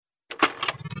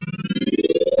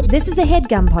This is a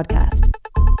HeadGum podcast.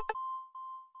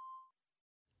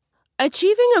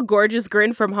 Achieving a gorgeous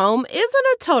grin from home isn't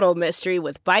a total mystery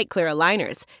with Bite Clear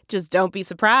aligners. Just don't be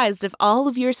surprised if all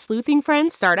of your sleuthing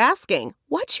friends start asking,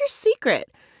 "What's your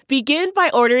secret?" Begin by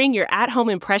ordering your at-home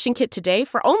impression kit today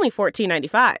for only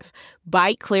 $14.95.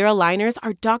 Bite Clear aligners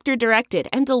are doctor-directed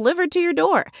and delivered to your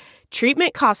door.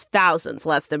 Treatment costs thousands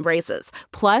less than braces.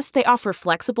 Plus, they offer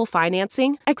flexible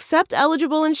financing, accept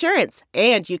eligible insurance,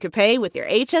 and you can pay with your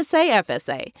HSA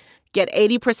FSA. Get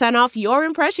 80% off your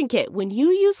impression kit when you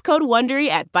use code WONDERY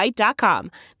at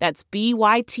Byte.com. That's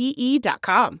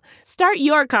BYTE.com. Start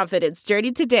your confidence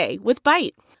journey today with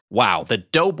Byte. Wow, the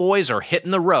Doughboys are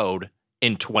hitting the road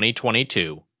in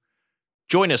 2022.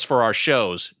 Join us for our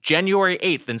shows January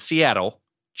 8th in Seattle,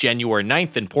 January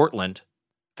 9th in Portland,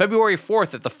 February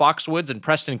 4th at the Foxwoods in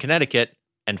Preston, Connecticut,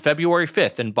 and February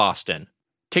 5th in Boston.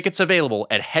 Tickets available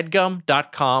at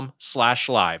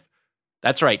headgum.com/live.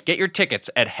 That's right, get your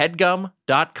tickets at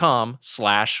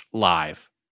headgum.com/live.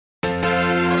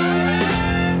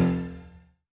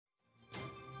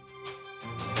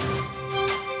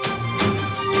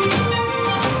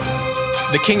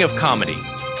 The King of Comedy.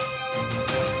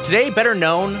 Today, better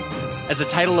known as the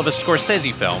title of a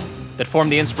Scorsese film that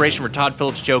formed the inspiration for Todd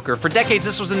Phillips' Joker. For decades,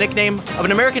 this was a nickname of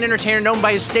an American entertainer known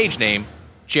by his stage name,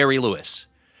 Jerry Lewis.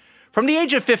 From the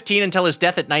age of 15 until his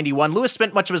death at 91, Lewis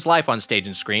spent much of his life on stage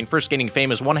and screen, first gaining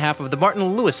fame as one half of the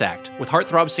Martin Lewis Act with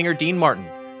heartthrob singer Dean Martin,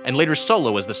 and later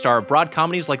solo as the star of broad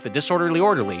comedies like The Disorderly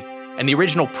Orderly and the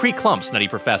original Pre-Clumps Nutty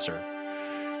Professor.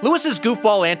 Lewis's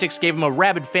goofball antics gave him a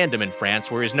rabid fandom in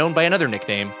France, where he is known by another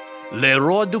nickname, Le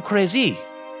Roi du Crézy.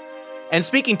 And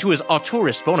speaking to his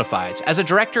auteurist bona fides, as a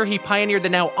director, he pioneered the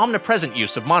now omnipresent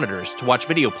use of monitors to watch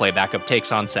video playback of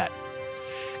takes on set.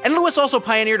 And Lewis also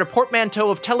pioneered a portmanteau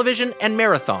of television and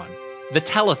marathon, the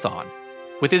telethon,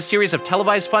 with his series of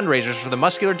televised fundraisers for the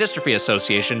Muscular Dystrophy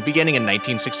Association beginning in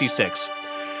 1966.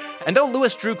 And though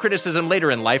Lewis drew criticism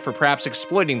later in life for perhaps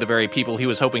exploiting the very people he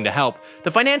was hoping to help, the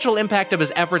financial impact of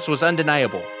his efforts was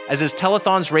undeniable, as his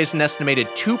telethons raised an estimated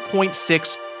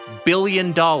 $2.6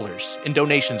 billion in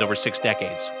donations over 6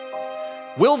 decades.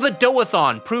 Will the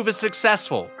Doughathon prove as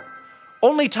successful?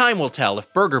 Only time will tell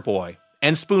if Burger Boy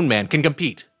and Spoon Man can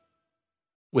compete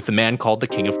with the man called the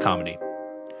King of Comedy.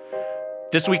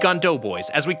 This week on Doughboys,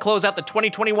 as we close out the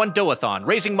 2021 Doughathon,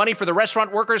 raising money for the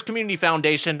Restaurant Workers Community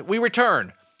Foundation, we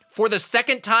return, for the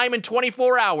second time in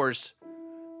 24 hours,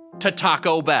 to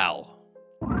Taco Bell.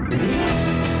 Go,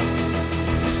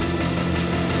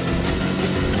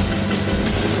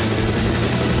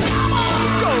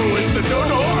 it's the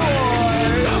Dodo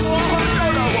Boys! Come on,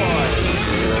 Dodo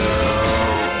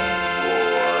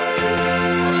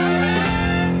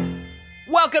Boys!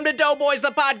 Welcome to Doughboys,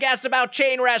 the podcast about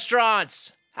chain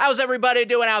restaurants. How's everybody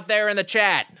doing out there in the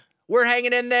chat? We're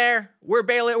hanging in there.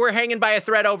 We're hanging by a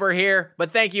thread over here,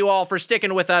 but thank you all for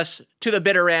sticking with us to the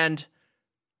bitter end.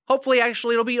 Hopefully,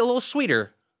 actually, it'll be a little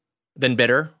sweeter than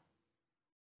bitter.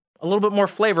 A little bit more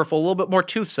flavorful, a little bit more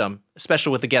toothsome,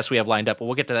 especially with the guests we have lined up, but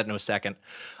we'll get to that in a second.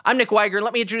 I'm Nick Weiger, and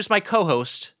let me introduce my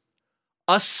co-host,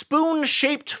 a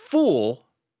spoon-shaped fool,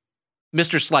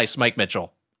 Mr. Slice, Mike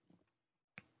Mitchell.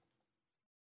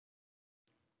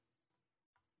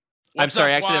 What's I'm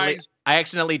sorry, up,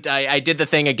 I did the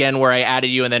thing again where I added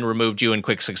you and then removed you in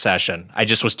quick succession. I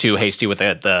just was too hasty with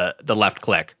the left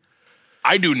click.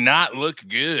 I do not look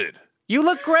good. You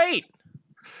look great.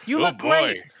 You look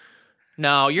great. Boy.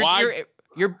 No,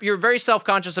 you're very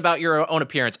self-conscious about your own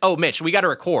appearance. Oh, Mitch, we got to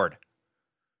record.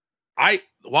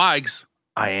 Wags,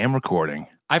 I am recording.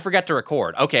 I forgot to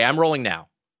record. Okay, I'm rolling now.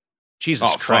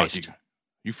 Jesus Christ. Fuck,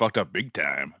 you fucked up big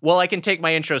time. Well, I can take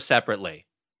my intro separately.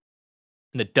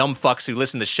 And the dumb fucks who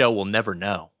listen to the show will never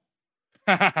know.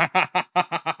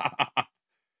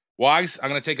 Wags, I'm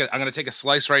gonna take a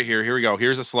slice right here. Here we go.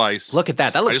 Here's a slice. Look at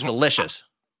that. That looks delicious.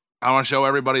 I want to show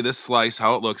everybody this slice,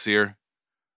 how it looks here.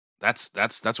 That's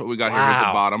what we got here. Here's the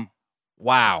Wow. bottom.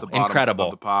 Wow, That's the bottom incredible.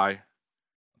 of the pie.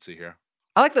 Let's see here.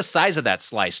 I like the size of that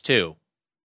slice, too.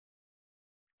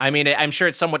 I mean, I'm sure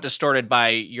it's somewhat distorted by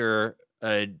your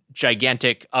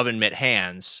gigantic oven mitt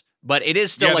hands, but it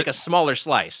is still like a smaller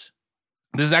slice.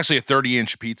 This is actually a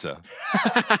 30-inch pizza.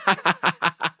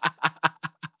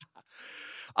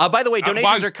 By the way,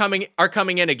 donations are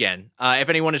coming in again. If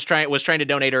anyone was trying to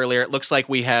donate earlier, it looks like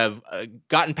we have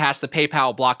gotten past the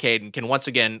PayPal blockade and can once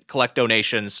again collect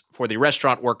donations for the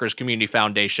Restaurant Workers Community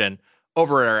Foundation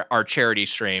over our charity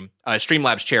stream,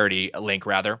 Streamlabs charity link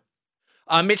rather.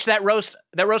 Mitch, that roast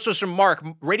was from Mark.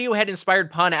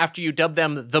 Radiohead-inspired pun after you dubbed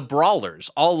them the Brawlers.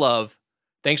 All love.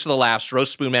 Thanks for the laughs.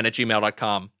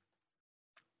 Roastspoonman@gmail.com.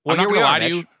 Well, I'm not here we gonna are, lie to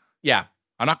Mitch. you. Yeah.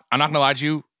 I'm not gonna lie to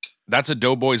you. That's a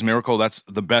Doughboy's Miracle. That's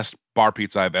the best bar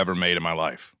pizza I've ever made in my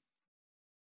life.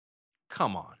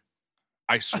 Come on.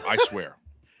 I swear.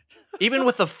 Even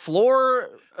with the floor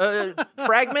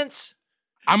fragments?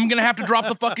 I'm going to have to drop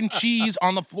the fucking cheese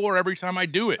on the floor every time I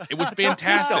do it. It was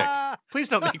fantastic. Please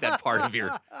don't make that part of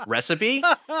your recipe.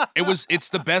 It's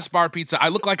the best bar pizza. I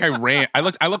look like I ran. I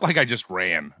look like I just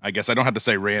ran. I guess I don't have to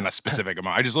say ran a specific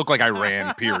amount. I just look like I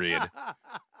ran, period.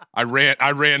 I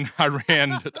ran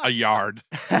a yard.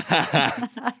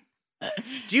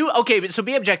 So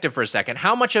be objective for a second.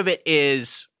 How much of it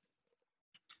is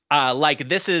like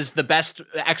this is the best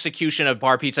execution of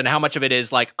bar pizza, and how much of it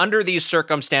is like under these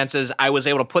circumstances, I was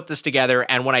able to put this together,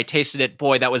 and when I tasted it,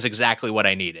 boy, that was exactly what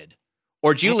I needed?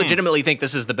 Or do you legitimately think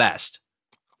this is the best?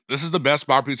 This is the best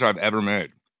bar pizza I've ever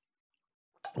made.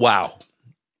 Wow.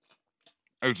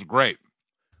 It's great.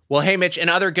 Well, hey, Mitch, in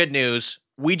other good news,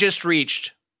 we just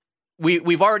reached,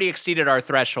 we've already exceeded our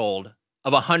threshold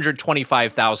of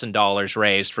 $125,000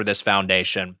 raised for this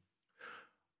foundation,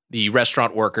 the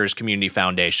Restaurant Workers Community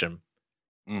Foundation.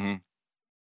 Mm-hmm.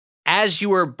 As you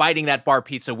were biting that bar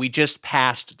pizza, we just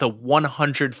passed the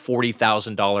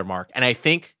 $140,000 mark. And I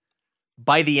think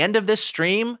by the end of this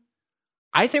stream,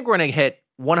 I think we're going to hit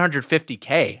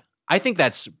 150K. I think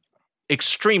that's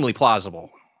extremely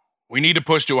plausible. We need to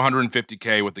push to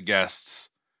 150K with the guests.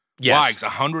 Yes. Why?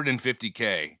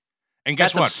 150K. And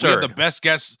guess That's what? absurd. We have the best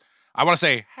guests. I want to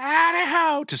say howdy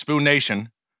ho to Spoon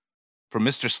Nation from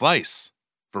Mr. Slice.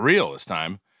 For real this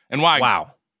time. And Wags,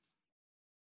 wow.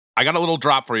 I got a little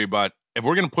drop for you, but if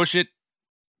we're going to push it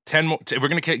 10 more, if we're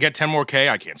going to get 10 more K,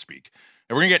 I can't speak.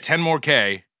 If we're going to get 10 more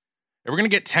K, if we're going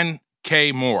to get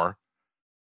 10K more,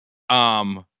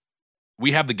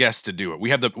 we have the guests to do it.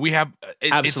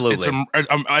 Absolutely. It's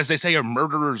as they say, a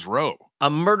murderer's row. A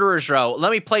murderer's row.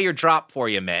 Let me play your drop for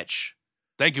you, Mitch.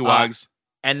 Thank you, Wags.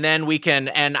 And then we can,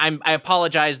 and I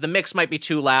apologize, the mix might be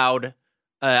too loud.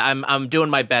 I'm doing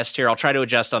my best here. I'll try to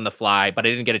adjust on the fly, but I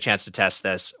didn't get a chance to test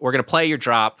this. We're going to play your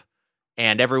drop,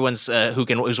 and everyone's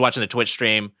who's watching the Twitch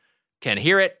stream can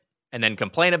hear it and then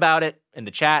complain about it in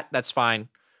the chat. That's fine.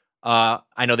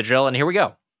 I know the drill, and here we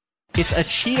go. It's a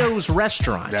Cheetos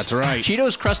restaurant. That's right.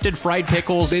 Cheetos crusted fried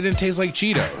pickles. They didn't taste like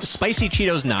Cheetos. Spicy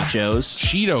Cheetos nachos.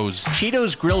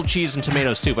 Cheetos grilled cheese and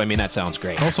tomato soup. I mean, that sounds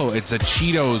great. Also, it's a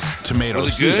Cheetos tomato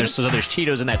Was it soup. good? There's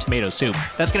Cheetos in that tomato soup.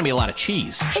 That's going to be a lot of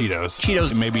cheese.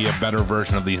 Cheetos. Maybe a better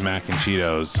version of these mac and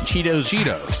Cheetos.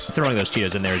 Cheetos. Throwing those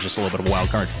Cheetos in there is just a little bit of a wild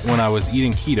card. When I was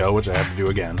eating keto, which I have to do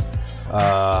again.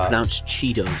 Pronounced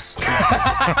Cheetos.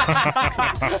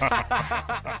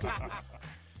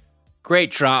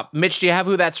 Great drop. Mitch, do you have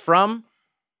who that's from?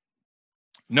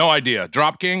 No idea.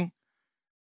 Drop King?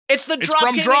 It's the Drop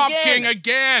from King Drop again. King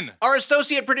again. Our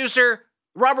associate producer,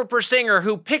 Robert Persinger,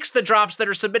 who picks the drops that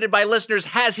are submitted by listeners,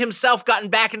 has himself gotten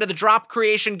back into the drop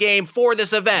creation game for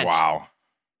this event. Wow.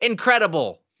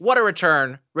 Incredible. What a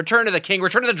return. Return to the King.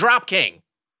 Return to the Drop King.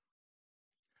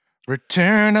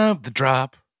 Return of the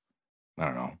Drop. I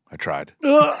don't know. I tried.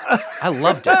 I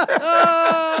loved it.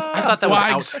 I thought that was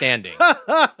Wags. outstanding.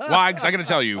 Wags, I got to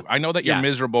tell you, I know that you're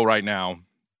miserable right now.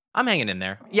 I'm hanging in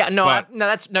there. Yeah, no,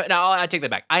 I take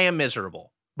that back. I am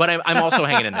miserable, but I'm also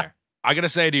hanging in there. I got to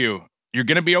say to you, you're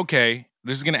going to be okay.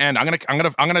 This is going to end. I'm going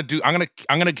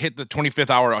to hit the 25th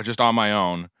hour just on my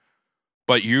own.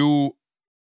 But you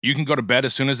can go to bed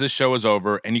as soon as this show is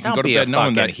over, and you can go to bed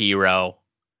knowing that hero.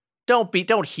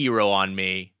 Don't hero on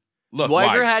me. Look,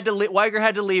 Weiger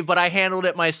had to leave, but I handled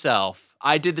it myself.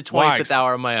 I did the 25th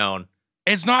hour on my own.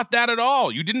 It's not that at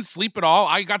all. You didn't sleep at all.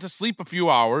 I got to sleep a few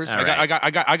hours. I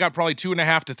got probably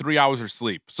 2.5 to 3 hours of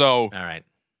sleep. So, all right,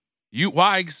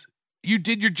 Wags, you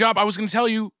did your job. I was going to tell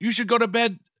you, you should go to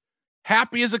bed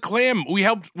happy as a clam. We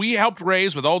helped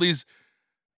raise with all these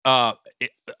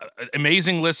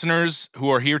amazing listeners who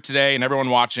are here today, and everyone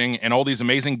watching, and all these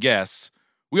amazing guests.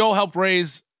 We all helped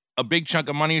raise a big chunk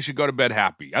of money. You should go to bed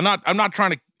happy. I'm not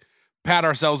trying to pat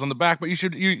ourselves on the back, but you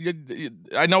should.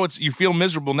 I know you feel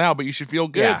miserable now, but you should feel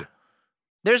good. Yeah.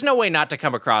 There's no way not to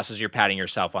come across as you're patting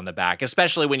yourself on the back,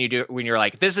 especially when you're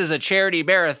like, this is a charity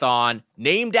marathon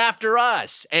named after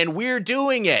us, and we're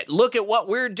doing it. Look at what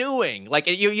we're doing. Like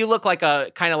you look like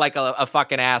a kind of like a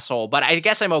fucking asshole, but I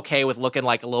guess I'm okay with looking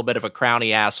like a little bit of a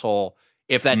crowny asshole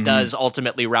if that does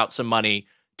ultimately route some money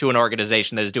to an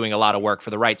organization that is doing a lot of work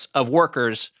for the rights of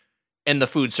workers in the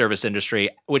food service industry,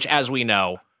 which, as we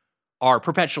know, are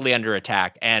perpetually under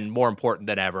attack and more important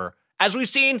than ever. As we've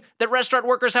seen that restaurant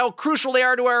workers, how crucial they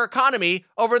are to our economy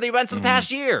over the events of the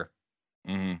past year.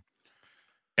 Mm-hmm.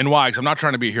 And Wags, I'm not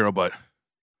trying to be a hero, but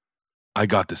I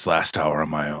got this last hour on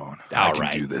my own. I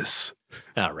can do this.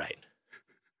 All right.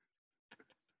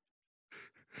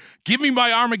 Give me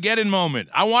my Armageddon moment.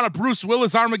 I want a Bruce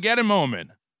Willis Armageddon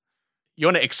moment. You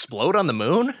want to explode on the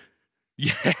moon?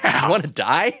 Yeah. You want to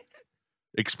die?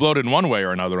 Explode in one way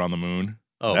or another on the moon.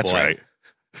 Oh, That's boy. right.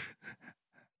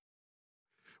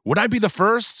 Would I be the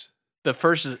first? The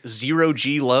first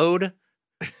 0G load?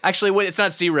 Actually, wait, it's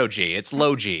not 0G. It's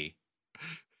low G.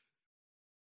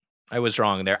 I was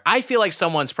wrong there. I feel like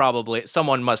someone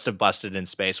must have busted in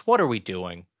space. What are we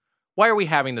doing? Why are we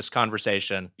having this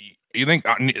conversation? You think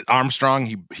Armstrong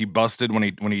he busted when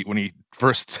he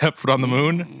first stepped foot on the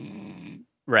moon?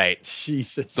 Right.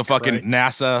 Jesus. The fucking Christ.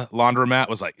 NASA laundromat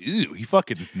was like, ew, he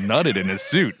fucking nutted in his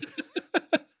suit.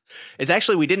 It's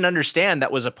actually, we didn't understand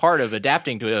that was a part of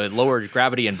adapting to a lower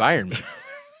gravity environment.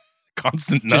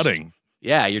 Constant nutting.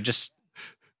 Yeah, you're just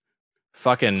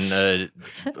fucking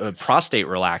prostate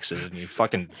relaxes and you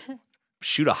fucking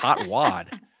shoot a hot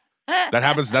wad.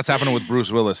 That's happening with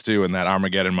Bruce Willis too in that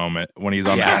Armageddon moment when he's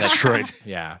on the asteroid.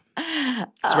 Yeah.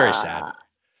 It's very sad.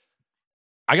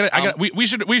 We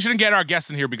shouldn't get our guests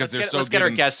in here because they're so let's good. get our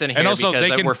guests in here and also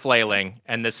because we're flailing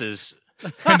and this is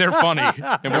and they're funny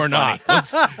and we're not.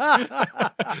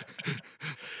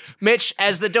 Mitch,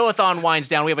 as the Doathon winds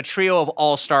down, we have a trio of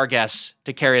all-star guests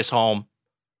to carry us home.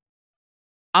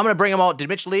 I'm going to bring them all. Did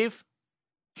Mitch leave?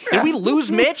 Did we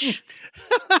lose Mitch?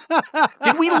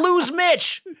 Did we lose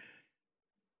Mitch?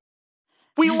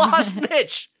 We lost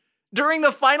Mitch during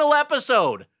the final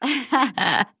episode.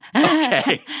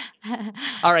 Okay.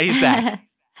 All right, he's back.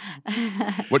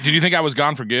 What, did you think I was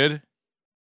gone for good?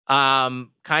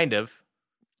 Kind of.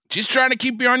 She's trying to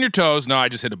keep you on your toes. No, I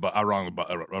just hit a wrong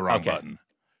button.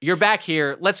 You're back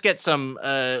here. Let's get some.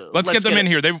 Let's get them in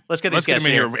here. Let's get these guys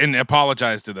in here and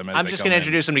apologize to them. I'm just going to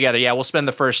introduce them together. Yeah, we'll spend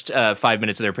the first 5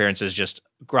 minutes of their appearances just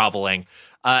groveling.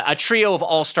 A trio of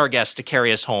all-star guests to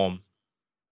carry us home.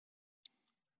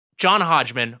 John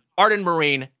Hodgman, Arden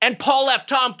Myrin, and Paul F.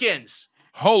 Tompkins.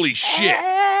 Holy shit!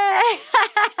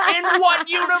 In what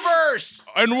universe?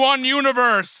 In one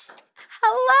universe.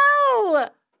 Hello.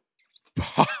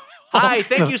 Hi,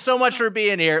 thank you so much for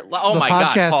being here. Oh my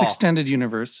God, podcast Paul. extended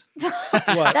universe. That's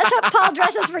what Paul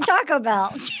dresses for Taco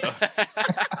Bell.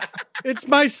 It's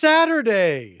my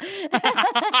Saturday.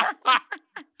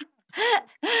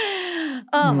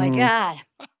 Oh my God.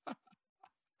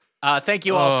 Thank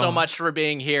you all so much for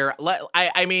being here.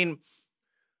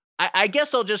 I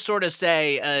guess I'll just sort of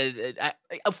say,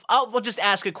 I'll just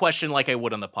ask a question like I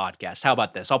would on the podcast. How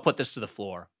about this? I'll put this to the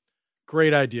floor.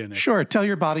 Great idea, Nick. Sure, tell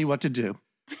your body what to do.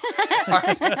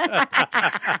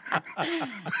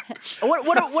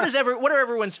 What are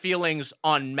everyone's feelings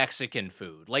on Mexican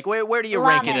food? Like, where do you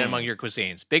rank it among your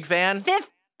cuisines? Big fan?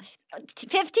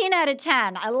 15 out of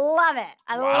 10. I love it.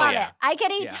 I love it. I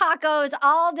can eat tacos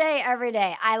all day, every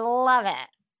day. I love it.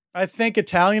 I think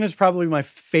Italian is probably my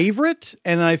favorite,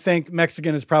 and I think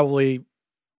Mexican is probably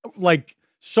like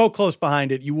so close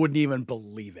behind it you wouldn't even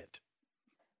believe it.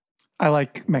 I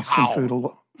like Mexican food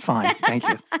fine. Thank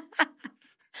you.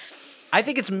 I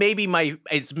think it's maybe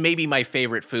my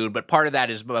favorite food, but part of that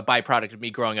is a byproduct of me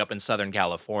growing up in Southern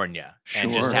California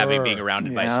and just being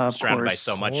surrounded by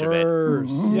so much of it.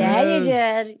 Mm-hmm. Yeah, you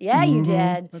did. Yeah, you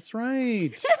did. That's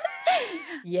right.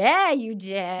 Yeah, you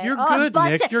did. You're good,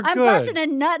 Nick. You're I'm good. busting a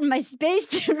nut in my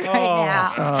spacesuit right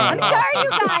now. I'm sorry, you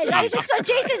guys. I just saw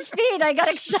Jason's feet. I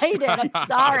got excited. I'm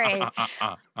sorry.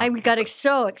 I got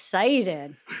so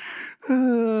excited.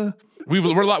 We've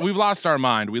lost our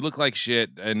mind. We look like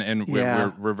shit, and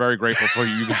we're very grateful for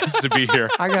you guys to be here.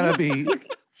 I gotta be.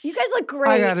 You guys look great.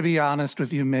 I gotta be honest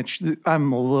with you, Mitch.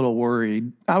 I'm a little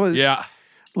worried. I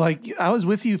was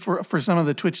with you for some of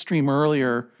the Twitch stream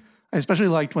earlier. I especially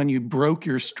liked when you broke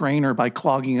your strainer by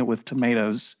clogging it with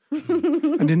tomatoes. I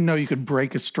didn't know you could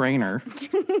break a strainer.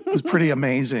 It was pretty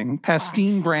amazing.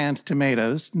 Pastine brand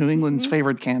tomatoes, New England's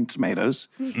favorite canned tomatoes.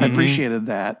 I appreciated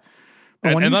that.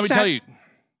 But And let me tell you.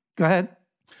 Go ahead.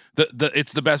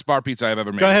 It's the best bar pizza I've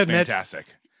ever made. Go ahead, it's fantastic.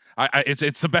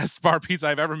 It's the best bar pizza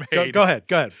I've ever made. Go ahead.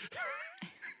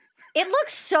 It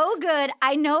looks so good.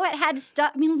 I know it had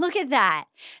stuff. I mean, look at that.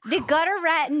 The gutter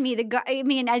rat in me.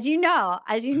 As you know,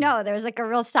 there's like a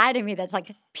real side of me that's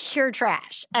like pure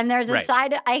trash, and there's a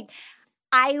side.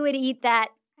 I would eat that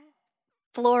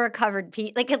floor covered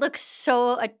pizza. Like it looks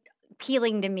so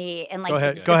appealing to me. And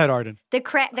like, go ahead, Arden. Thank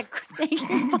you,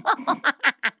 Paul.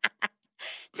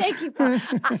 Thank you, Paul.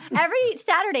 Every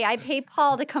Saturday, I pay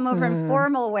Paul to come over in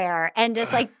formal wear and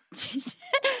just like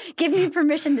give me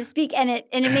permission to speak, and it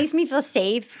makes me feel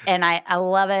safe, and I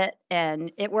love it,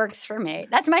 and it works for me.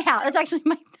 That's my house. That's actually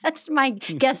my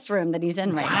guest room that he's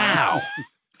in right now.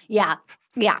 Yeah.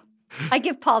 I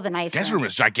give Paul the nice Guest room. room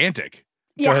is gigantic.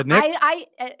 Yeah, Go ahead,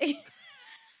 Nick.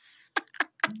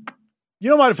 You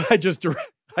don't mind if I just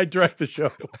direct the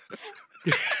show?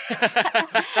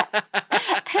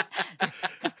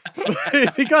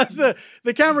 Because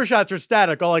the camera shots are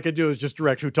static, all I could do is just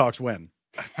direct who talks when.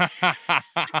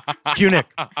 Cue Nick.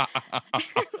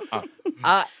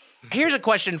 Here's a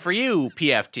question for you,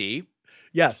 PFT.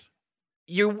 Yes.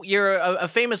 You're a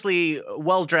famously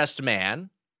well-dressed man.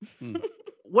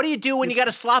 What do you do when you got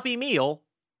a sloppy meal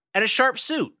and a sharp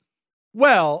suit?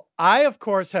 Well, I, of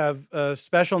course, have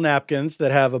special napkins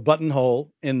that have a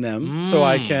buttonhole in them, so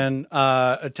I can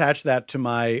attach that to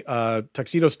my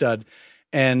tuxedo stud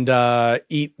and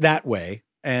eat that way.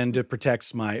 And it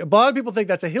protects my. A lot of people think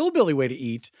that's a hillbilly way to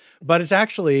eat, but it's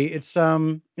actually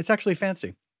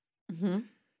fancy. Mm-hmm.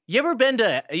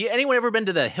 Anyone ever been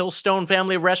to the Hillstone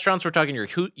family of restaurants? We're talking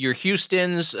your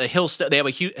Houston's, Hillstone. They have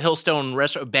a Hillstone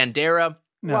restaurant, Bandera.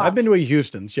 No, I've been to a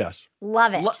Houston's. Yes,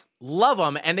 love it. Love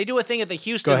them, and they do a thing at the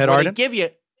Houston's Go ahead, where Arden. they give you.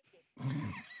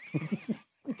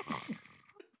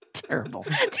 Terrible.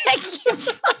 Thank you.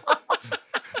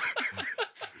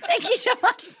 Thank you so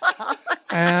much, Paul.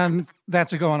 And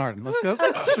that's a go on Arden. Let's go.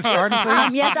 Switch to Arden,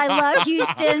 please. Yes, I love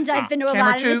Houston's. I've been to a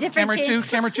lot of the different chains.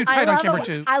 Camera two, tight on camera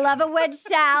two. I love a wedge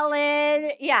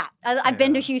salad. Yeah, I've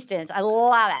been to Houston's. I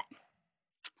love it.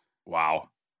 Wow.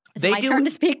 Is it my turn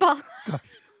to speak, Paul?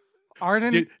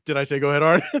 Arden? Did I say go ahead,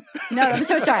 Arden? No, I'm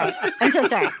so sorry.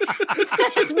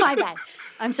 It's my bad.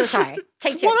 I'm so sorry.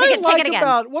 Take it again.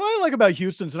 What I like about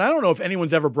Houston's, and I don't know if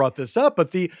anyone's ever brought this up,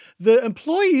 but the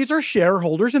employees are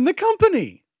shareholders in the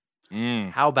company.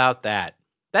 How about that?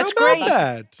 That's How about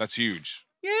great. That's huge.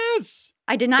 Yes.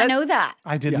 I did not know that.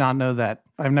 I did not know that.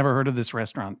 I've never heard of this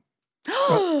restaurant.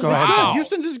 Go ahead. Wow.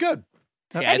 Houston's is good.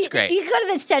 Yeah, it's great. You go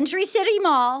to the Century City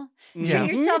Mall, Yeah.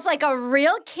 treat yourself like a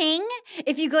real king.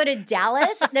 If you go to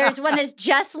Dallas, there's one that's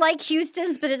just like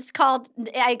Houston's, but it's called,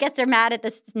 I guess they're mad at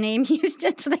this name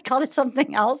Houston, so they called it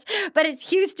something else. But it's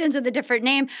Houston's with a different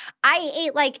name. I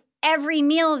ate like every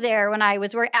meal there when I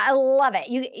was working. I love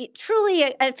it.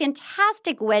 Truly a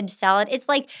fantastic wedge salad. It's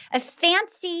like a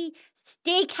fancy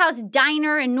steakhouse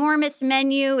diner, enormous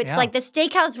menu. It's like the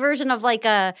steakhouse version of like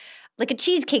a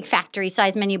Cheesecake Factory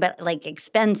size menu, but like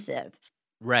expensive.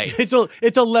 Right. It's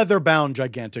a leather-bound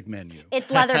gigantic menu. It's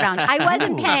leather-bound. I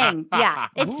wasn't paying. Yeah,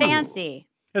 it's fancy.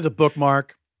 There's a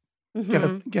bookmark.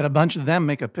 Mm-hmm. Get a bunch of them,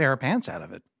 make a pair of pants out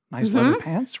of it. Nice leather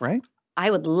pants, right?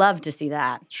 I would love to see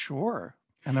that. Sure.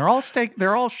 And they're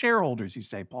all shareholders, you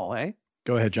say, Paul, eh?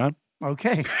 Go ahead, John.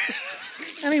 Okay.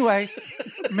 Anyway,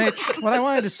 Mitch, what I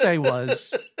wanted to say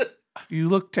was you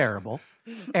look terrible.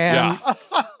 And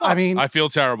I mean, I feel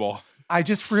terrible. I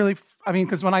just really,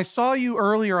 because when I saw you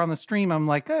earlier on the stream, I'm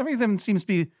like, everything seems to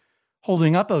be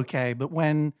holding up okay. But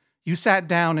when you sat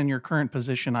down in your current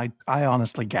position, I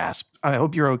honestly gasped. I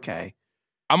hope you're okay.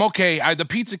 I'm okay. The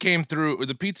pizza came through.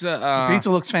 The pizza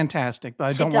looks fantastic, but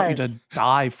I don't want you to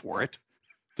die for it.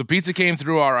 The pizza came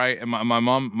through all right, and my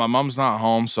mom's not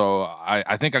home, so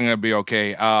I think I'm gonna be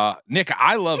okay. Nick,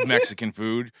 I love Mexican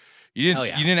food. You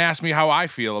didn't ask me how I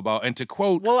feel about, and to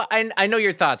quote. Well, I know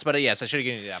your thoughts, but yes, I should have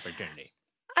given you the opportunity.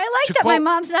 I like that my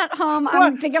mom's not home.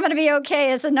 I think I'm going to be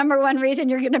okay. It's the number one reason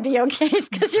you're going to be okay is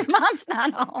because your mom's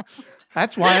not home.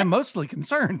 That's why I'm mostly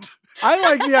concerned. I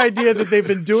like the idea that they've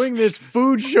been doing this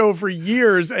food show for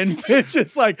years, and it's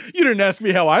just like, you didn't ask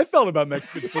me how I felt about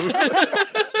Mexican food.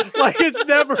 Like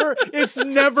it's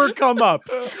never come up.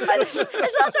 But there's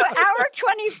also hour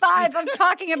 25 of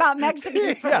talking about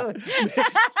Mexican food. Yeah.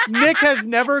 Nick has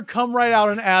never come right out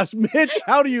and asked, Mitch,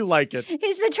 how do you like it?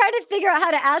 He's been trying to figure out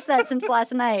how to ask that since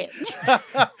last night.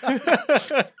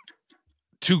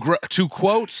 To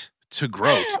quote. To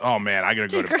Groat. Oh man, I gotta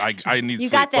go to. I need. You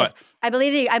sleep, got this. But I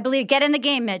believe you. I believe. Get in the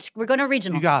game, Mitch. We're going to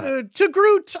regional. You got it. To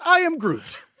Groot, I am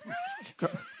Groot.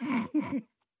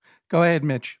 Go ahead,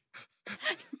 Mitch.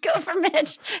 Go for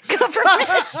Mitch. Go for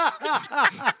Mitch.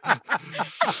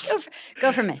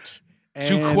 Go for Mitch.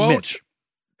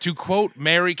 To quote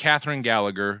Mary Catherine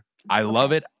Gallagher, I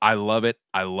love it. I love it.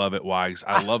 I love it, Wags.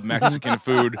 I love Mexican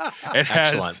food. It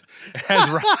has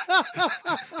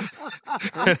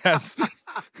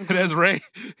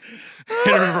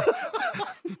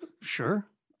Sure.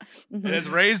 It has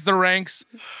raised the ranks.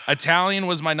 Italian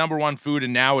was my number one food,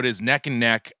 and now it is neck and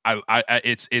neck.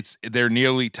 They're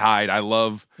nearly tied. I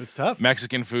love It's tough.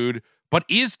 Mexican food, but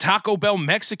is Taco Bell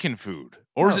Mexican food,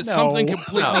 or is it something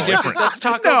completely different? That's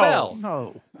Taco Bell.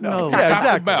 No. Yeah, It's Taco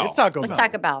exactly. Bell. It's Taco Bell. Let's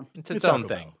talk about. It's its own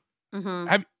thing.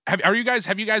 Mm-hmm. Have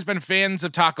you guys been fans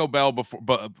of Taco Bell before?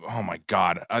 But oh my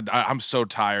God, I'm so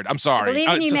tired. I'm sorry. I believe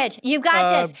in you, Mitch. You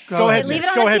got this. Go ahead, Leave Nick. it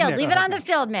on Go the ahead, field. Nick. Leave it on the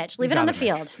field, Mitch. Leave it on the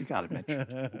field. You got it, Mitch.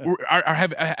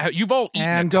 You've all eaten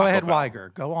And at go Taco ahead, Bell.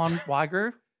 Weiger. Go on,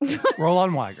 Weiger. Roll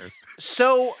on Weiger.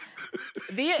 So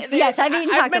Yes, I've eaten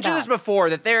Taco I've mentioned Bell. this before,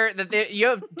 you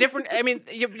have different, I mean,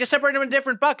 you separate them in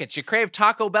different buckets. You crave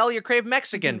Taco Bell, you crave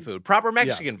Mexican food, proper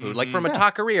Mexican food, like from a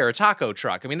taqueria or a taco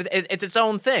truck. I mean, it's its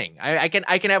own thing. I can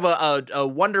have a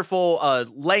wonderful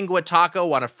lengua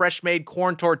taco on a fresh-made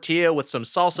corn tortilla with some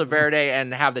salsa verde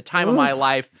and have the time of my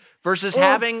life versus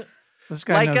having... This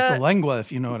guy knows the lengua,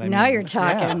 if you know what I mean. Now you're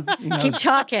talking. Yeah, Keep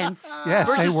talking. Yeah,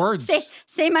 say words.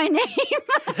 Say my name.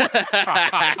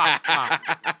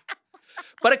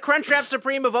 But a Crunchwrap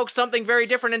Supreme evokes something very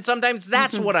different, and sometimes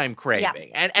that's what I'm craving.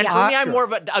 Yeah. And for me, I'm more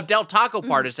of a Del Taco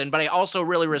partisan, but I also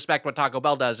really respect what Taco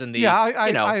Bell does in the,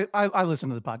 I listen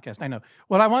to the podcast. I know.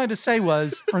 What I wanted to say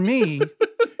was, for me...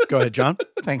 Go ahead, John.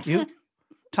 Thank you.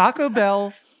 Taco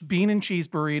Bell bean and cheese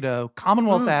burrito,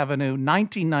 Commonwealth Avenue,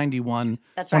 1991.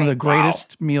 That's one of right. the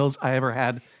greatest meals I ever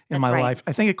had in That's my right. life.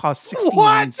 I think it cost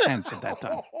 69 cents at that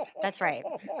time. That's right.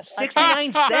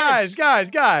 69 cents.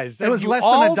 Guys. It was less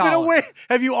than $1.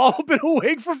 Have you all been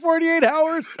awake for 48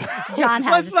 hours? John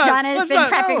has. John has been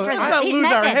prepping for this. Let's not He's lose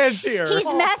our method. heads here. He's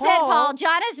method, Paul.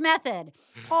 John is method.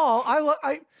 Paul,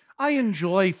 I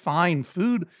enjoy fine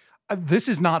food. This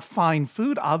is not fine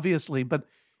food, obviously, but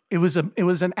it was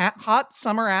an hot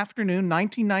summer afternoon,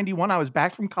 1991. I was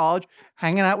back from college,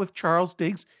 hanging out with Charles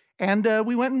Diggs, and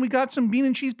we went and we got some bean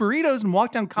and cheese burritos and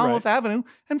walked down Commonwealth Avenue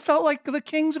and felt like the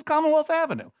kings of Commonwealth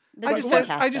Avenue.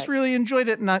 I just really enjoyed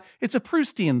it, and it's a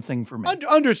Proustian thing for me.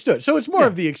 Understood. So it's more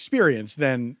of the experience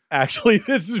than actually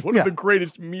this is one of the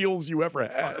greatest meals you ever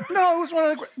had. No, it was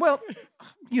one of the well,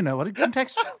 you know what a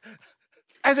context.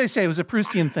 As I say, it was a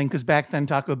Proustian thing because back then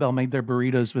Taco Bell made their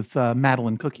burritos with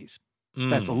Madeline cookies.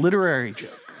 That's a literary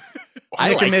joke.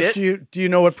 I liked it. Do you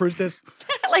know what Proust is?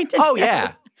 I liked it. Oh,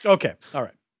 yeah. Okay. All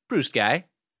right. Proust guy.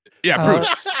 Yeah,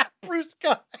 Proust. Proust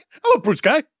guy. I'm a Proust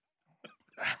guy.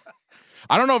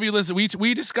 I don't know if you listen.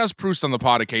 We discuss Proust on the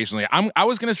pod occasionally. I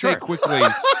was going to say quickly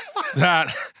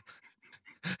that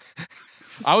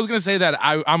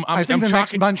I think the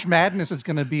next Munch Madness is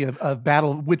going to be a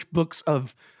battle of which books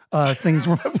of things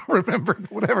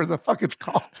remembered, whatever the fuck it's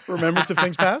called. Remembrance of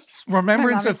Things Past?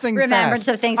 Remembrance of Things Past.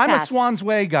 I'm Past. a Swan's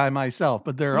Way guy myself,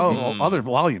 but there are other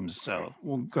volumes, so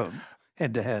we'll go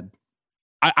head to head.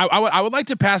 I would like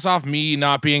to pass off me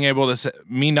not being able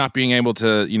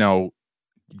to, you know,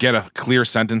 get a clear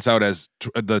sentence out as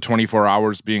the 24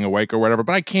 hours being awake or whatever,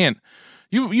 but I can't.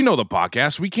 You know the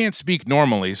podcast. We can't speak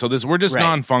normally, so we're just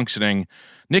non-functioning.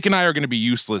 Nick and I are going to be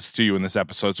useless to you in this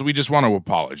episode, so we just want to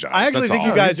apologize. I actually think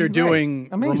you guys are doing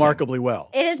remarkably well.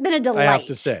 It has been a delight. I have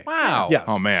to say. Wow. Yes.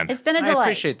 Oh man. It's been a delight. I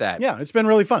appreciate that. Yeah, it's been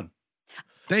really fun.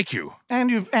 Thank you.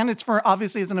 And it's for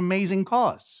obviously it's an amazing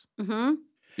cause. Mm-hmm.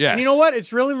 Yes. And you know what?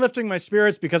 It's really lifting my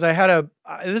spirits because I had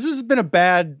this has been a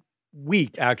bad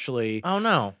week actually. Oh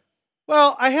no.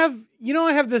 Well, I have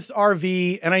this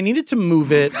RV and I needed to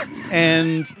move it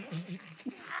and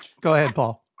go ahead,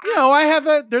 Paul. You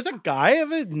know, there's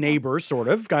a neighbor sort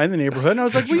of guy in the neighborhood. And I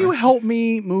was like, will you help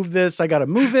me move this? I got to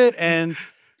move it. And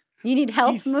you need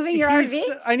help moving your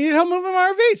RV? I needed help moving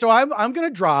my RV. So I'm going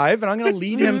to drive and I'm going to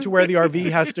lead him to where the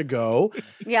RV has to go.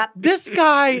 Yeah. This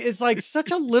guy is like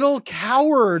such a little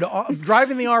coward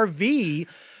driving the RV.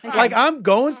 Okay. Like I'm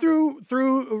going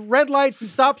through red lights and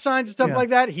stop signs and stuff like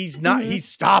that. He's not. He's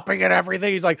stopping at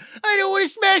everything. He's like, I don't want to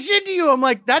smash into you. I'm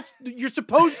like, you're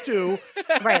supposed to.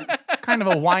 Right. Kind of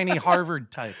a whiny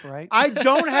Harvard type, right? I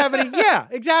don't have any. Yeah,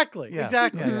 exactly. Yeah,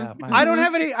 exactly. Yeah, I don't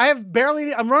have any. I have barely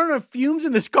any. I'm running on fumes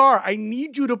in this car. I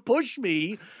need you to push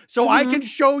me so I can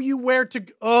show you where to.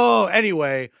 Oh,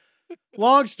 anyway.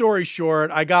 Long story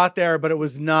short, I got there, but it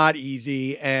was not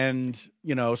easy. And,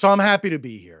 so I'm happy to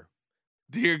be here.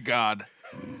 Dear God.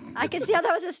 I can see how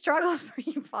that was a struggle for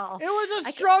you, Paul. It was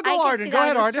a struggle, Arden. Go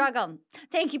ahead, Arden. Struggle.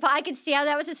 Thank you, Paul. I can see how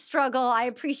that was a struggle. I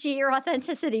appreciate your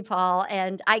authenticity, Paul.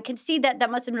 And I can see that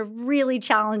must have been a really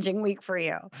challenging week for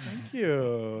you. Thank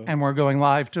you. And we're going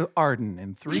live to Arden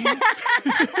in 3,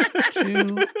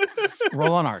 2,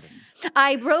 roll on Arden.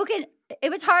 It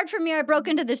was hard for me. I broke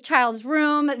into this child's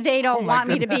room. They don't want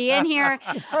me to be in here.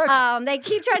 They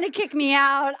keep trying to kick me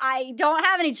out. I don't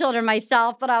have any children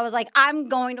myself, but I was like, I'm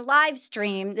going to live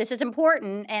stream. This is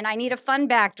important, and I need a fun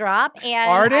backdrop.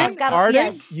 And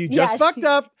Arden, you just fucked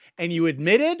up. And you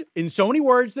admitted in so many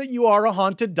words that you are a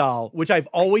haunted doll, which I've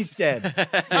always said.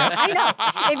 I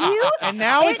know. And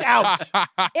now it's out. If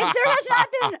there has not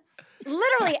been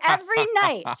Literally every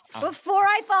night before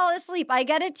I fall asleep, I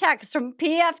get a text from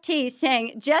PFT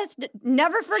saying, just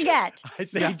never forget. I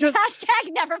say, just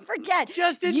hashtag never forget.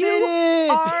 Just admit you it.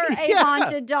 are a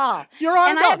haunted doll. You're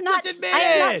on and doll. I have not, Just admit I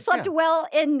have not it. slept well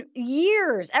in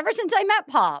years, ever since I met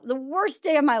Paul. The worst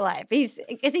day of my life. He says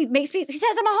I'm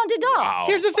a haunted doll. Wow.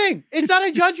 Here's the thing. It's not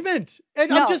a judgment.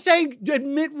 And I'm just saying,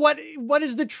 admit what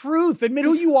is the truth. Admit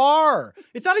who you are.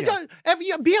 It's not a judgment.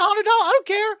 Be a haunted doll. I don't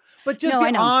care. But just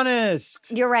be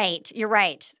honest. You're right. You're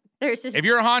right. There's this. If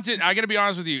you're a haunted, I got to be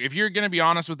honest with you. If you're going to be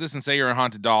honest with this and say you're a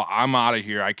haunted doll, I'm out of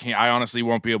here. I honestly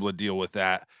won't be able to deal with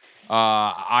that.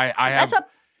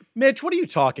 Mitch, what are you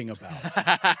talking about?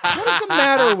 What is the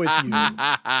matter with you?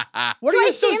 What are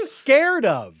you so scared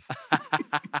of?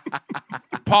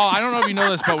 Paul, I don't know if you know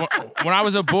this, but when I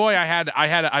was a boy, I had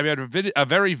a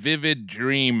very vivid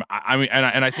dream.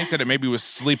 I think that it maybe was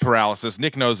sleep paralysis.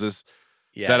 Nick knows this.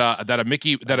 Yes. That a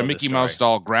Mickey Mouse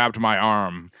doll grabbed my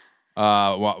arm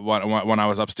when I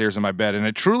was upstairs in my bed, and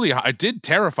it did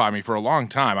terrify me for a long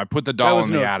time. I put the doll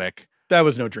in the attic. That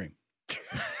was no dream.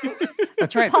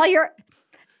 That's right. Paul, are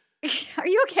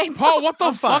you okay, Paul? Paul, what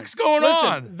the fuck's going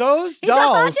on? Those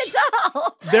dolls. He's a haunted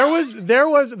doll. There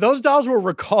was those dolls were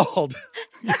recalled.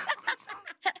 Paul's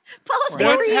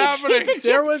What's happening? He's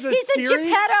the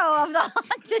Geppetto of the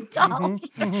haunted dolls.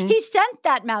 He sent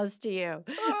that mouse to you.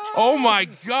 Oh my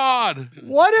God!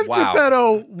 What if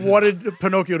Geppetto wanted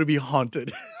Pinocchio to be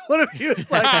haunted? What if he was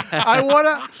like,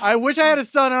 I wish I had a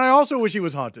son, and I also wish he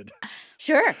was haunted.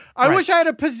 Sure. I wish I had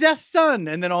a possessed son,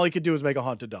 and then all he could do was make a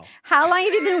haunted doll. How long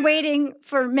have you been waiting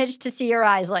for Mitch to see your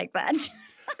eyes like that?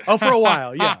 Oh, for a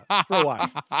while, yeah, for a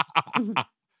while.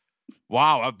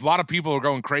 Wow, a lot of people are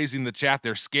going crazy in the chat.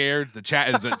 They're scared.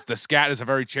 The scat is a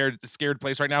very scared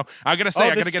place right now. I gotta say,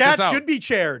 I gotta get this out. The scat should be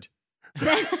chaired.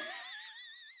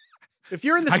 If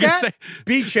you're in the scat,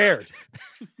 be chaired.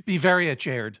 Be very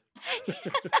chaired.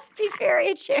 Be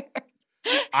very chaired.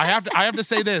 I have to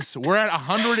say this. We're at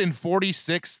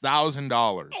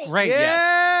 $146,000. Right. Yeah.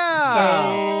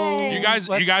 Yes.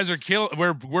 So you guys are killing.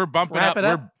 We're bumping wrap up. It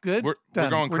up. Good. We're done.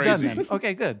 going We're crazy. Done then.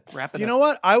 Okay. Good. Wrap it up. You know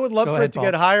what? I would love Go for ahead, it to Paul.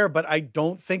 get higher, but I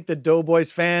don't think the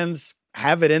Doughboys fans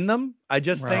have it in them. I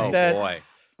just think that. Boy.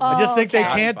 I just think they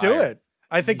Okay. can't do it.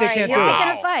 I think they can't do You're it.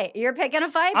 picking a fight. You're picking a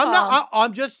fight, Paul. I'm not.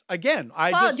 I'm just again.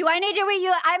 Paul, do I need to read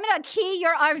you? I'm gonna key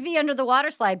your RV under the water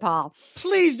slide, Paul.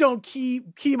 Please don't key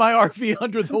my RV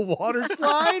under the water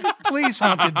slide. Please,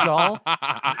 haunted doll.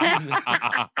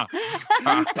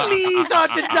 Please,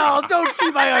 haunted doll, don't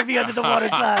key my RV under the water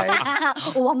slide.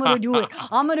 Oh, I'm gonna do it.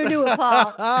 I'm gonna do it,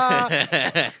 Paul.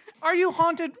 Are you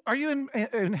haunted? Are you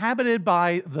inhabited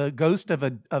by the ghost of a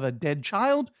dead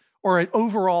child, or an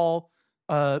overall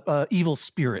evil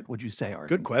spirit? Would you say, Arden?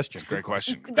 Good question. That's a great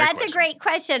question. That's a great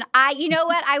question. You know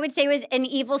what? I would say it was an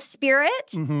evil spirit.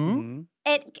 Mm-hmm.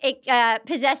 It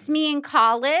possessed me in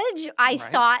college. I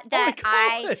thought that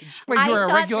Wait, you were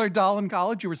a regular doll in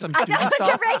college? You were some student I was doll?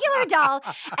 a regular doll,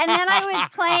 and then I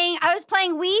was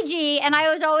playing Ouija, and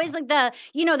I was always like the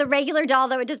regular doll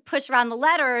that would just push around the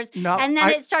letters. No, and then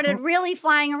it started really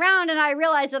flying around, and I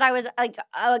realized that I was like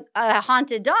a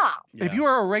haunted doll. Yeah. If you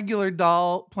were a regular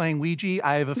doll playing Ouija,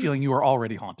 I have a feeling you were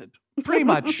already haunted. Pretty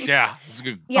much. Yeah, that's a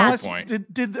good Unless- point.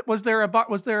 Was there a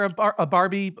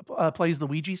Barbie plays the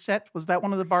Ouija set? Was that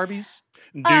one of the Barbies?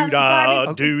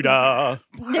 Doodah, doodah.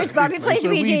 There's Barbie plays The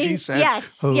Ouija. set.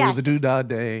 Yes, Oh, yes. the doodah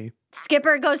day.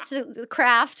 Skipper goes to the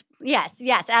craft. Yes,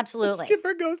 absolutely.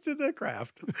 Skipper goes to the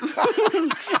craft.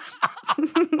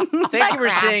 Thank you for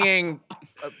singing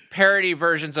parody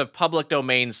versions of public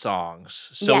domain songs,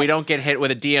 so we Yes. don't get hit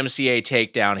with a DMCA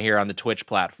takedown here on the Twitch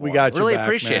platform. We got you really back,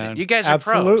 appreciate man. it. You guys are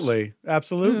absolutely,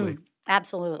 absolutely.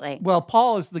 Absolutely. Well,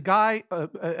 Paul is the guy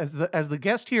as the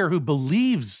guest here who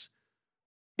believes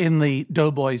in the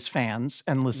Doughboys fans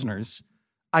and listeners.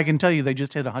 I can tell you they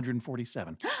just hit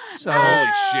 147. So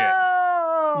Holy shit.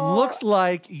 looks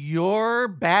like your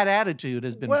bad attitude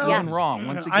has been proven wrong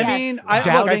once again. I mean,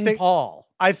 doubting Paul.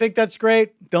 I think that's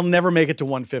great. They'll never make it to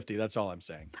 150. That's all I'm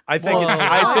saying. I think it's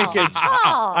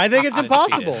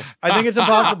impossible. I think it's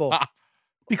impossible.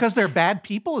 Because they're bad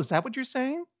people? Is that what you're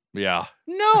saying? Yeah.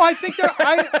 No, I think they're.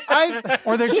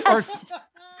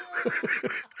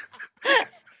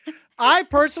 I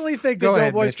personally think the Go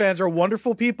ahead, Doughboys Mitch. fans are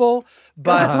wonderful people,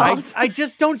 but I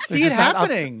just don't see it just not up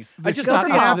to- happening. I they're just just don't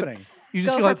see it not up to the- happening. You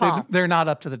just Go feel for like Paul. they're not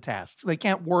up to the task. They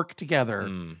can't work together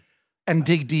and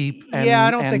dig deep. And, Yeah,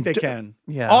 I don't think and they can.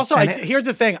 Yeah. Also, And here's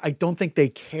the thing: I don't think they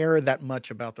care that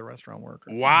much about the restaurant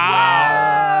workers. Wow.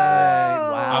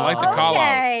 Wow. I like the call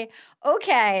out.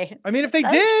 Okay. I mean, if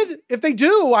they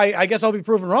do, I guess I'll be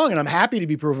proven wrong, and I'm happy to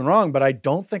be proven wrong. But I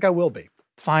don't think I will be.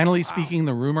 Finally speaking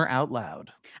the rumor out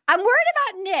loud. I'm worried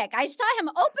about Nick. I saw him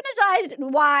open his eyes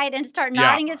wide and start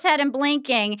nodding his head and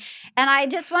blinking. And I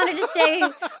just wanted to say,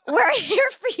 we're here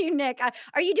for you, Nick.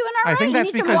 Are you doing all right? I think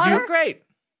that's because you're great.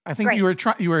 I think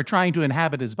you were trying to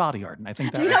inhabit his body, Arden. I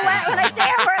think that. You know what? When I say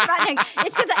I'm worried about Nick,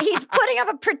 it's because he's putting up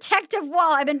a protective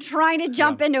wall. I've been trying to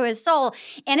jump into his soul,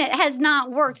 and it has not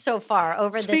worked so far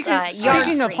over this yard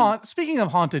stream. Speaking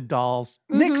of haunted dolls,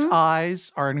 Nick's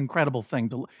eyes are an incredible thing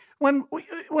to. When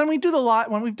we've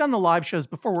done the live shows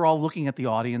before, we're all looking at the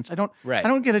audience. I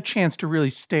don't get a chance to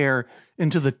really stare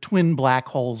into the twin black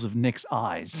holes of Nick's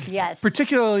eyes. Yes.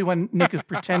 Particularly when Nick is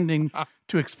pretending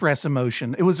to express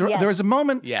emotion. There was a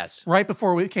moment right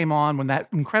before we came on when that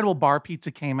incredible bar pizza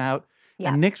came out,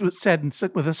 and Nick said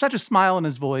with such a smile in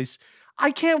his voice, "I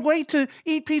can't wait to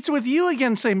eat pizza with you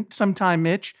again sometime,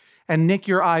 Mitch." And Nick,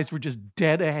 your eyes were just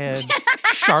dead ahead,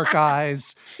 shark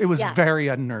eyes. It was very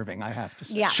unnerving, I have to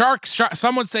say. Yeah. Shark.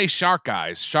 Some would say shark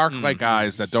eyes, shark-like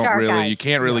eyes that don't you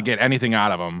can't really get anything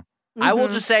out of them. I will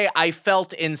just say I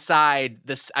felt inside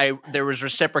this. There was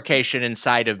reciprocation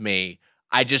inside of me.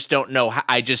 I just don't know.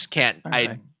 I just can't. Okay.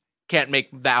 I can't make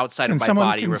the outside of my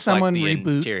body reflect the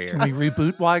interior. Can we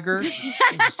reboot Weiger?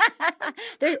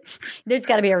 There's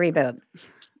got to be a reboot.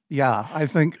 Yeah, I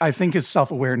think his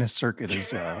self-awareness circuit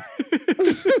is.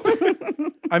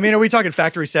 I mean, are we talking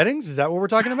factory settings? Is that what we're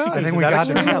talking about? I think we got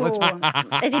it.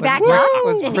 Is he backed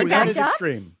up? Is he that backed is up?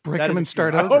 extreme. Brick him and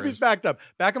start over. I hope he's backed up.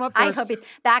 Back him up first. I hope he's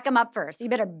back him up first. You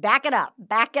better back it up.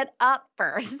 Back it up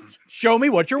first. Show me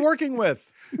what you're working with.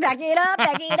 Back it up.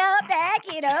 Back it up. Back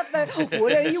it up.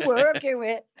 What are you working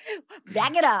with?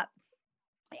 Back it up.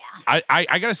 Yeah.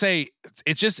 I gotta say,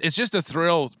 it's just a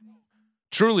thrill.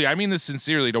 Truly, I mean this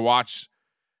sincerely. To watch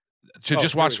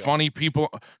funny people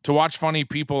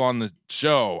on the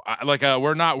show.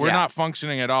 We're not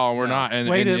functioning at all. We're not. And,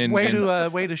 way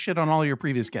to shit on all your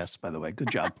previous guests. By the way,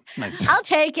 good job. Nice. I'll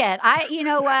take it. You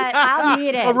know what? I'll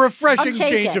need it. A refreshing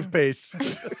change of pace.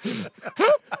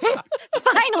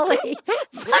 Finally,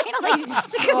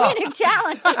 it's a comedic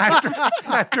talent.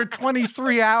 After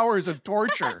 23 hours of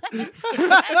torture. People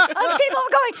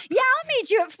going, yeah, I'll meet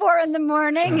you at 4 a.m.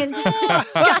 and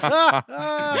discuss.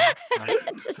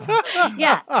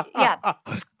 Yeah.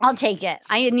 I'll take it.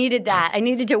 I needed that. I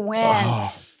needed to win.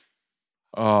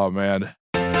 Oh man.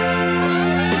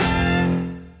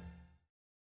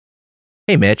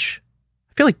 Hey, Mitch.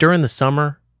 I feel like during the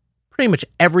summer, pretty much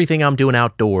everything I'm doing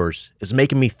outdoors is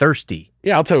making me thirsty.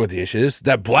 Yeah, I'll tell you what the issue is.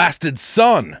 That blasted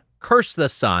sun. Curse the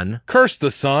sun. Curse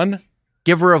the sun.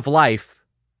 Giver of life,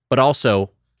 but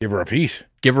also giver of heat.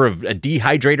 Giver of a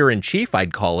dehydrator in chief,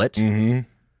 I'd call it. Mm-hmm.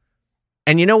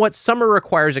 And you know what? Summer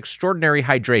requires extraordinary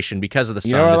hydration because of the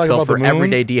sun that's built for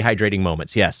everyday dehydrating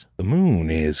moments. Yes. The moon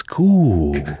is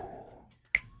cool.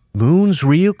 Moon's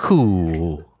real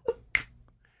cool.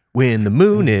 When the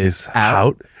moon is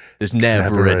out, there's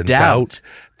never a doubt.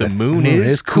 The moon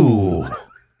is cool.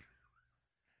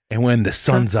 And when the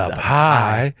sun's up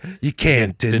high, you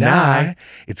can't deny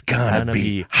it's gonna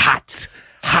be hot.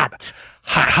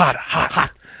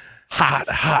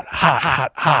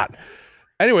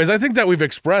 Anyways, I think that we've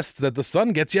expressed that the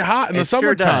sun gets you hot in the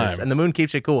summertime. Does, and the moon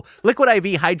keeps you cool. Liquid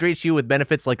IV hydrates you with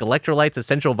benefits like electrolytes,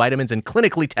 essential vitamins, and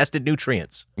clinically tested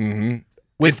nutrients. Mm-hmm.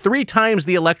 With 3 times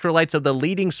the electrolytes of the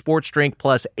leading sports drink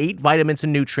plus 8 vitamins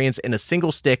and nutrients in a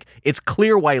single stick, it's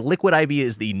clear why Liquid IV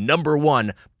is the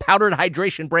 #1 powdered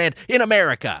hydration brand in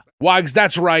America. Wags,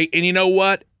 that's right. And you know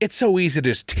what? It's so easy to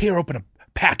just tear open a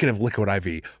packet of Liquid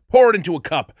IV, pour it into a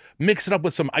cup, mix it up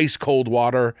with some ice cold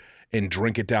water, and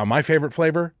drink it down. My favorite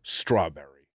flavor,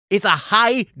 strawberry. It's a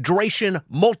hydration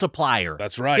multiplier.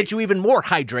 That's right. Gets you even more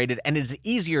hydrated, and it's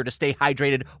easier to stay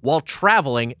hydrated while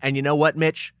traveling. And you know what,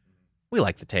 Mitch? We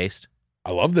like the taste.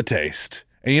 I love the taste.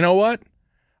 And you know what?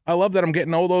 I love that I'm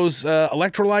getting all those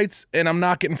electrolytes, and I'm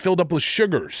not getting filled up with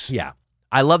sugars. Yeah.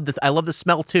 I love the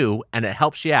smell, too, and it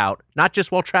helps you out, not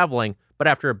just while traveling, but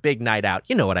after a big night out.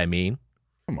 You know what I mean.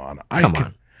 Come on. Come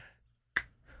on.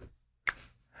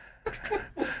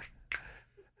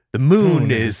 The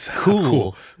moon is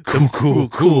cool. Cool.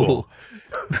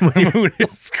 The moon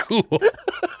is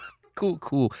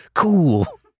cool. Cool.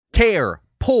 Tear,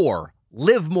 pour,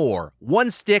 live more.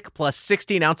 1 stick plus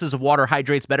 16 ounces of water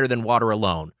hydrates better than water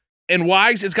alone. And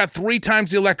Wise, it's got 3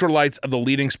 times the electrolytes of the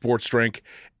leading sports drink,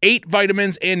 8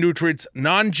 vitamins and nutrients,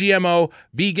 non-GMO,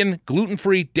 vegan,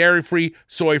 gluten-free, dairy-free,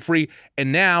 soy-free,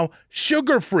 and now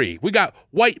sugar-free. We got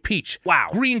white peach, wow,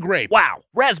 green grape, wow,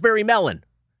 raspberry melon,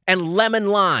 and lemon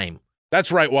lime.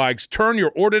 That's right, Wags. Turn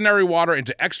your ordinary water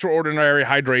into extraordinary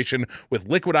hydration with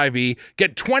Liquid IV.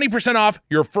 Get 20% off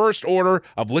your first order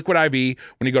of Liquid IV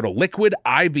when you go to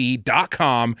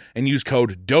liquidiv.com and use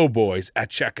code Doughboys at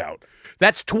checkout.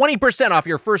 That's 20% off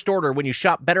your first order when you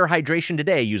shop Better Hydration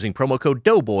today using promo code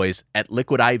Doughboys at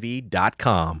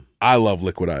liquidiv.com. I love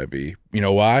Liquid IV. You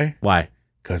know why? Why?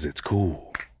 Because it's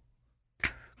cool.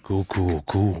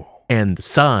 Cool. And the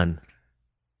sun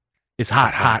is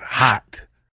hot.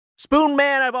 Spoon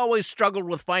Man, I've always struggled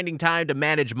with finding time to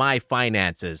manage my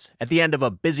finances. At the end of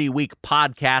a busy week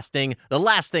podcasting, the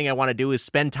last thing I want to do is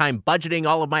spend time budgeting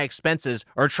all of my expenses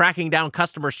or tracking down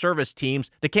customer service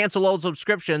teams to cancel old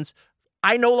subscriptions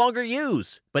I no longer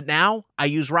use. But now I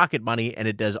use Rocket Money, and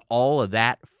it does all of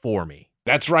that for me.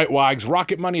 That's right, Wags.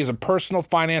 Rocket Money is a personal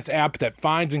finance app that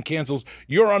finds and cancels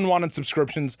your unwanted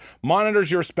subscriptions,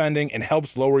 monitors your spending, and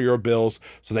helps lower your bills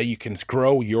so that you can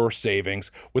grow your savings.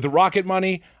 With Rocket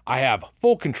Money, I have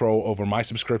full control over my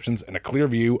subscriptions and a clear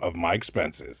view of my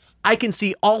expenses. I can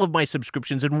see all of my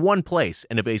subscriptions in one place,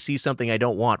 and if I see something I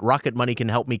don't want, Rocket Money can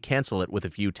help me cancel it with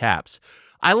a few taps.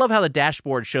 I love how the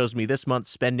dashboard shows me this month's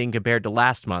spending compared to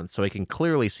last month, so I can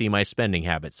clearly see my spending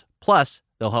habits. Plus,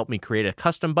 they'll help me create a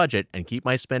custom budget and keep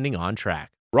my spending on track.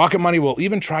 Rocket Money will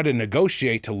even try to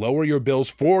negotiate to lower your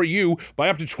bills for you by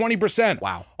up to 20%.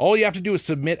 Wow. All you have to do is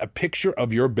submit a picture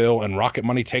of your bill, and Rocket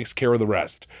Money takes care of the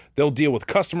rest. They'll deal with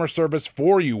customer service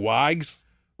for you, Wags.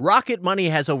 Rocket Money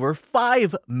has over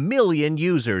 5 million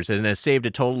users and has saved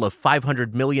a total of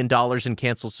 $500 million in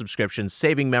canceled subscriptions,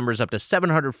 saving members up to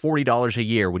 $740 a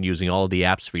year when using all of the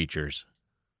app's features.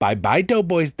 Bye-bye,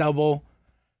 Doughboys Double.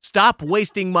 Stop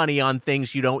wasting money on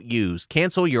things you don't use.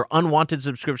 Cancel your unwanted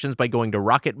subscriptions by going to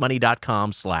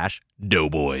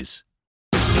rocketmoney.com/doughboys.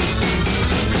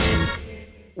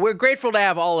 We're grateful to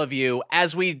have all of you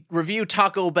as we review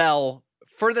Taco Bell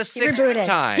for the sixth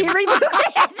time. He rebooted.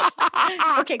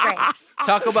 Okay, great.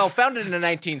 Taco Bell, founded in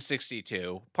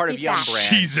 1962, part of Yum Brand.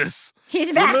 Jesus.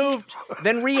 He's back. Removed,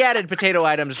 then re-added potato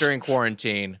items during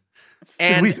quarantine.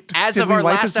 And as of our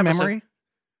last episode...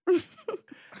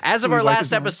 As of our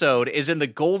last episode, is in the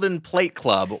Golden Plate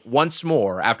Club once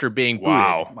more after being booted.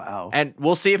 Wow. And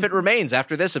we'll see if it remains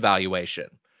after this evaluation.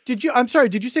 Did you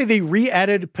say they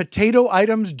re-added potato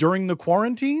items during the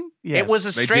quarantine? Yes, it was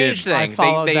a strange thing. I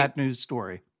followed that news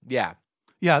story. Yeah.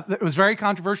 Yeah, it was very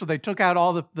controversial. They took out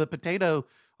all the potato,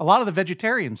 a lot of the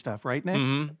vegetarian stuff, right, Nick?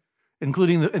 Mm-hmm.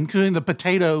 Including the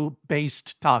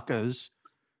potato-based tacos.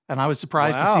 And I was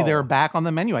surprised to see they were back on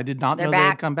the menu. I did not know they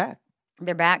had come back.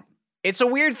 They're back. It's a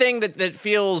weird thing that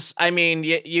feels, I mean,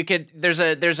 you could, there's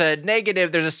a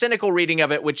negative, there's a cynical reading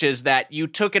of it, which is that you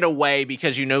took it away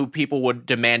because you know people would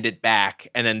demand it back,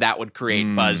 and then that would create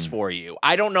buzz for you.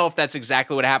 I don't know if that's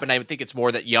exactly what happened. I think it's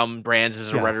more that Yum Brands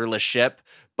is a rudderless ship,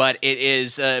 but it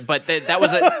is, that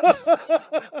was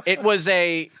it was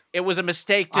a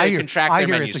mistake to contract their menu so much. I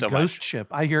hear it's a ghost ship.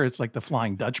 I hear it's like the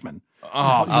Flying Dutchman.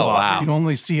 Oh wow! You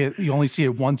only see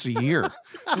it once a year,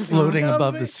 floating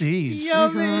above the seas.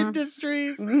 Yum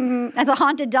Industries. As a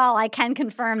haunted doll, I can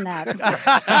confirm that.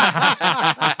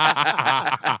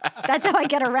 That's how I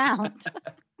get around.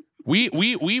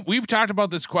 We've talked about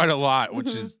this quite a lot,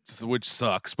 which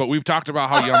sucks. But we've talked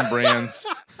about how Yum Brands.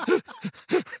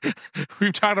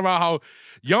 We've talked about how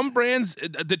Yum Brands.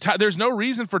 There's no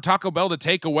reason for Taco Bell to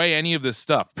take away any of this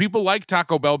stuff. People like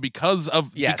Taco Bell because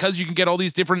you can get all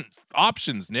these different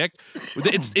options. Nick,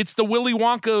 it's the Willy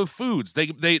Wonka of foods.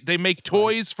 They make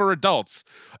toys for adults.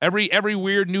 Every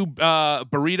weird new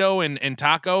burrito and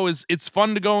taco it's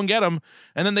fun to go and get them,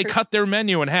 and then they cut their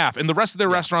menu in half, and the rest of their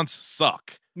restaurants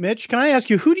suck. Mitch, can I ask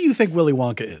you, who do you think Willy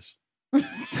Wonka is?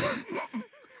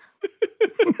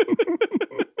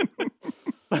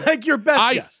 Like your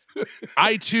best guess.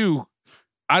 I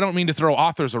don't mean to throw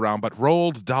authors around, but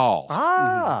Roald Dahl.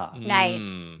 Ah. Nice.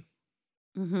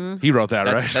 Mm-hmm. He wrote that,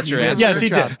 right? That's your answer. Yes, he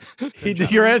did.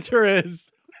 Your answer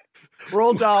is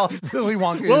Roald Dahl. Willy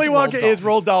Wonka is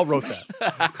Roald Dahl wrote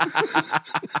that.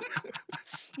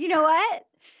 You know what?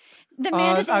 The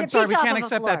man is I'm sorry, we can't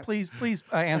accept that. Please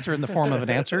answer in the form of an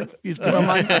answer. You don't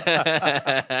mind? You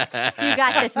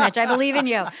got this, Mitch. I believe in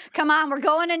you. Come on, we're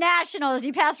going to nationals.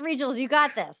 You pass regionals. You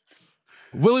got this.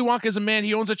 Willy Wonka is a man.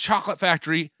 He owns a chocolate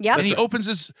factory. Yep. And he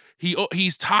opens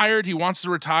he's tired. He wants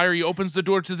to retire. He opens the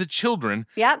door to the children.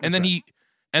 Yep. And then he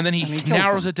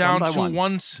narrows it down to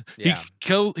one. Yeah.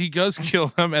 He does kill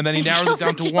them, and then he narrows it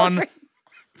down to one.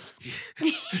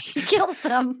 He kills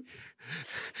them.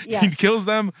 Yes. He kills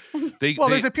them.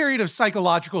 There's a period of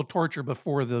psychological torture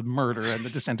before the murder and the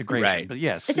disintegration. Right. But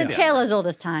yes. It's a tale as old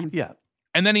as time. Yeah.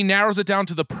 And then he narrows it down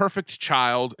to the perfect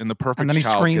child, and the perfect child and then he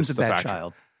screams gets at the that factory.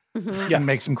 child. and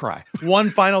makes him cry. One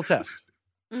final test.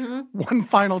 One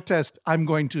final test. I'm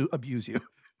going to abuse you.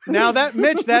 Now that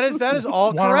Mitch, that is all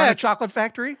Want to run a correct. chocolate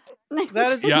factory?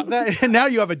 That is that, now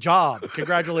you have a job.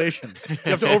 Congratulations. You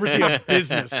have to oversee a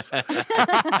business.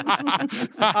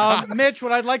 Mitch,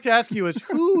 what I'd like to ask you is,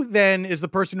 who then is the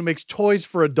person who makes toys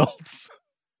for adults?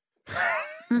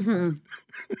 You've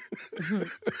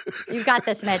got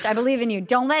this, Mitch. I believe in you.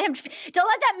 Don't let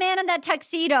that man in that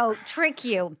tuxedo trick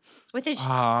you with his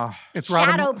it's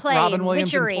shadow play Robin and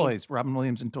Williams witchery. and toys. Robin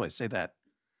Williams and toys. Say that.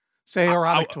 Say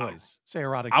erotic toys. Say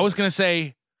erotic. I was going to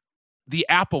say the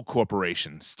Apple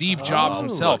Corporation. Steve Jobs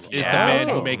himself is the man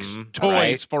who makes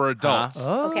toys for adults.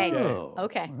 Okay.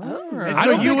 And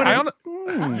so you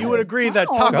would agree that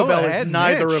Taco Bell is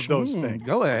neither of those things.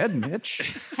 Go ahead,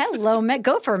 Mitch. Hello, Mitch.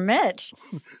 Go for Mitch.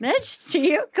 Mitch, to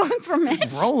you? Going for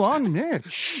Mitch? Roll on,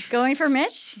 Mitch. Going for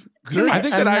Mitch? Good I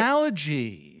think that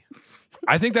analogy.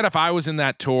 I think that if I was in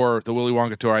that tour, the Willy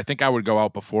Wonka tour, I think I would go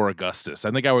out before Augustus. I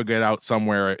think I would get out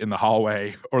somewhere in the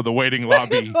hallway or the waiting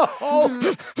lobby.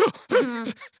 What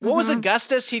was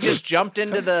Augustus? He just jumped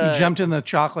into the... He jumped in the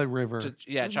chocolate river.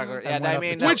 Chocolate. Yeah, I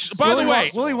mean... Which, by the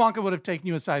way... Willy Wonka would have taken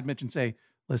you aside, Mitch, and say,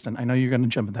 listen, I know you're going to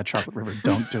jump in that chocolate river.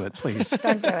 Don't do it, please.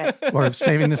 Don't do it. We're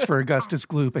saving this for Augustus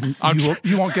Gloop, and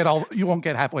you won't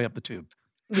get halfway up the tube.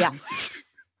 Yeah.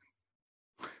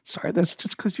 Sorry, that's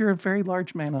just because you're a very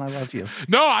large man and I love you.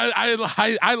 No,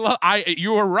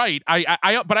 you were right.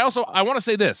 But I want to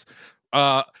say this.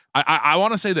 I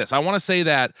want to say this. I want to say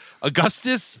that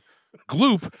Augustus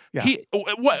Gloop,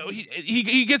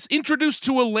 he gets introduced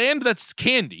to a land that's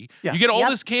candy. Yeah. You get all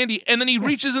this candy, and then he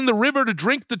reaches in the river to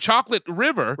drink the chocolate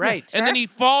river. Right. And then he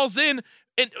falls in,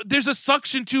 and there's a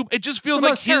suction tube. It just feels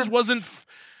like his wasn't...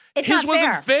 His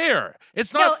wasn't fair.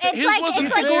 It's not. His wasn't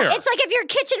fair. It's like if your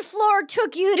kitchen floor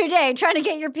took you today trying to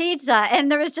get your pizza, and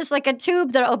there was just like a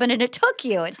tube that opened and it took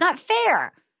you. It's not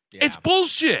fair. Yeah. It's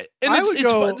bullshit. And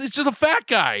it's just a fat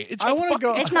guy. It's not fair. I agree with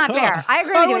you. It's not fair. I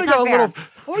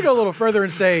want to go a little further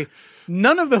and say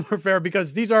none of them are fair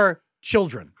because these are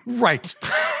children. Right.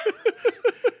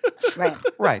 Right.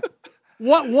 Right.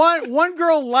 One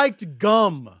girl liked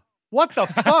gum. What the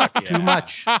fuck? Too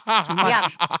much. Yeah.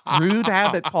 Rude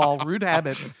habit, Paul. Rude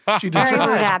habit. She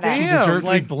deserves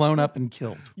to be blown up and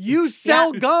killed. You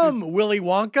sell gum, Willy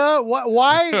Wonka.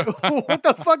 Why? What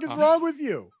the fuck is wrong with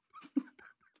you?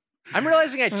 I'm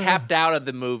realizing I tapped out of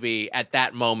the movie at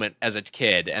that moment as a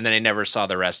kid, and then I never saw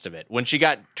the rest of it. When she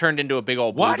got turned into a big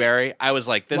old blueberry, I was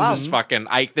like, this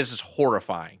is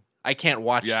horrifying. I can't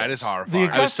watch this. Yeah, it is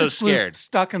horrifying. I was so scared.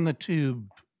 Stuck in the tube.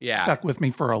 Stuck with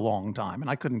me for a long time, and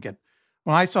I couldn't get.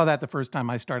 When I saw that the first time,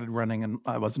 I started running, and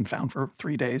I wasn't found for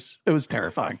 3 days. It was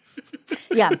terrifying.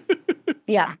 Yeah.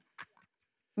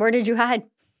 Where did you hide?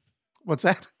 What's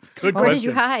that? Good Where question. did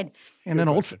you hide? In an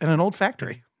old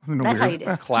factory. That's how you do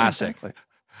it. Classic.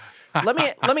 Let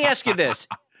me ask you this: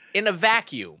 in a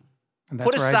vacuum, and that's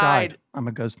put where aside. I died. I'm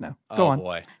a ghost now. Go on.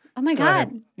 Boy. Oh my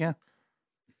God. Yeah.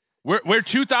 We're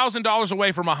 $2,000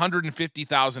 away from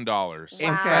 $150,000.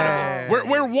 Okay.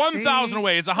 We're 1,000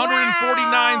 away. It's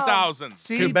 149,000.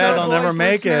 Too bad I'll never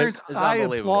make it. I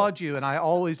applaud you, and I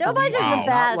always Doughboys are the best.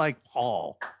 Not like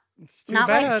Paul. It's too Not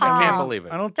bad. like Paul. I can't believe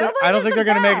it. I don't think they're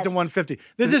going to make it to 150.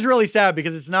 This is really sad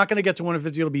because it's not going to get to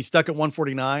 150. It'll be stuck at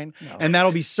 149, and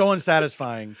that'll be so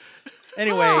unsatisfying.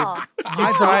 Anyway,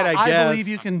 you tried, I guess. I believe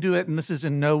you can do it, and this is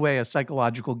in no way a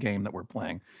psychological game that we're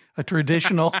playing. A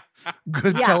traditional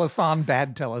good telethon,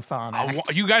 bad telethon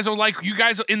act. You guys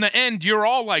in the end, you're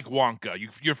all like Wonka.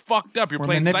 You're fucked up. You're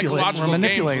playing psychological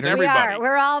games with everybody.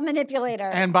 We're all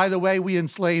manipulators. And by the way, we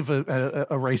enslave a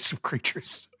race of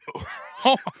creatures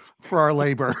for our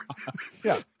labor.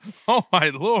 Yeah. Oh, my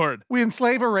Lord. We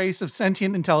enslave a race of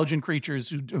sentient, intelligent creatures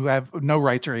who have no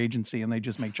rights or agency, and they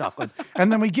just make chocolate.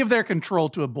 And then we give their control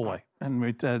to a boy, and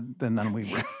we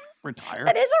retire.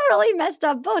 That is a really messed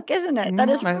up book, isn't it? That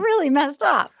is really messed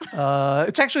up.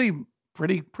 It's actually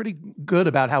pretty good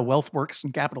about how wealth works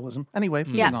in capitalism. Anyway,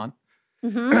 moving on.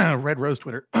 Mm-hmm. Red Rose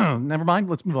Twitter. Never mind.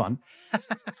 Let's move on.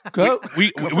 Go.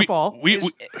 We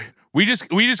just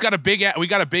got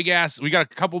a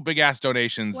couple big ass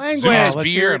donations. Language.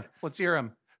 Let's hear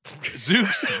him.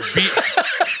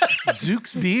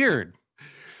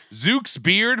 Zook's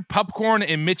beard, popcorn,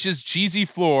 and Mitch's cheesy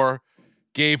floor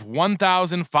gave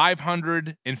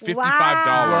 $1,555.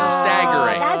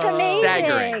 Staggering. That's amazing.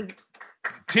 Staggering.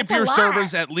 Tip your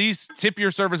servers at least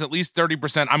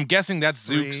 30%. I'm guessing that's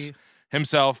Zook's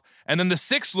himself. And then the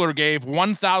Sixler gave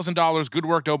 $1,000. Good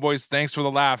work, Doughboys. Thanks for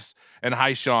the laughs. And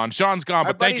hi, Sean. Sean's gone,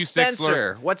 but thank you,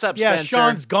 Spencer. Sixler. What's up, Yeah, Spencer?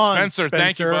 Sean's gone. Spencer,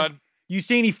 thank you, bud. You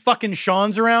see any fucking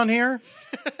Seans around here?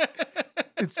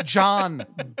 It's John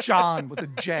with a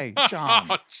J. John.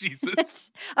 Oh,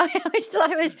 Jesus. I always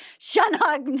thought it was Sean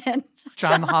Hodgman.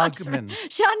 John Hodgman.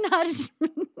 Sean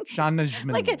Hodgman. Sean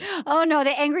Hodgman. Oh no,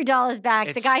 the angry doll is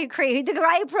back. The guy who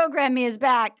programmed me is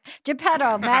back.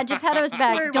 Geppetto, Mad Geppetto's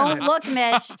back. Don't look,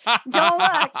 Mitch. Don't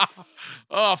look.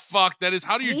 Oh, fuck. That is,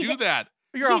 how do you do that?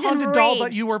 You're a haunted doll,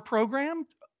 but you were programmed?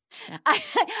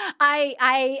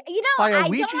 I you know, By a I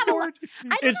Ouija don't have a, board? I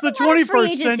don't It's have the a lot of free 21st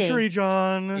agency. century,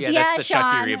 John. Yeah, that's the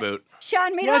Sean. Chucky reboot.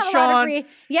 Sean, we Yes, don't have a lot of Sean. free.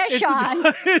 Yes, It's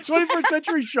Sean. It's 21st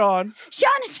century, Sean.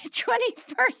 Sean, it's the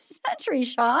 21st century,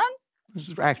 Sean. This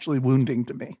is actually wounding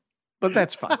to me. But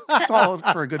that's fine. It's all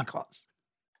for a good cause.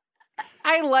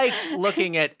 I liked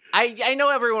looking at. I know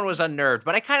everyone was unnerved,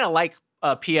 but I kind of like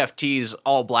PFT's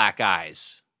all black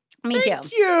eyes. Me too.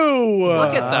 Thank you.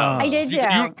 Look at those. I did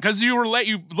too. Because you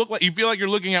look like you feel like you're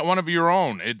looking at one of your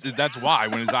own. That's why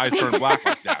when his eyes turn black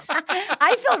like that.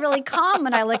 I feel really calm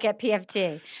when I look at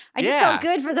PFT. I just felt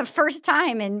good for the first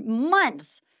time in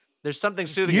months. There's something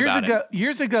soothing about it.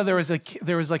 Years ago, there was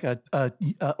like a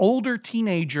older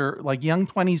teenager, like young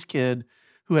 20s kid,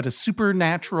 who had a super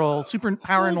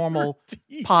paranormal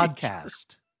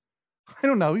podcast. I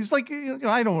don't know. He's like,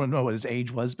 I don't know what his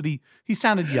age was, but he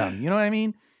sounded young. You know what I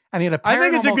mean? And he had a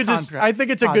paranormal I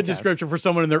think it's a good description for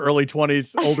someone in their early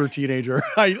 20s, older teenager.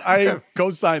 I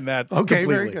co-sign that. Okay,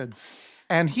 completely. very good.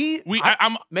 And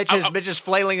Mitch is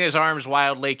flailing his arms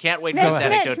wildly. Can't wait for this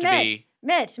anecdote to be.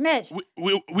 Mitch.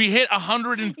 We hit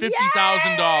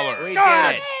 $150,000. We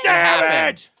God did it. damn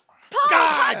it! Paul,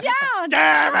 calm down.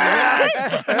 Damn it!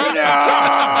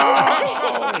 This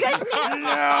is good news.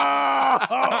 No!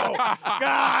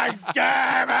 God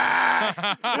damn it!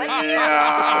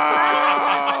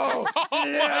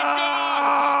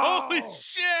 No! Holy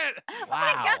shit! Oh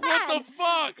my God. What the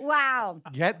fuck? Wow.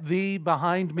 get thee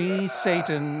behind me,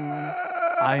 Satan.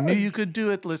 I knew you could do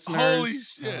it, listeners. Holy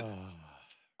shit!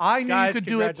 I knew Guys, you could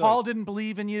do it. Paul congratulations. didn't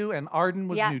believe in you, and Arden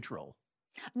was neutral.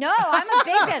 No, I'm a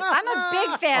big fan. I'm a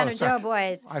big fan of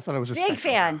Doughboys. I thought it was a big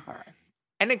fan. All right.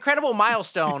 An incredible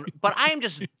milestone, but I am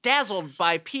just dazzled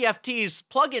by PFT's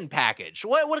plugin package.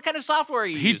 What kind of software are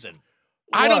you using?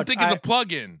 I don't think it's a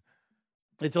plugin.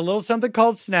 It's a little something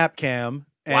called Snapcam.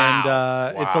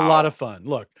 Wow. And it's a lot of fun.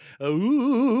 Look.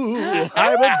 Ooh,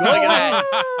 I'm a Look at ghost. that.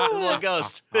 A little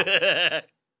ghost.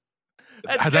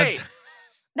 That's great.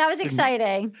 That was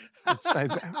exciting. I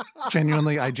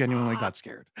genuinely got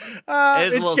scared. It is a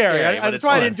It's little scary. scary, but That's it's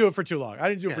why I fun. didn't do it for too long.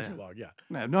 Yeah.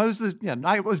 No, it was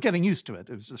I was getting used to it.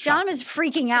 It was just John was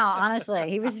freaking out, honestly.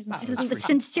 He was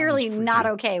sincerely not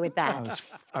okay with that.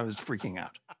 I was freaking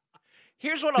out.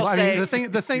 Here's what I'll say.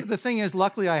 The thing is,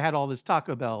 luckily I had all this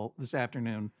Taco Bell this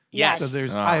afternoon. Yes. So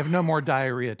I have no more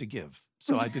diarrhea to give.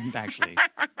 So I didn't actually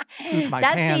poop my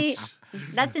pants.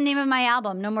 That's the name of my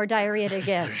album, No More Diarrhea to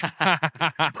Give.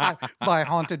 by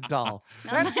Haunted Doll.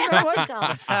 That's Tales of a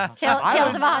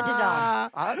Haunted Doll.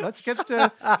 Let's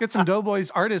get some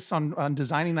Doughboys artists on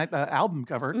designing that album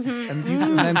cover, and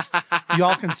then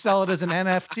y'all can sell it as an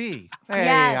NFT. Hey,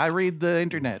 Yes. I read the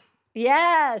internet.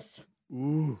 Yes.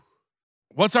 Ooh.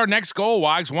 What's our next goal,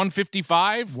 Wags?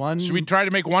 155? Should we try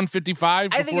to make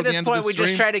 155 I think at this point we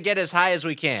just try to get as high as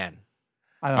we can.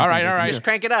 All right. Just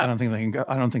crank it up. I don't think they can go.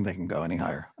 I don't think they can go any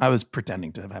higher. I was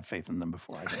pretending to have faith in them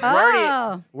before I did.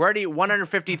 We're already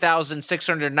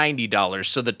 $150,690,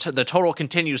 so the total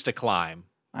continues to climb.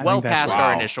 Well past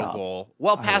our initial goal.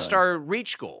 Well past our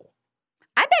reach goal.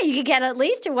 I bet you could get at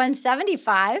least to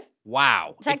 175.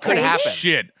 Wow. Is that it could crazy? happen.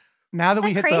 Shit. Now that we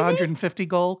Is that hit the crazy? 150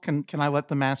 goal, can I let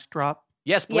the mask drop?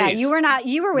 Yes, please. Yeah, you were not.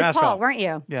 You were with Mask Paul, off. weren't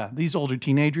you? Yeah, these older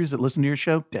teenagers that listen to your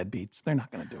show, deadbeats. They're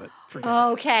not going to do it. Forget it.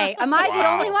 Okay. Am I the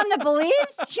only one that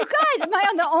believes? You guys, am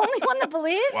I the only one that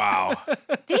believes? Wow.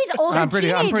 These older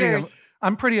teenagers.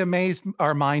 I'm pretty amazed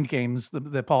our mind games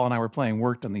that Paul and I were playing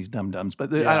worked on these dum-dums,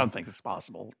 but I don't think it's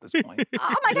possible at this point.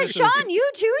 Oh my God, Sean, you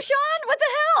too, Sean? What the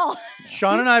hell?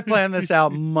 Sean and I planned this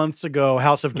out months ago,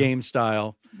 House of Games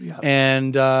style. Yeah.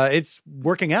 And it's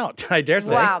working out, I dare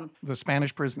say. Wow. The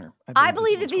Spanish Prisoner. I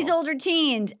believe that these older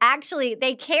teens actually,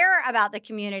 they care about the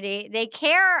community. They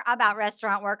care about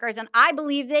restaurant workers. And I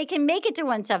believe they can make it to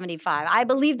 175. I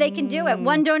believe they can do it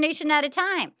one donation at a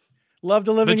time. Love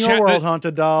to live in your world,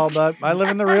 Haunted Doll, but I live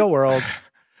in the real world.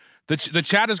 The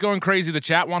chat is going crazy. The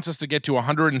chat wants us to get to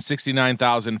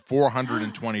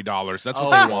 $169,420. That's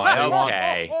what they want.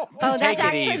 Okay. Oh, that's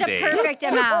actually the perfect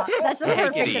amount. That's the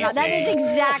perfect amount. That is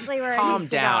exactly where it needs to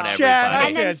down, go. everybody. Chat, I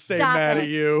And then can't stay stop mad it. at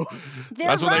you.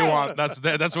 That's what they want.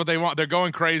 That's what they want. They're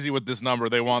going crazy with this number.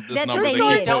 They want this That's number. what They they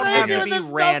keep need. Don't pushing have to it. be this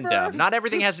random. number. Not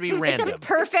everything has to be It's a random.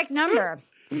 perfect number.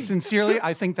 Sincerely,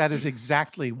 I think that is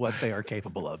exactly what they are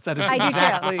capable of. That is I do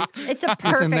exactly too. It's a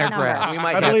within perfect their number. grasp.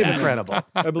 I That's believe in it. incredible.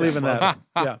 I believe in that.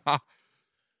 Yeah.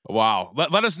 Wow.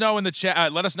 Let us know in the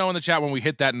chat. Let us know in the chat when we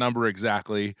hit that number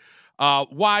exactly.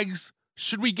 Wags,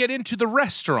 should we get into the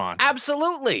restaurant?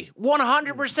 Absolutely.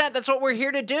 100%. That's what we're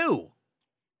here to do.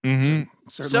 Mm-hmm.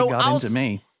 Certainly got into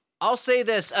me. I'll say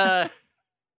this.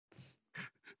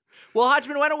 Well,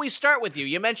 Hodgman, why don't we start with you?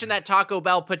 You mentioned that Taco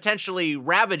Bell potentially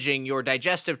ravaging your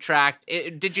digestive tract.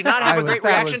 Did you not have a great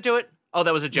reaction to it? Oh,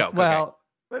 that was a joke. Well,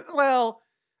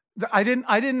 I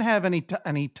didn't have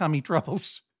any tummy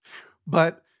troubles,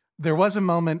 but there was a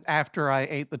moment after I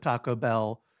ate the Taco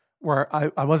Bell where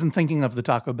I wasn't thinking of the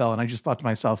Taco Bell, and I just thought to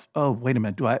myself, "Oh, wait a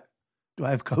minute, do I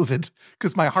have COVID?"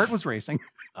 Because my heart was racing.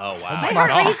 Oh wow, my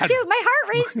heart raced too. My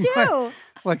heart raced too.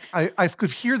 Like I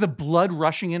could hear the blood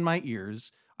rushing in my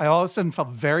ears. I all of a sudden felt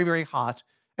very, very hot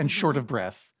and short of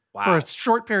breath for a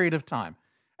short period of time.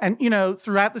 And,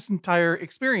 throughout this entire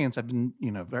experience, I've been,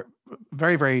 very,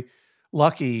 very, very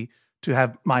lucky to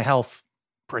have my health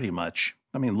pretty much.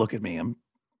 I mean, look at me, I'm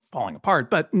falling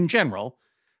apart, but in general.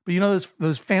 But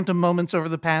those phantom moments over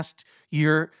the past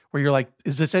year where you're like,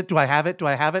 is this it? Do I have it? Do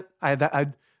I have it?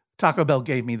 Taco Bell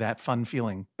gave me that fun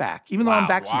feeling back, even though I'm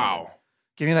vaccinated. Wow.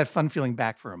 Gave me that fun feeling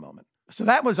back for a moment. So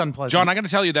that was unpleasant. John, I got to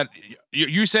tell you that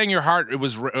you saying your heart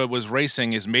was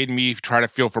racing has made me try to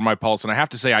feel for my pulse, and I have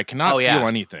to say I cannot feel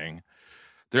anything.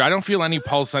 I don't feel any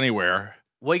pulse anywhere.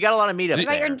 Well, you got a lot of meat up there.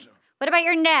 What about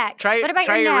your neck? What about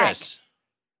your neck? wrist.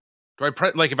 Do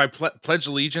I if I pledge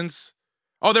allegiance?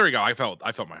 Oh, there we go. I felt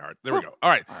my heart. There we go. All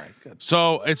right, good.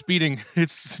 So it's beating.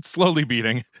 It's slowly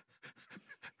beating.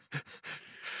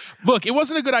 Look, it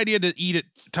wasn't a good idea to eat at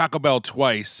Taco Bell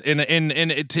twice, and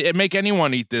to make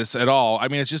anyone eat this at all. I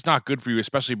mean, it's just not good for you,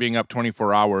 especially being up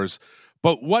 24 hours.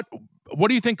 But what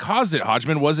do you think caused it,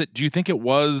 Hodgman? Do you think it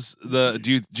was do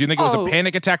you think it was a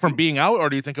panic attack from being out, or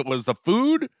do you think it was the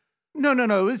food? No.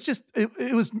 It was just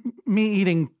it was me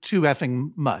eating too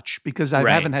effing much because I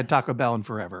haven't had Taco Bell in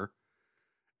forever,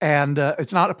 and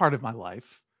it's not a part of my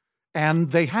life.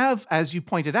 And they have, as you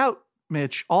pointed out,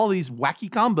 Mitch, all these wacky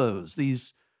combos,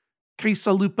 these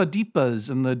quesalupa-dipas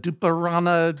and the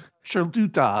duparana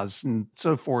charlutas and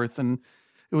so forth. And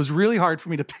it was really hard for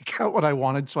me to pick out what I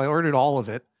wanted. So I ordered all of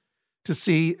it to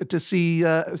see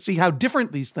how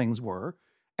different these things were.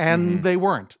 And they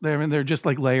weren't. They're just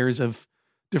like layers of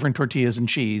different tortillas and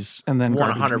cheese and then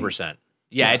 100%.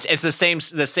 Yeah, it's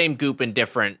the same goop in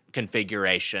different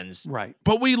configurations. Right.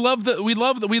 But we love the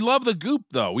goop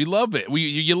though. We love it.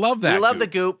 You love that. We love the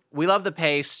goop. We love the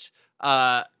paste.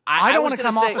 I don't want to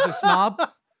come off as a snob.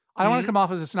 I don't want to come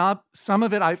off as a snob. Some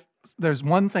of it, there's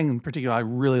one thing in particular I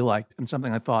really liked, and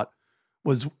something I thought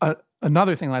was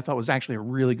another thing that I thought was actually a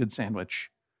really good sandwich,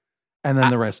 and then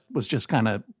the rest was just kind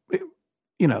of,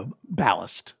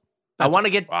 ballast. I want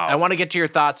to get to your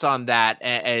thoughts on that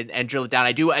and drill it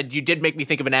down. You did make me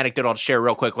think of an anecdote I'll share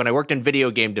real quick. When I worked in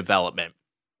video game development,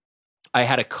 I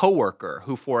had a coworker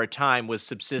who, for a time, was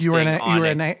subsisting. You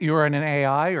were in an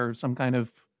AI or some kind of.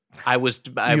 I'm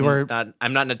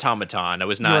not an automaton. I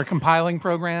was not. You were a compiling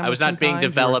program. I was not being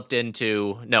developed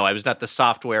into. No, I was not the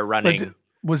software running. But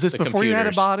was this before you had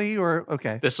a body, or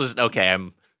okay? This was okay.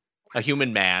 I'm a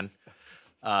human man,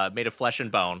 made of flesh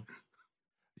and bone.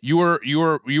 You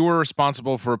were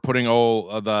responsible for putting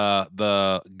all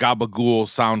the gabagool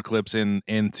sound clips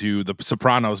into the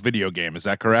Sopranos video game. Is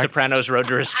that correct? Sopranos Road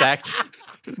to Respect.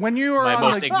 When you were my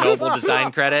most ignoble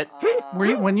design credit.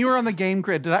 When you were on the game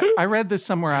grid, I read this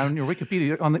somewhere on your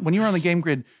Wikipedia. When you were on the game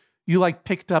grid, you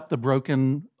picked up the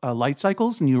broken light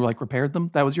cycles and you repaired them.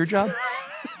 That was your job.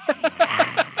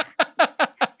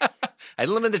 I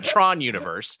live in the Tron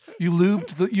universe. You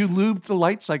lubed the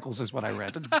light cycles, is what I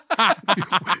read.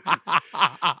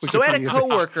 So I had a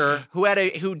coworker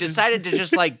who decided to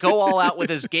just go all out with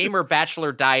his gamer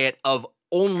bachelor diet of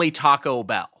only Taco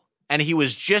Bell. And he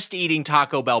was just eating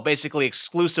Taco Bell basically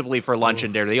exclusively for lunch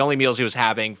and dinner. The only meals he was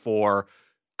having for,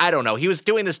 I don't know. He was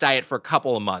doing this diet for a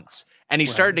couple of months. And he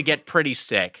started to get pretty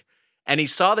sick. And he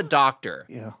saw the doctor.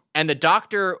 Yeah. And the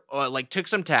doctor took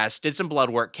some tests, did some blood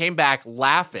work, came back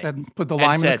laughing. Said, put the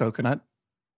lime in the coconut.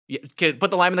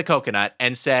 Put the lime in the coconut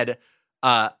and said,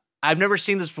 I've never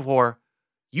seen this before.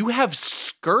 You have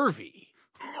scurvy.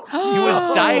 He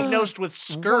was diagnosed with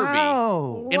scurvy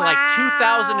in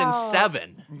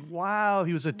 2007. Wow,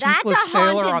 he was a toothless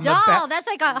sailor on the doll. That's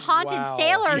like a haunted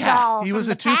sailor doll. He was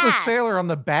a toothless sailor on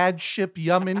the bad ship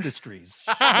Yum Industries.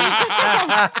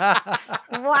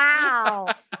 Wow.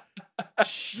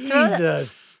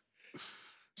 Jesus.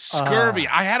 Scurvy.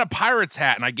 I had a pirate's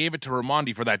hat and I gave it to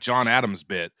Ramondi for that John Adams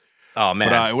bit. Oh man,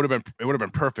 but it would have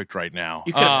been perfect right now.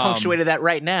 You could have punctuated that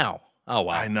right now. Oh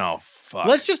wow, I know. Fuck.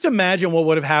 Let's just imagine what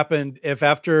would have happened if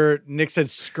after Nick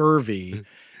said scurvy,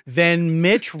 then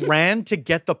Mitch ran to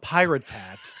get the pirate's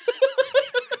hat.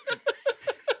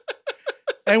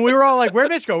 And we were all like, where'd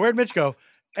Mitch go? Where'd Mitch go?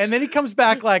 And then he comes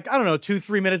back like, I don't know,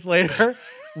 2-3 minutes later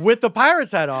with the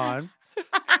pirate's hat on.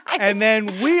 And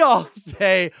then we all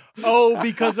say, oh,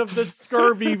 because of the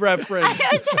scurvy reference. I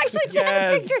was actually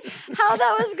trying to picture how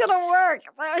that was going to work.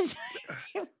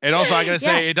 And also, I got to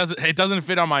say, it doesn't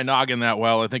fit on my noggin that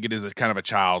well. I think it is kind of a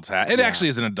child's hat. It actually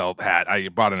is an adult hat. I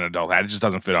bought an adult hat. It just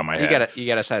doesn't fit on my head. You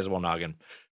got a sizable noggin.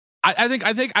 I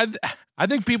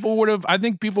think people would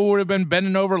have been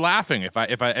bending over laughing if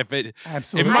it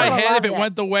Absolutely. in my head if it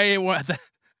went the way it went.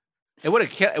 It would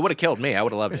have killed me. I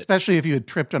would have loved it. Especially if you had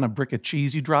tripped on a brick of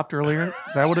cheese you dropped earlier.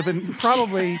 That would have been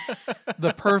probably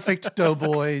the perfect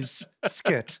Doughboys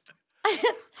skit.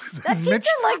 That pizza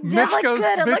looked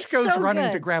good. Mitch goes so running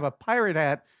good. to grab a pirate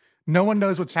hat. No one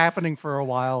knows what's happening for a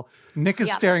while. Nick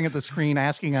is staring at the screen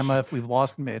asking Emma if we've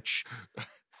lost Mitch.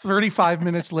 35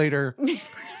 minutes later,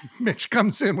 Mitch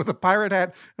comes in with a pirate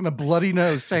hat and a bloody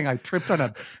nose saying, I tripped on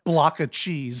a block of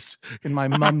cheese in my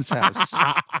mom's house.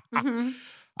 Mm-hmm.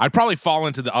 I'd probably fall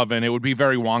into the oven. It would be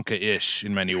very Wonka-ish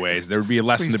in many ways. There would be a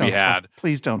lesson to be had.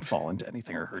 Please don't fall into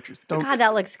anything or hurt yourself. God,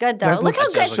 that looks good, though. Look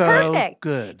how good. So Perfect.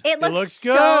 Good. It looks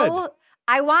good. So,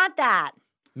 I want that.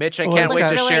 Mitch, I can't wait to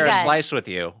really share good. a slice with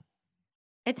you.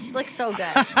 It looks so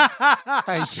good.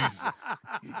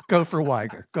 Go for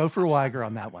Weiger. Go for Weiger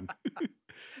on that one.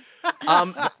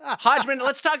 Hodgman,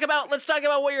 let's talk about what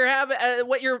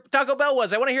what your Taco Bell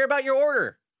was. I want to hear about your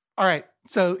order. All right.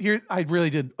 So here, I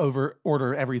really did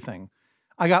order everything.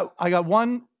 I got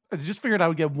one. I just figured I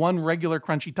would get one regular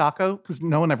crunchy taco because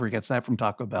no one ever gets that from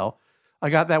Taco Bell.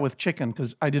 I got that with chicken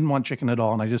because I didn't want chicken at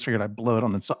all, and I just figured I'd blow it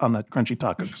on the crunchy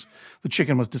tacos. The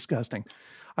chicken was disgusting.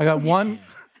 I got one.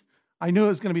 I knew it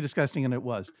was going to be disgusting, and it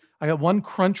was. I got one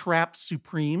Crunch Wrapped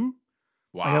Supreme.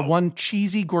 Wow. I got one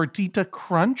cheesy gordita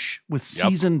crunch with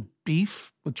seasoned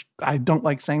beef, which I don't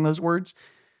like saying those words.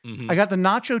 Mm-hmm. I got the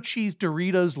nacho cheese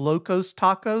Doritos Locos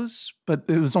tacos, but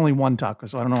it was only one taco,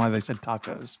 so I don't know why they said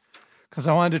tacos. Because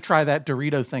I wanted to try that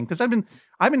Dorito thing. Because I've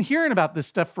been hearing about this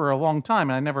stuff for a long time,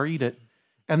 and I never eat it.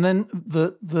 And then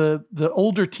the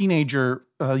older teenager,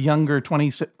 younger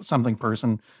 20-something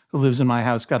person who lives in my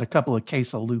house got a couple of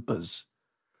quesalupas.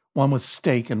 One with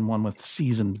steak and one with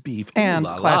seasoned beef and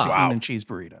classic bean and cheese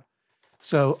burrito.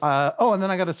 So, and then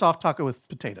I got a soft taco with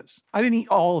potatoes. I didn't eat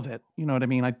all of it. You know what I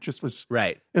mean? I just was,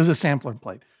 right. It was a sampler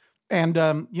plate. And,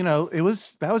 that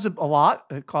was a lot.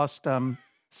 It cost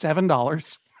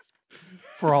 $7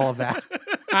 for all of that.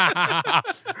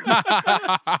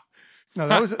 No,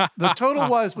 the total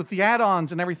was with the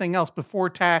add-ons and everything else before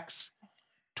tax.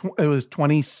 It was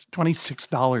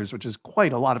 $26, which is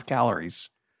quite a lot of calories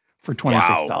for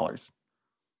 $26. Wow.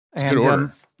 It's a good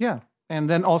order. Yeah. And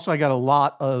then also I got a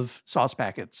lot of sauce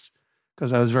packets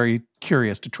because I was very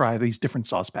curious to try these different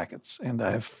sauce packets, and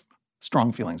I have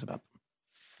strong feelings about them.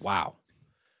 Wow.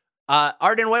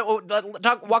 Arden,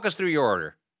 walk us through your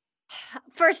order.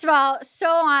 First of all, so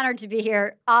honored to be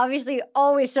here. Obviously,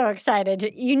 always so excited.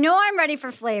 You know I'm ready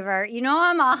for flavor. You know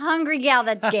I'm a hungry gal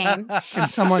that's game. Can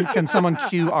someone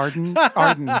cue Arden?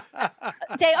 Arden. Oh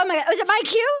my God, was it my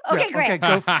cue? Okay, Yeah, great. Okay,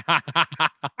 go.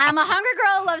 I'm a hungry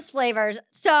girl who loves flavors.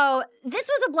 So this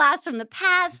was a blast from the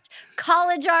past.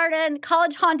 College Arden,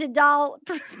 college haunted doll,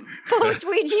 post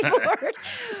Ouija board,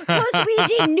 post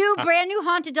Ouija, brand new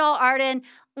haunted doll Arden.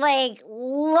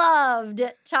 Loved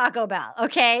Taco Bell.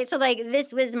 Okay, so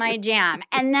this was my jam.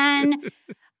 And then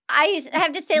I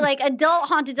have to say, adult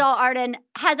haunted doll Arden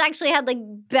has actually had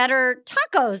better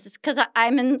tacos because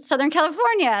I'm in Southern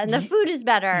California and the food is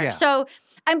better. Yeah. So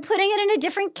I'm putting it in a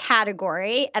different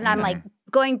category, and I'm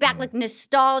going back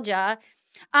nostalgia.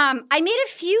 I made a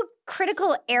few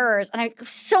critical errors, and I'm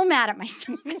so mad at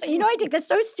myself because I take this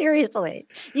so seriously.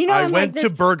 I went to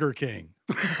Burger King.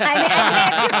 I made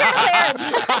a few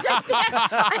critical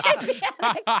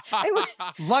errors.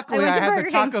 Luckily, I had the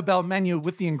Taco Bell menu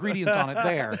with the ingredients on it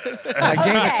there. And I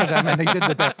gave it to them, and they did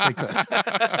the best they could.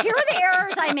 Here are the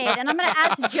errors I made, and I'm going to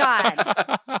ask John.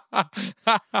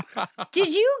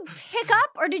 Did you pick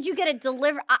up, or did you get it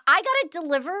delivered? I got it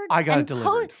delivered. I got it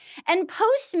delivered. And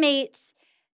Postmates,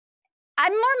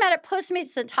 I'm more mad at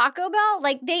Postmates than Taco Bell.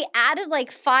 They added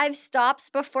 5 stops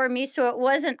before me, so it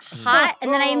wasn't hot.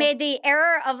 And then I made the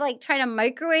error of trying to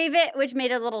microwave it, which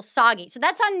made it a little soggy. So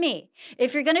that's on me.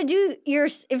 If you're gonna do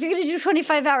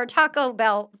 25-hour Taco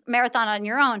Bell marathon on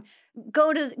your own,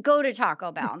 go to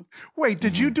Taco Bell. Wait,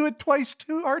 did you do it twice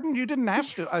too, Arden? You didn't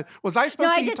have to. Was I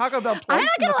supposed to eat Taco Bell twice? I'm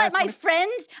not going to let my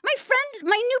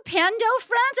new Pando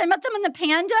friends, I met them in the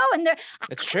Pando, and I'm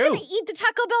going to eat the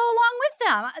Taco Bell along with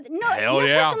them. No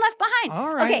person left behind.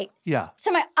 All right. Okay. Yeah.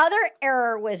 So my other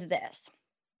error was this.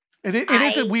 It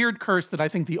is a weird curse that I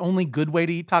think the only good way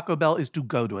to eat Taco Bell is to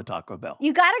go to a Taco Bell.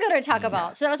 You got to go to a Taco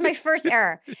Bell. So that was my first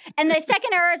error. And the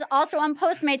second error is also on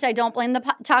Postmates. I don't blame the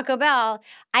Taco Bell.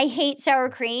 I hate sour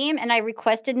cream, and I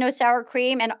requested no sour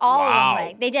cream, and all of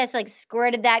them, they just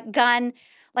squirted that gun.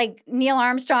 Like Neil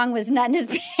Armstrong was nutting his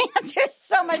pants. There's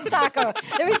so much taco.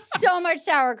 There was so much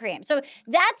sour cream. So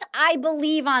that's, I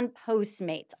believe, on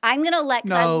Postmates. I'm going to let,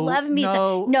 because I love me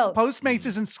some. No. Postmates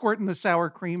isn't squirting the sour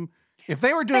cream. If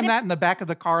they were doing that in the back of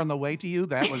the car on the way to you,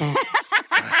 that's one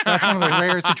of the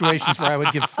rare situations where I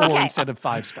would give 4 instead of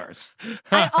 5 stars. Here's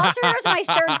my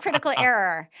third critical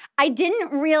error. I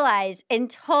didn't realize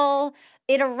until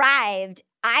it arrived,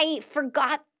 I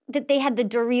forgot that they had the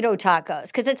Dorito tacos,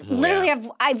 because it's literally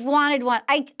I've wanted one.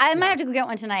 I might have to go get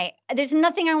one tonight. There's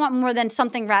nothing I want more than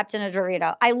something wrapped in a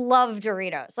Dorito. I love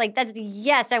Doritos.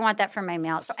 I want that for my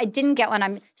meal. So I didn't get one.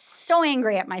 I'm so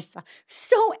angry at myself.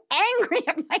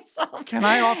 Can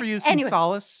I offer you some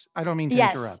solace? I don't mean to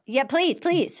interrupt. Yeah, please.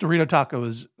 Dorito taco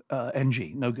is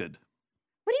NG, no good.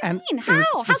 What do you mean? How?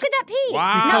 How could that be?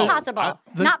 Wow. Not possible.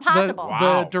 Not possible.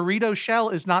 The Dorito shell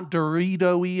is not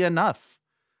Dorito-y enough.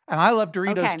 And I love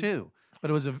Doritos too, but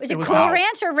it was Cool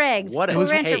Ranch or Riggs? What Cool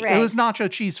Ranch or Riggs? It was nacho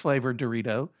cheese flavored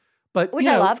Dorito, but which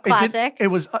I love, classic.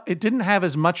 It didn't have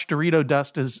as much Dorito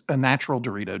dust as a natural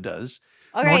Dorito does.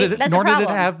 Okay, nor did it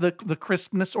have the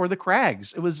crispness or the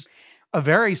crags. It was a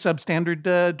very substandard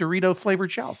Dorito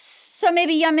flavored shell. So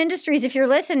maybe Yum Industries, if you're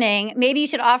listening, maybe you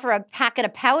should offer a packet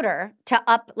of powder to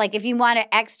up, if you want it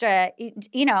extra, I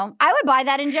would buy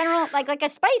that in general, like a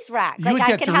spice rack. You would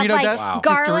get Dorito dust? Wow.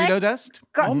 Garlic. Dorito dust?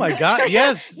 Oh my God,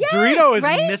 yes. Dorito is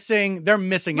missing, they're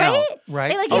missing out.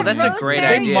 Right. That's a great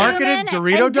idea. They marketed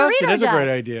Dorito dust? It is a great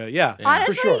idea, yeah.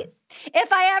 Honestly, for sure.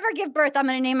 If I ever give birth, I'm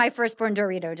going to name my firstborn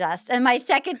Dorito Dust and my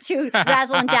second two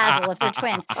Razzle and Dazzle if they're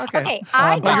twins. Okay,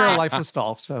 but you're a lifeless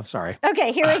doll, so sorry.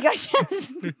 Okay, here we go.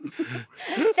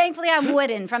 Thankfully, I'm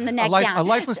wooden from the neck down. A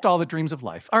lifeless doll that dreams of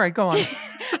life. All right, go on.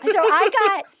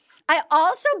 I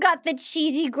also got the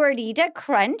cheesy gordita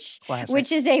crunch, Classic. Which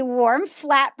is a warm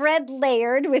flatbread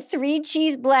layered with 3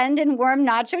 cheese blend and warm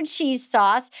nacho cheese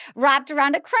sauce wrapped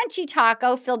around a crunchy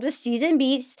taco filled with seasoned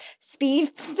beef,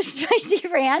 spicy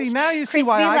ranch. See, now you see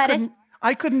why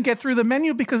I couldn't get through the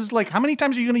menu, because how many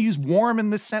times are you going to use warm in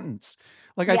this sentence?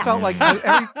 I felt like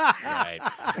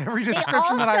every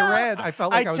description that I read, I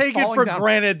felt like I was take it for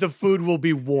granted the food will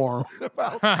be warm.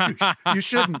 Well, you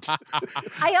shouldn't.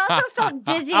 I also felt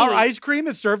dizzy. Our ice cream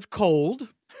is served cold.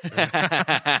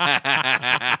 I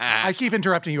keep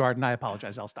interrupting you, Arden. I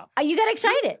apologize. I'll stop. You got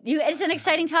excited. It's an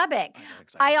exciting topic.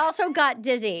 I also got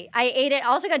dizzy. I ate it,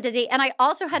 also got dizzy, and I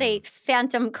also had a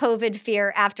phantom COVID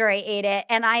fear after I ate it.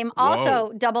 And I'm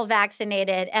also double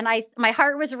vaccinated, and my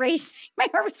heart was racing.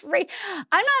 I'm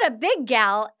not a big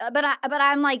gal, but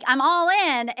I'm all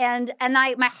in, and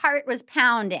my heart was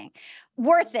pounding.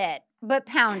 Worth it. But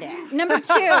pounding. Number 2,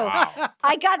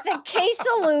 I got the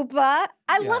quesalupa.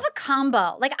 I love a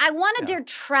combo. I wanted their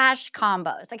trash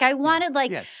combos. I wanted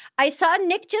I saw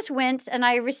Nick just wince, and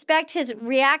I respect his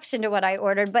reaction to what I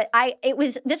ordered. But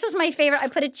this was my favorite. I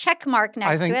put a check mark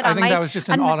next to it. I think that was just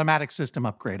an automatic system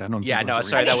upgrade. I don't. Yeah, no,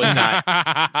 sorry, that was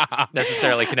not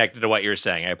necessarily connected to what you were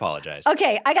saying. I apologize.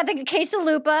 Okay, I got the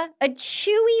quesalupa, a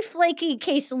chewy, flaky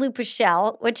quesalupa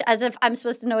shell, which as if I'm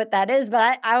supposed to know what that is,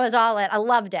 but I was all in. I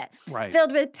loved it. Right.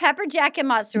 Filled with pepper jack and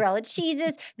mozzarella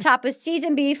cheeses, topped with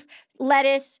seasoned beef,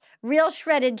 lettuce, real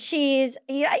shredded cheese.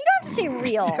 You don't have to say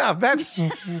real. Yeah, that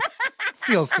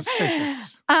feels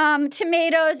suspicious.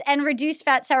 Tomatoes and reduced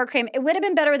fat sour cream. It would have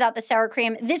been better without the sour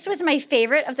cream. This was my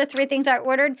favorite of the 3 things I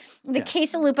ordered. The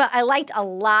quesalupa I liked a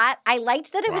lot. I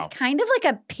liked that it was kind of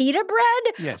like a pita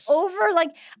bread. Yes. Over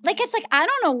it's I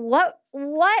don't know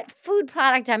what food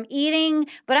product I'm eating,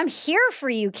 but I'm here for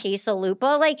you,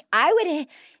 quesalupa. I would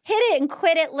hit it and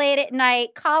quit it late at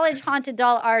night. College haunted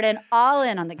doll Arden, all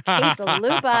in on the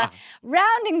quesalupa.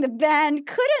 Rounding the bend,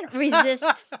 couldn't resist.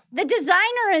 The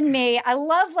designer in me, I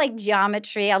love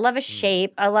geometry. I love a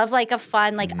shape. I love a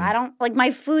fun, I don't, my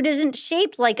food isn't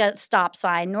shaped like a stop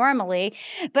sign normally.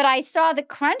 But I saw the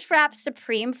Crunch Wrap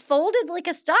Supreme folded like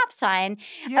a stop sign.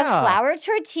 A flour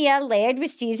tortilla layered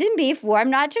with seasoned beef,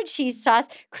 warm nacho cheese sauce,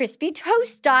 crispy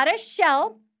tostada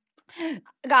shell.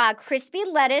 Crispy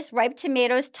lettuce, ripe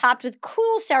tomatoes topped with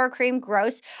cool sour cream,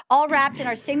 gross, all wrapped in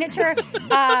our signature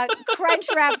Crunch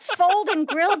Wrap, fold and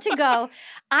grilled to go.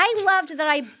 I loved that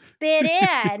bid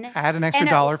in. Add an extra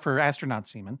 $1 for astronaut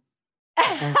semen.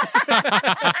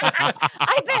 I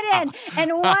bid in,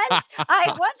 and once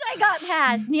I got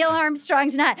past Neil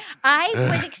Armstrong's nut, I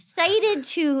was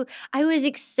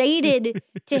excited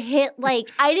to hit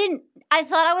I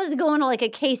thought I was going to like a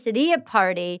quesadilla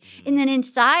party, and then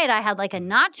inside I had like a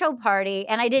nacho party,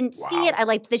 and I didn't see it. I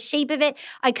liked the shape of it.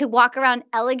 I could walk around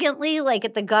elegantly, like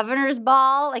at the governor's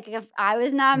ball. Like if I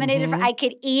was nominated, I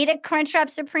could eat a Crunchwrap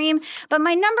Supreme. But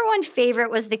my number one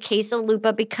favorite was the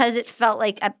quesalupa because it felt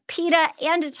like a pita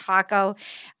and a taco,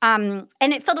 and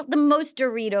it felt the most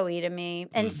Dorito-y to me.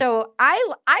 And so I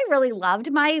really loved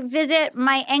my visit.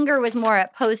 My anger was more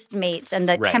at Postmates and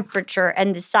the temperature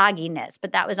and the sogginess,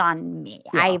 but that was on me.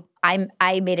 Yeah.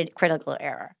 I made a critical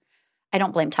error. I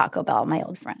don't blame Taco Bell, my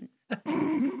old friend.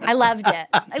 I loved it.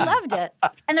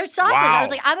 And their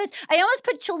sauces, I almost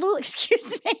put Cholula,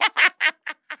 excuse me.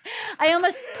 I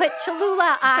almost put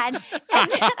Cholula on,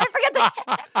 and then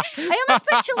I almost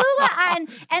put Cholula on,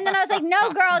 and then I was like,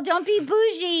 no, girl, don't be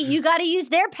bougie. You got to use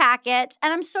their packets.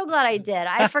 And I'm so glad I did.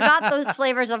 I forgot those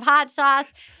flavors of hot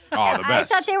sauce. Oh, the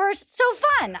best. I thought they were so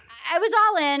fun. I was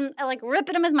all in. I like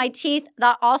ripping them with my teeth.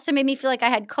 That also made me feel like I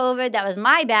had COVID. That was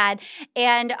my bad.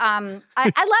 And I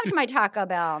loved my Taco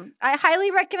Bell. I highly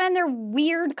recommend their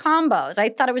weird combos. I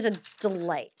thought it was a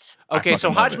delight. Okay, so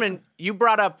Hodgman, you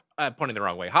brought up, pointing the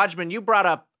wrong way. Hodgman, you brought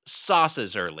up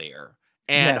sauces earlier.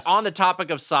 And on the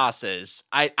topic of sauces,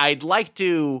 I'd like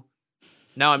to,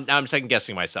 now I'm second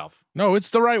guessing myself. No, it's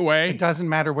the right way. It doesn't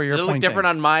matter where you're pointing. Does it look different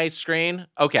on my screen?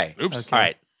 Okay. Oops. Okay. All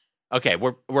right. Okay,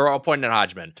 we're all pointing at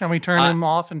Hodgman. Can we turn him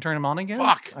off and turn him on again?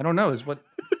 Fuck. I don't know. Is what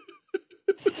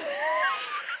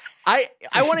I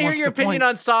want to hear your opinion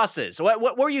on sauces.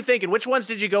 What were you thinking? Which ones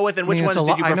did you go with, and which ones did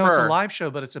you prefer? I know it's a live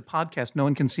show, but it's a podcast. No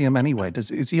one can see him anyway.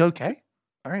 Is he okay?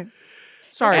 All right.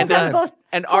 Sorry. And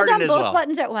Arden as well. Both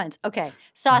buttons at once. Okay.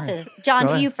 Sauces. Right. John,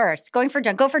 to you first. Going for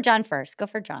John. Go for John first. Go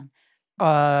for John.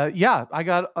 Yeah, I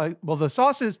got. The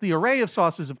sauces. The array of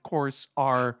sauces, of course,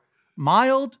 are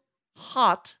mild,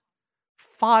 hot,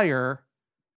 fire,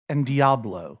 and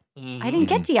Diablo. I didn't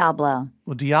get Diablo.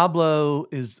 Well, Diablo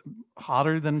is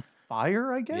hotter than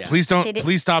fire, I guess. Yeah.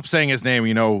 Please stop saying his name.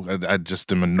 You know, I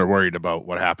just am worried about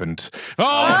what happened. Oh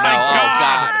my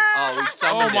God!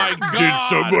 Did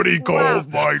somebody call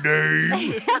my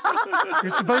name?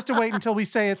 You're supposed to wait until we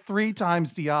say it 3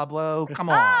 times, Diablo. Come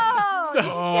on.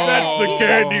 That's the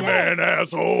Candyman,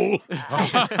 asshole.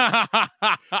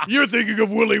 You're thinking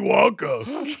of Willy Wonka.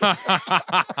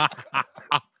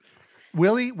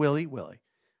 Willy.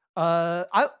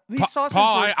 These sauces.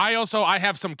 Paul, I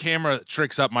have some camera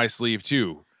tricks up my sleeve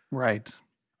too. Right.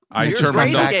 I turn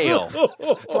myself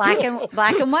black and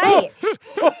white.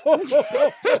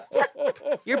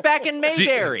 You're back in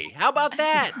Mayberry. How about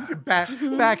that? Back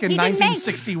in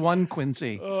 1961,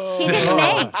 Quincy. He's in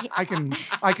May. I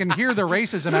can hear the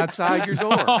racism outside your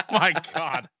door. Oh my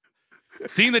God.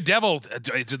 Seeing the devil,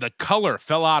 the color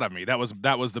fell out of me. That was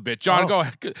the bit. John, go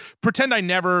ahead. Pretend I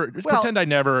never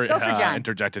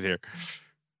interjected here.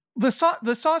 The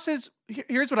sauces.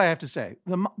 Here's what I have to say: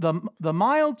 the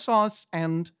mild sauce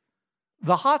and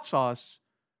the hot sauce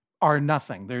are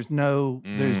nothing. There's no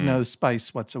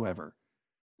spice whatsoever.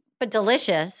 But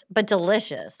delicious.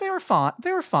 They were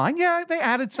fine. Yeah, they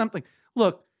added something.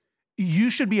 Look,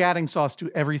 you should be adding sauce to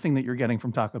everything that you're getting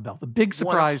from Taco Bell. The big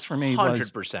surprise for me was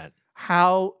 100%.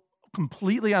 How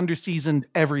completely underseasoned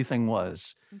everything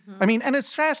was. I mean, and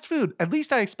it's fast food. At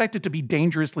least I expect it to be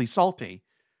dangerously salty,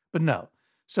 but no.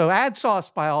 So add sauce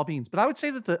by all means. But I would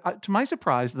say that to my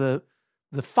surprise, the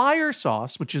fire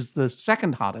sauce, which is the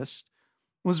second hottest,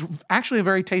 was actually a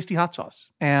very tasty hot sauce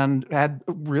and had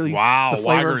really the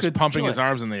flavor Weiger's pumping his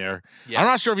arms in the air. Yes. I'm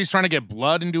not sure if he's trying to get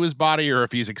blood into his body or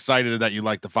if he's excited that you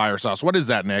like the fire sauce. What is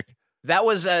that, Nick? That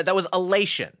was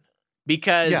elation.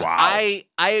 Because I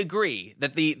agree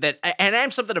that and I'm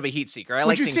something of a heat seeker. I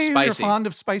like things spicy. Would you say you're fond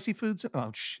of spicy foods?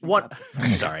 Oh, what?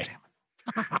 Sorry.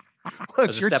 Well,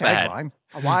 it's your tagline.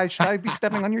 Why should I be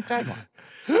stepping on your tagline?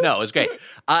 No, it was great.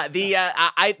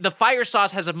 The fire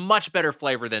sauce has a much better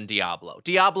flavor than Diablo.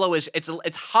 Diablo it's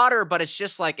hotter, but it's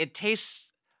just like it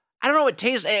tastes. I don't know. It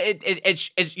tastes.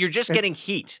 It's you're just getting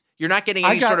heat. You're not getting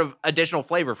any sort of additional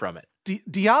flavor from it.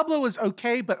 Diablo was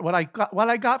okay, but what I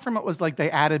got from it was like they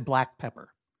added black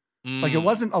pepper. Like it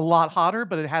wasn't a lot hotter,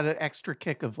 but it had an extra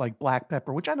kick of like black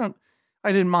pepper, which I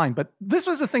didn't mind. But this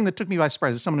was the thing that took me by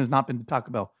surprise as someone who's not been to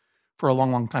Taco Bell for a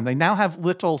long, long time. They now have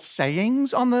little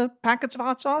sayings on the packets of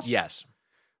hot sauce. Yes.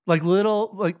 Like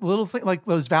little thing, like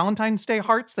those Valentine's Day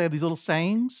hearts. They have these little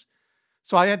sayings.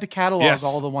 So I had to catalog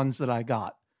all the ones that I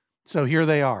got. So here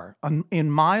they are.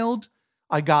 In mild,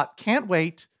 I got can't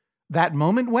wait, that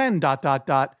moment when ...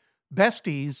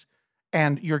 besties,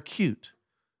 and you're cute.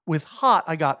 With hot,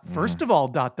 I got first of all, ...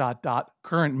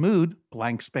 current mood,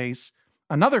 blank space,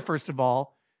 another first of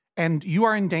all, and you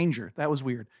are in danger. That was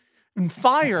weird. And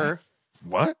fire...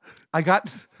 What? I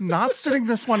got not sitting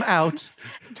this one out,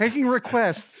 taking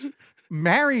requests,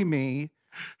 marry me,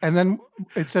 and then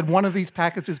it said one of these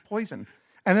packets is poison.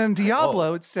 And then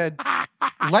Diablo, it said,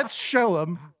 let's show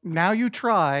them. Now you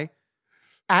try.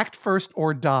 Act first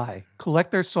or die.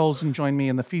 Collect their souls and join me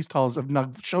in the feast halls of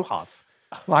Nug Shohath.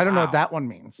 Well, I don't know what that one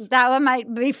means. That one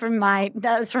might be from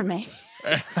that was from me.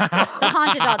 The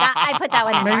haunted doll. I put that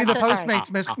one in. Maybe I'm the so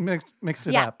Postmates mixed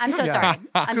it up. I'm so sorry.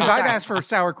 Because I'd asked for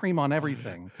sour cream on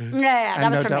everything. Yeah,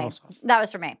 that was for me. Sauce. That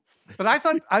was for me. But I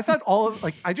thought all of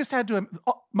I just had to.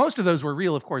 Most of those were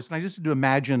real, of course, and I just had to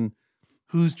imagine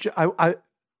whose.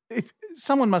 If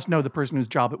someone must know the person whose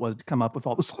job it was to come up with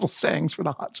all those little sayings for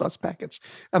the hot sauce packets,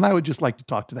 and I would just like to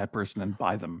talk to that person and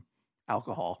buy them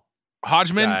alcohol.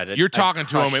 Hodgman, you're talking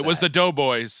to him. It was the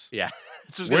Doughboys. Yeah.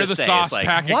 We're the sauce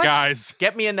packet guys.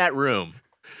 Get me in that room.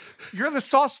 You're the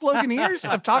sauce sloganeers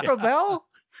of Taco Bell?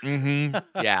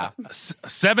 Mm-hmm. Yeah.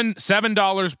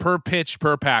 $7 per pitch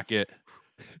per packet.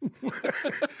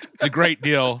 It's a great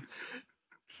deal.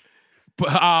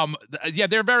 But, yeah,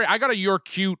 they're very. I got a You're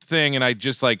Cute thing, and I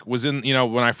just was in,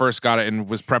 when I first got it and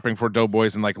was prepping for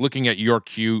Doughboys and looking at You're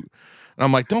Cute, and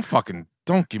I'm like,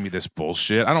 don't give me this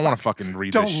bullshit. I don't want to fucking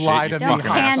read this shit. Don't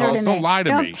pander to me. Don't lie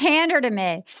to me. Don't pander to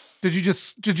me. Did you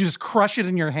just crush it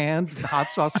in your hand? The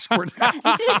hot sauce squirted out. It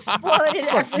just exploded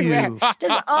everywhere.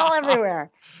 Just all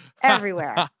everywhere.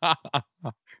 Everywhere.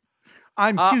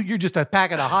 I'm cute. You're just a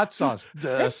packet of hot sauce.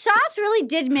 Duh. The sauce really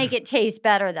did make it taste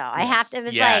better, though. I have to. It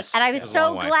was and I was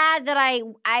so glad that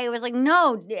I was like,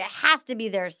 no, it has to be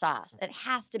their sauce. It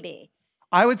has to be.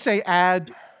 I would say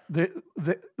add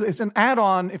it's an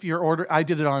add-on if you're I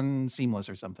did it on Seamless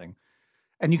or something,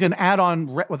 and you can add on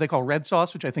what they call red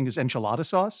sauce, which I think is enchilada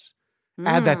sauce.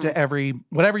 Add that to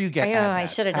whatever you get. I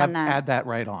should have done that. Add that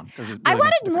right on. Really I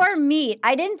wanted more meat.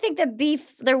 I didn't think the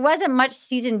beef, there wasn't much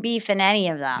seasoned beef in any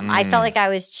of them. I felt like I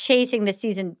was chasing the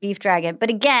seasoned beef dragon.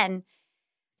 But again,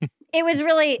 it was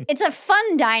really, it's a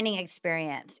fun dining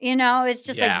experience. It's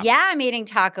just I'm eating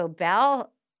Taco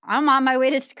Bell. I'm on my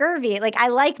way to scurvy. I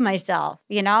like myself,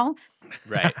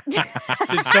 Right. Did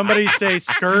somebody say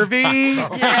scurvy? Yeah.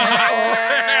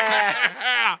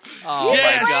 Oh,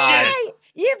 my God.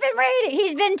 You've been waiting.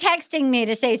 He's been texting me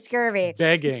to say scurvy.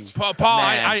 Begging. Paul,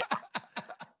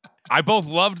 I both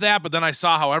loved that, but then I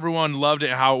saw how everyone loved it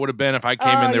and how it would have been if I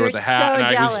came in there with a hat,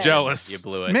 and I was jealous. You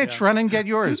blew it. Mitch, run and get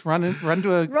yours. Run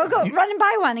to a... Run and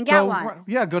buy one and get one.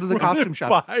 Go to the costume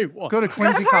shop. Buy one. Go to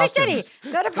Quincy Costumes.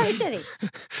 Go to Party City.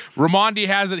 Ramondi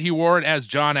has it. He wore it as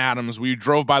John Adams. We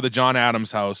drove by the John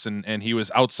Adams house, and he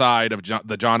was outside of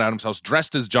the John Adams house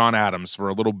dressed as John Adams for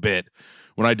a little bit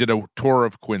when I did a tour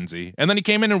of Quincy. And then he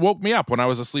came in and woke me up when I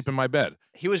was asleep in my bed.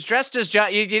 He was dressed as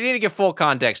John. You need to give full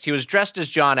context. He was dressed as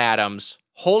John Adams,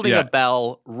 holding a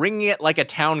bell, ringing it like a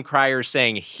town crier,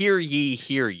 saying, "Hear ye,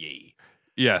 hear ye."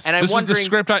 Yes, and this is the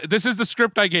script. This is the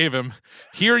script I gave him.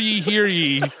 Hear ye, hear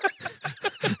ye.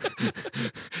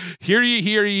 Hear ye,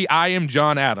 hear ye. I am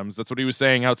John Adams. That's what he was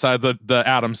saying outside the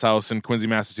Adams house in Quincy,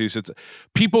 Massachusetts.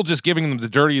 People just giving them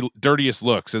the dirtiest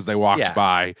looks as they walked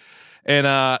by.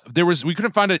 And we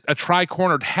couldn't find a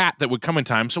tri-cornered hat that would come in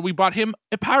time, so we bought him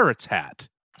a pirate's hat.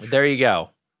 There you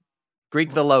go.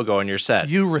 Greek the logo on your set.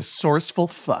 You resourceful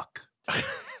fuck.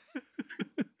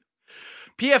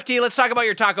 PFT, let's talk about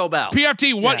your Taco Bell.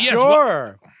 PFT, what? Yeah. Yes.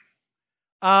 Sure.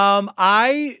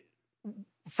 I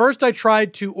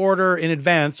tried to order in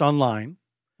advance online.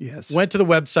 Yes. Went to the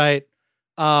website,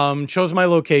 chose my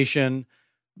location,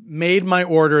 made my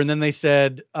order, and then they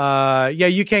said,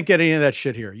 you can't get any of that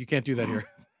shit here. You can't do that here.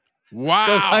 Wow.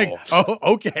 So it's like,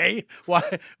 okay.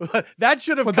 Why? That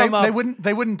should have come up.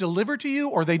 They wouldn't deliver to you,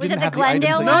 or they Was didn't it have the the items.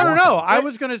 Glendale No. I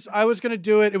was gonna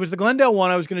do it. It was the Glendale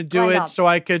one. I was gonna do it so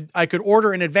I could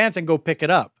order in advance and go pick it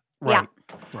up. Right.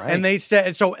 Yeah. Right. And they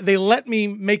said, so they let me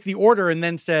make the order and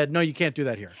then said, no, you can't do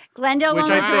that here. Glendale one was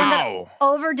the one that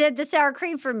overdid the sour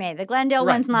cream for me. The Glendale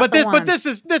one's not the one. But this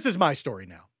is my story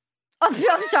now. Oh,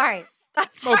 I'm sorry.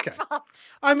 Okay.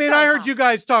 I mean, I heard you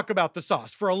guys talk about the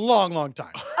sauce for a long, long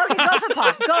time. Okay, go for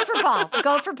Paul.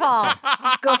 Go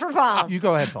for Paul. You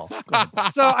go ahead, Paul. Go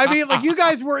ahead. So, I mean, you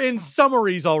guys were in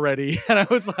summaries already, and I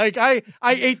was like, I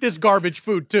ate this garbage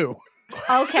food too.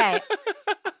 Okay.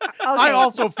 I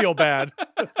also feel bad.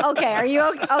 Okay, are you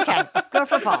okay? Okay, go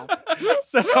for Paul.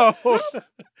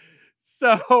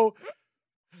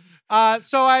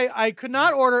 So I could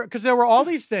not order because there were all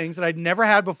these things that I'd never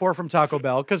had before from Taco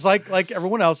Bell because like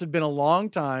everyone else, it had been a long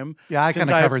time. Yeah, I kind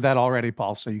of covered that already,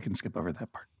 Paul, so you can skip over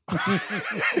that part.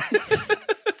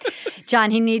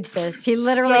 John, he needs this. He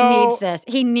literally needs this.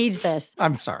 He needs this.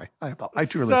 I'm sorry. I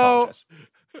truly apologize.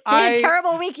 He had a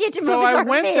terrible week. He had to move his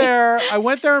RV. I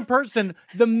went there in person.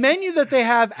 The menu that they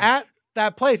have at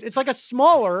that place, it's like a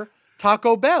smaller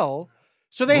Taco Bell.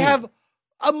 So they have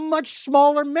a much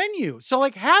smaller menu. So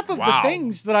like half of the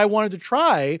things that I wanted to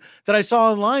try that I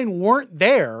saw online weren't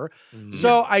there.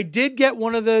 So I did get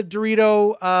one of the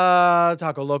Dorito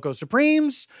Taco Loco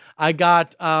Supremes. I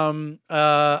got Crunchwrap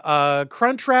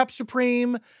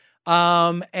Supreme.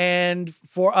 And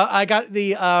for I got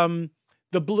the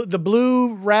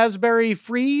blue raspberry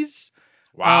freeze.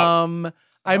 Wow.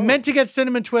 I meant to get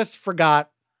cinnamon twists, forgot.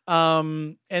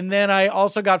 And then I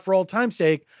also got, for old time's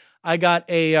sake, I got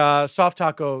a soft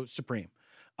taco supreme,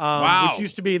 which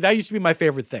used to be my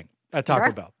favorite thing at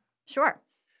Taco Bell. Sure.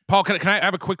 Paul, can I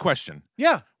have a quick question?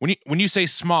 Yeah. When you say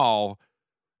small,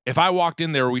 if I walked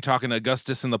in there, are we talking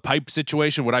Augustus in the pipe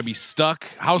situation? Would I be stuck?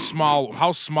 How small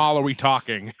are we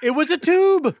talking? It was a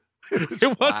tube.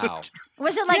 It wasn't.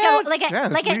 Was it like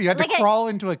you had to crawl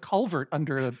into a culvert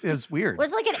under it. It was weird.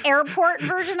 Was it like an airport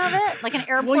version of it? Like an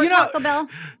airport Taco Bell?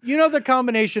 You know the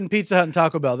combination Pizza Hut and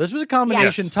Taco Bell. This was a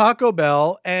combination Taco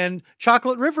Bell and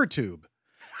Chocolate River Tube.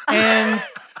 And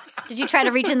did you try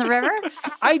to reach in the river?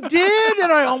 I did,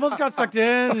 and I almost got sucked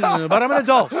in, but I'm an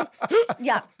adult.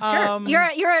 Yeah, sure.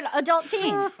 You're an adult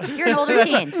teen. You're an older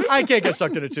teen. I can't get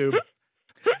sucked in a tube.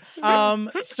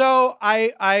 So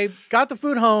I got the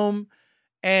food home,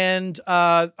 and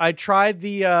I tried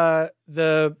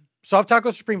the soft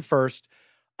taco supreme first.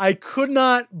 I could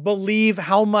not believe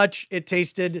how much it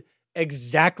tasted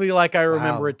exactly like I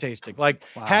remember it tasting. Like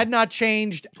had not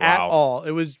changed at all.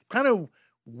 It was kind of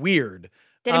weird.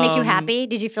 Did it make you happy?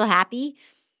 Did you feel happy?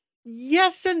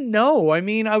 Yes and no. I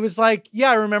mean, I was like,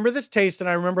 yeah, I remember this taste and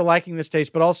I remember liking this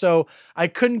taste, but also I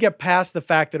couldn't get past the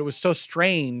fact that it was so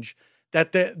strange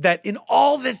that that in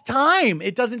all this time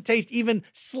it doesn't taste even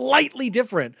slightly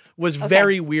different was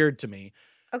very weird to me.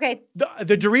 Okay.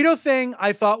 The Dorito thing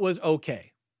I thought was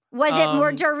okay. Was it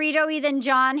more Dorito-y than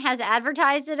John has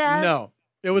advertised it as? No,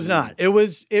 it was not. It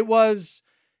was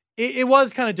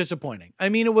kind of disappointing. I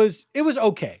mean, it was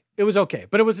okay. It was okay,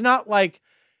 but it was not like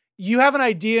you have an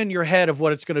idea in your head of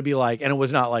what it's going to be like, and it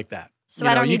was not like that. So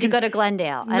I don't need to go to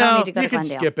Glendale. I don't need to go to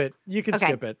Glendale. You can skip it. You can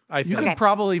skip it. I think. You could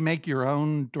probably make your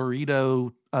own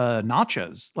Dorito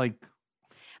nachos, like.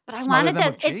 But I wanted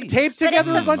that. It's taped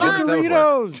together a bunch of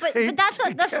Doritos. But that's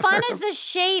the fun is the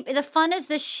shape. The fun is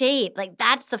the shape. Like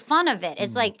that's the fun of it.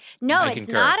 It's like it's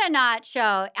not a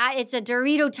nacho. It's a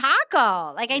Dorito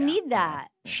taco. Like I need that.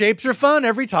 Shapes are fun.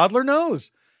 Every toddler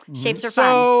knows. Shapes are fun.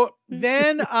 So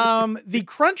then the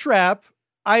Crunchwrap,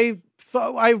 I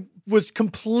thought I was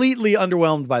completely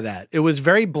underwhelmed by that. It was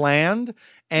very bland,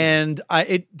 and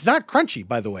it's not crunchy,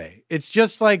 by the way. It's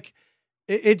just like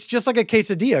a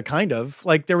quesadilla, kind of.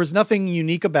 Like there was nothing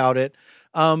unique about it.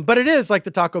 But it is like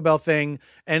the Taco Bell thing.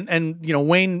 And you know,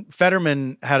 Wayne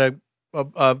Fetterman had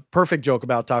a perfect joke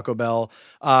about Taco Bell.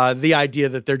 The idea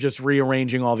that they're just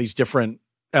rearranging all these different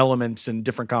elements and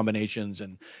different combinations.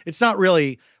 And it's not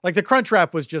really like the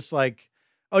Crunchwrap was just like,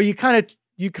 oh, you kind of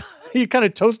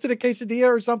toasted a quesadilla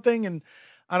or something. And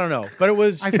I don't know, but it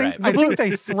was, I think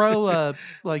they throw a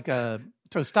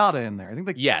tostada in there. I think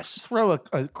they throw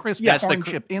a crisp corn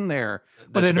chip in there,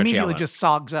 but it immediately just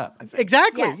sogs up.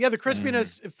 Exactly. Yeah. The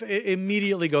crispiness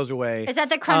immediately goes away. Is that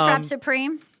the Crunchwrap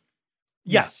Supreme?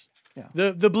 Yes. Yeah.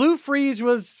 The blue freeze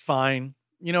was fine.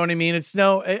 You know what I mean?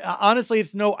 Honestly,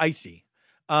 it's no icy.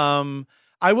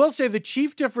 I will say the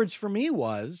chief difference for me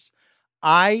was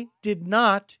I did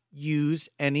not use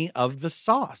any of the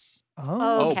sauce.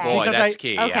 Oh boy, that's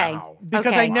key. Okay.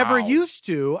 Because I never used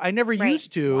to.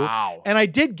 Wow. And I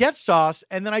did get sauce,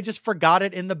 and then I just forgot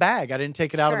it in the bag. I didn't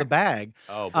take it out of the bag.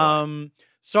 Oh boy.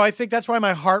 So I think that's why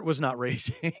my heart was not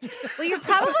racing. Well, you're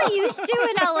probably used to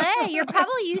in LA. You're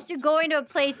probably used to going to a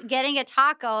place, getting a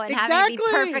taco, and having it be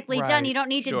perfectly done. You don't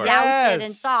need to douse it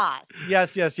in sauce.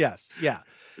 Yes. Yeah.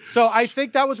 So I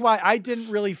think that was why I didn't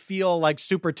really feel like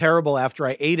super terrible after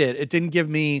I ate it. It didn't give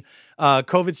me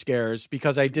COVID scares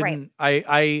because I didn't. Right.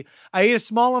 I ate a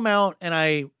small amount and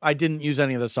I didn't use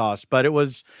any of the sauce. But it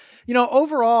was,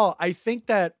 overall, I think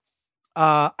that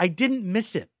I didn't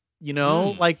miss it.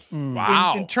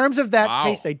 In terms of that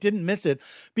taste, I didn't miss it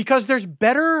because there's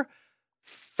better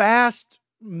fast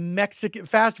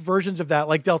versions of that,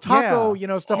 like Del Taco,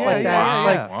 stuff like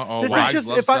that. Wow. It's like this is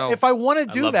just if I want to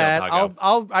do that,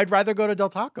 I'd rather go to Del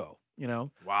Taco.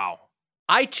 Wow.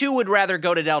 I too would rather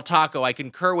go to Del Taco. I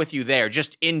concur with you there.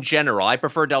 Just in general, I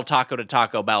prefer Del Taco to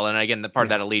Taco Bell, and again, the part of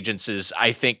that allegiance is,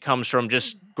 I think, comes from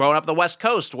just growing up the West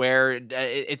Coast, where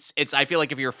it's. I feel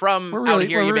like if you're from out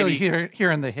here, we're really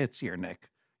hearing the hits here, Nick.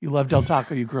 You love Del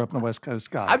Taco. You grew up in the West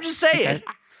Coast, guy. I'm just saying.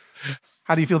 Okay.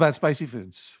 How do you feel about spicy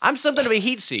foods? I'm something of a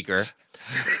heat seeker.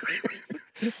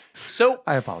 So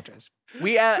I apologize.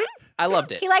 I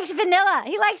loved it. He likes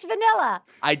vanilla.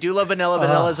 I do love vanilla.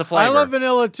 Vanilla is a flavor. I love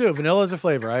vanilla too. Vanilla is a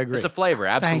flavor. I agree. It's a flavor,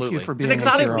 absolutely. Thank you for being it's an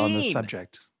a exotic hero bean on this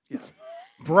subject. Yes.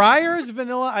 Breyer's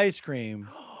vanilla ice cream.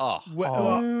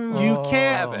 You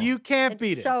can't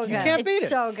beat it. So good. You can't beat it. It's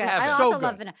so good.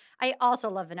 I also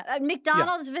love vanilla.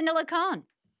 McDonald's vanilla cone.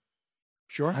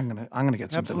 Sure. I'm gonna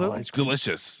get some vanilla ice cream.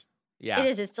 Delicious. Yeah. It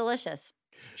is. It's delicious.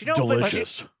 Do you know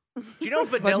delicious. Do you know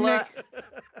vanilla?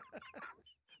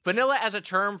 Vanilla as a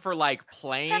term for like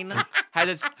plain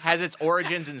has its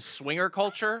origins in swinger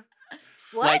culture.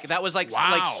 What? Like that was like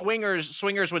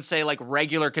swingers would say like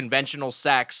regular conventional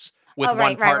sex with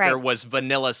one partner was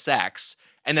vanilla sex,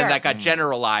 and then that got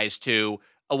generalized to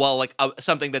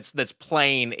something that's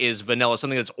plain is vanilla,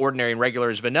 something that's ordinary and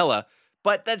regular is vanilla.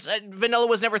 But that's vanilla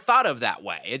was never thought of that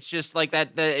way. It's just like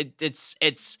that.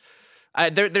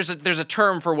 There's a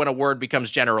term for when a word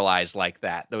becomes generalized like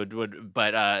that.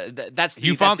 That's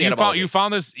you found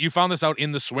this out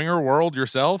in the swinger world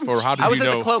yourself, or how did you know? I was in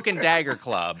the Cloak and Dagger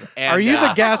Club. And, are you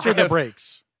the gas or the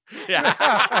brakes? Yeah.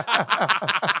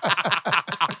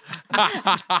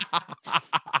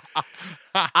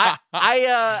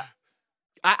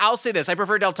 I'll say this. I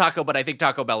prefer Del Taco, but I think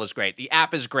Taco Bell is great. The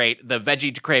app is great. The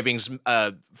veggie cravings,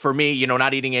 for me,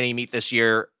 not eating any meat this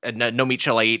year, no meat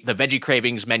shall I eat. The veggie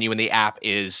cravings menu in the app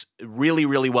is really,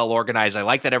 really well organized. I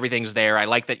like that everything's there. I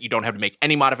like that you don't have to make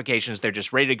any modifications. They're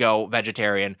just ready to go,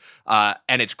 vegetarian.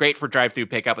 And it's great for drive-through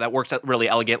pickup. That works out really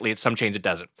elegantly. At some chains, it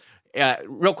doesn't.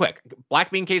 Real quick,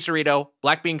 black bean quesarito,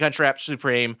 black bean Crunchwrap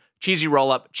Supreme, cheesy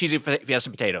roll-up, cheesy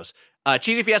Fiesta potatoes.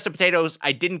 Cheesy Fiesta potatoes,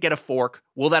 I didn't get a fork.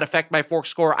 Will that affect my fork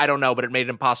score? I don't know, but it made it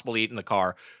impossible to eat in the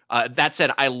car. That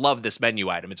said, I love this menu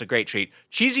item. It's a great treat.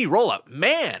 Cheesy roll-up,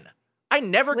 man, I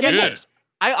never get this.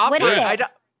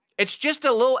 It's just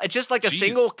like a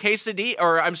single quesadilla,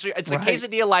 or it's a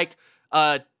quesadilla like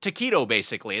taquito,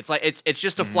 basically. It's like it's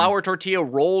just a flour tortilla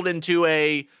rolled into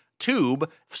a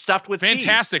tube stuffed with cheese.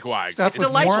 Fantastic, Wags. Stuffed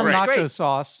with warm nacho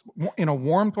sauce in a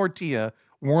warm tortilla,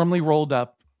 warmly rolled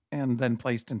up, and then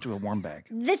placed into a warm bag.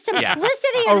 The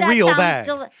simplicity of that real sounds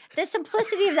bag. The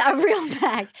simplicity of a real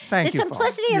bag. Thank the you,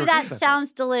 simplicity of that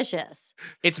sounds delicious.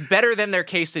 It's better than their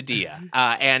quesadilla,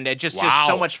 and it just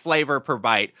so much flavor per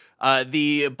bite.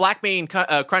 The Black Bean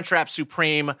Crunchwrap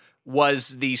Supreme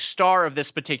was the star of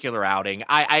this particular outing.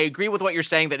 I agree with what you're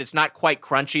saying that it's not quite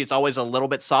crunchy. It's always a little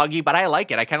bit soggy, but I like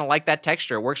it. I kind of like that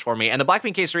texture. It works for me. And the Black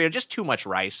Bean Quesadilla, just too much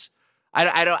rice.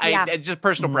 It's just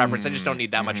personal preference. I just don't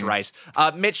need that much rice.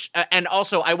 Mitch, and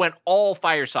also I went all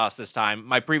fire sauce this time.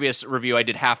 My previous review, I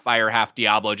did half fire, half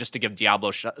Diablo, just to give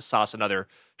Diablo sauce another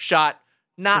shot.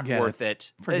 Not worth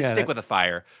it. Stick with the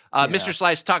fire. Mr.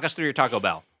 Slice, talk us through your Taco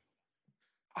Bell.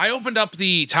 I opened up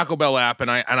the Taco Bell app and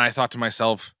I thought to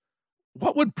myself,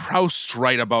 what would Proust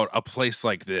write about a place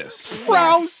like this?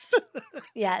 Proust?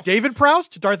 Yes. David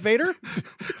Proust? Darth Vader?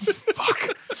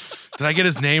 Fuck. Did I get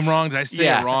his name wrong? Did I say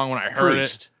it wrong when I heard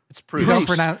it? It's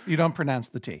Proust. You don't pronounce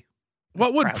the T.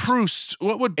 What would Proust?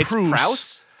 It's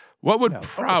Proust? What would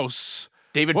Proust?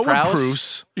 David what Proust? Would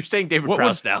Proust? You're saying David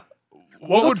Proust now.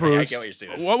 What would Proust? I get what you're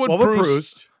saying. What would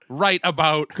Proust write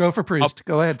about? Go for Proust.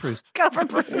 Go ahead, Proust. Go for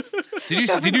Proust.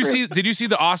 Did you see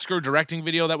the Oscar directing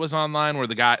video that was online where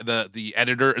the guy, the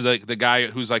editor, the guy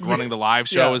who's like running the live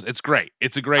show is? It's great.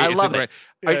 It's a great. I love it.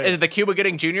 The Cuba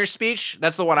Gooding Jr. speech.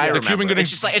 That's the one I remember. Cuba Gooding it's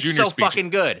just like it's Jr. so speech.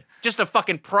 fucking good. Just a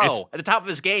fucking pro at the top of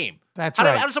his game. That's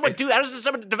right. How does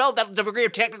someone develop that degree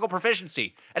of technical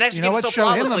proficiency and execute it so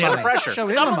flawlessly under pressure?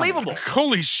 It's unbelievable.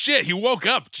 Holy shit! He woke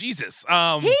up. Jesus.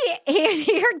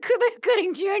 He heard Cuba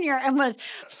Gooding Jr. and was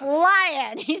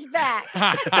flying. He's back.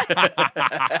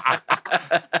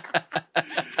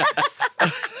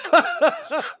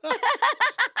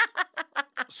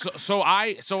 So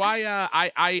I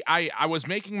was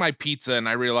making my pizza and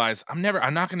I realized I'm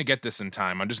not going to get this in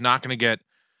time. I'm not going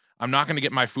to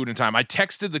get my food in time. I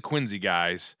texted the Quincy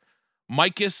guys.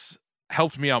 Micus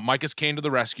helped me out. Micus came to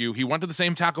the rescue. He went to the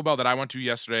same Taco Bell that I went to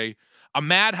yesterday. A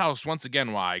madhouse once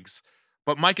again, Wags.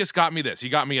 But Micus got me this. He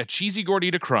got me a cheesy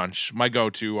gordita crunch, my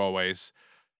go-to always.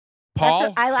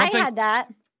 Paul, I had that.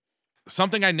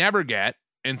 Something I never get,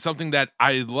 and something that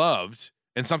I loved,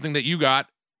 and something that you got,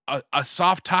 a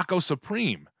soft taco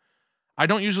supreme. I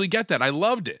don't usually get that. I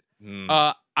loved it.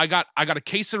 I got a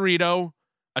quesarito,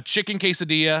 a chicken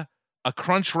quesadilla, a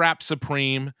Crunch Wrap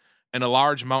Supreme, and a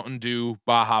large Mountain Dew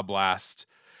Baja Blast.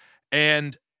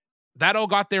 And that all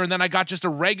got there, and then I got just a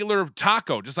regular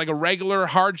taco, just like a regular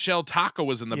hard shell taco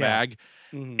was in the bag.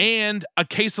 Mm-hmm. And a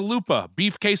quesalupa,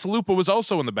 beef quesalupa was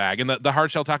also in the bag, and the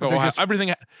hard shell taco. Everything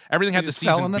had the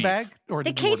seasoned fell in the beef. bag. Or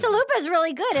the quesalupa is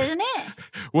really good, isn't it?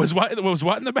 Was what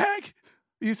in the bag?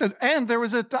 You said, and there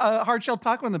was a hard shell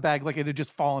taco in the bag, like it had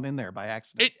just fallen in there by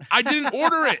accident. I didn't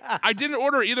order it.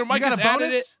 Either Mike has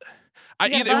added it.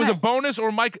 It was a bonus,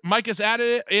 or Mike has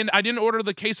added it, and I didn't order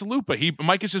the quesalupa.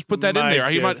 Mike has just put that in there.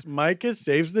 Mike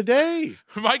saves the day.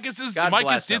 Mike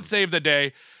did save the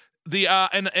day. The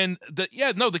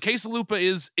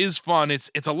quesalupa is fun.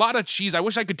 It's a lot of cheese. I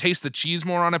wish I could taste the cheese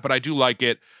more on it, but I do like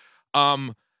it.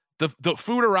 The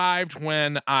food arrived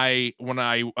when I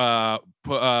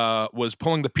was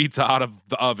pulling the pizza out of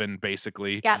the oven,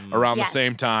 basically around the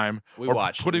same time. When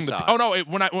I put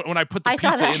the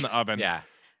pizza in the oven. Yeah.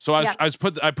 So I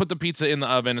put the pizza in the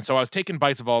oven, and so I was taking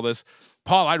bites of all this.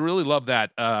 Paul, I really love that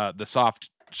the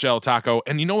soft shell taco,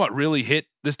 and you know what really hit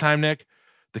this time, Nick?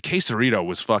 The quesarito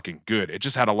was fucking good. It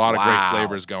just had a lot of great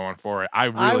flavors going for it. I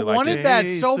wanted that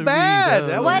so bad.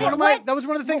 That was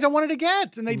one of the things I wanted to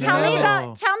get, and they tell me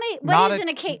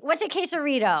what's a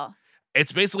quesarito?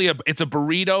 It's basically it's a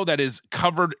burrito that is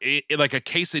covered like a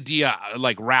quesadilla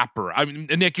like wrapper. I mean,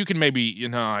 Nick, you can maybe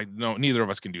neither of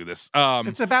us can do this.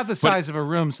 It's about the size of a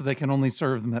room, so they can only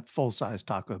serve them at full size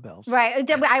Taco Bells. Right.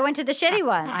 I went to the shitty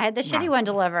one. I had the shitty one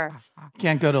deliver.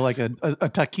 Can't go to like a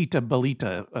taquita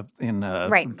bolita in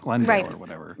Glendale or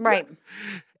whatever. Right.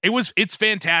 It's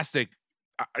fantastic.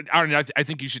 I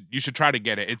think you should try to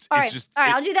get it. All right.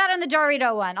 I'll do that on the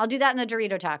Dorito one. I'll do that in the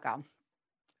Dorito taco.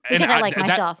 Because I like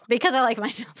myself.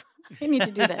 I need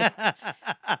to do this.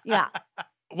 Yeah.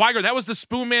 Weiger, that was the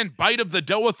Spoon-Man bite of the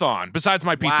dough-a-thon, besides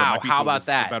my pizza. Wow, my pizza how about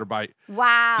that? A better bite.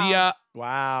 Wow.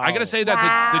 Wow. I got to say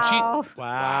that the cheese...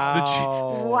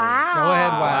 Wow. Wow. Go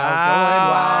ahead,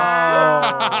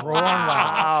 wow. Roll on,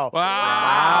 wow.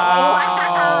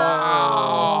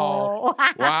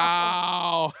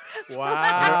 Wow.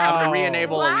 I'm going to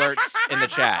re-enable alerts in the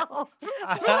chat.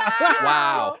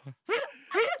 Wow.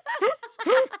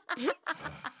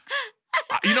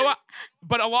 You know what?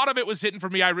 But a lot of it was hitting for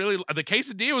me. The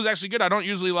quesadilla was actually good. I don't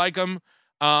usually like them,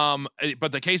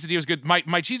 but the quesadilla was good.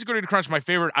 My cheese gordita crunch, my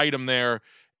favorite item there.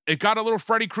 It got a little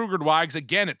Freddy Krueger wags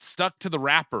again. It stuck to the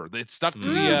wrapper. It stuck to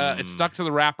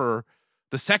the wrapper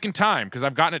the second time because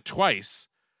I've gotten it twice.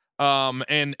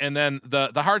 And then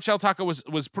the hard shell taco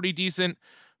was pretty decent,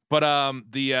 but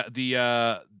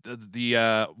the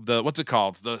what's it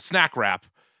called? The snack wrap.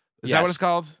 Is that what it's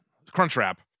called? Crunch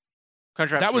wrap.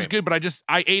 That was good, but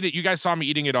I ate it. You guys saw me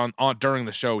eating it on during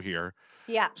the show here.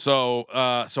 Yeah. So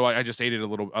I just ate it a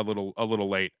little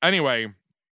late. Anyway,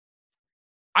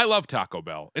 I love Taco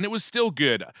Bell, and it was still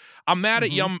good. I'm mad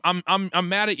at Yum. I'm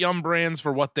mad at Yum Brands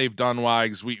for what they've done.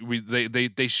 Wags.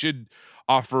 They should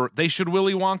offer. They should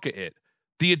Willy Wonka it.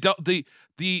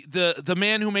 The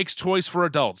man who makes toys for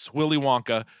adults, Willy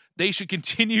Wonka. They should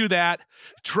continue that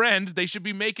trend. They should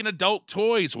be making adult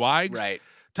toys. Wags. Right.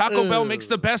 Taco Bell makes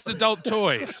the best adult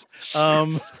toys.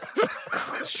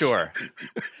 Sure.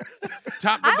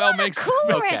 Taco Bell makes I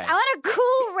want a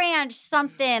Cool Ranch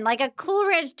something, like a Cool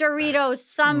Ranch Doritos,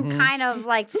 some kind of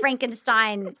like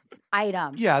Frankenstein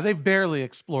item. Yeah, they've barely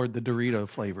explored the Dorito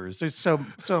flavors. There's so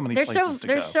many places to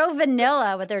go. They're so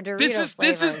vanilla with their Dorito flavors.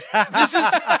 This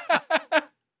is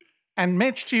And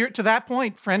Mitch, to that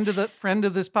point, friend of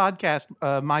this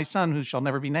podcast, my son, who shall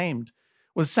never be named,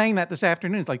 was saying that this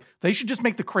afternoon. It's like, they should just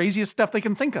make the craziest stuff they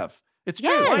can think of. It's true.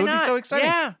 Yes. It would be so exciting.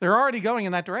 Yeah. They're already going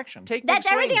in that direction. That's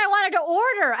everything I wanted to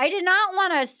order. I did not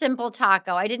want a simple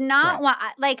taco. I did not want,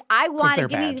 I want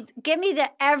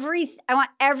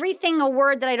everything a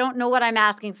word that I don't know what I'm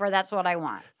asking for. That's what I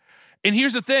want. And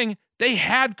here's the thing. They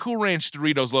had Cool Ranch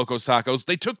Doritos Locos Tacos.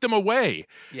 They took them away.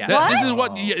 Yeah. This is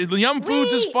what Yum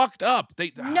Foods is fucked up.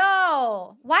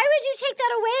 No. Why would you take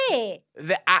that away?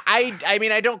 I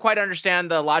mean, I don't quite understand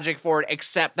the logic for it,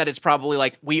 except that it's probably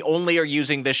like, we only are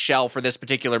using this shell for this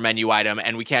particular menu item,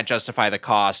 and we can't justify the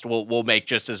cost. We'll make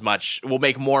just as much. We'll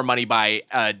make more money by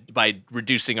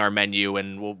reducing our menu,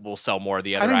 and we'll sell more of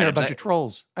the other items. I think they're a bunch of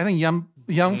trolls. I think Yum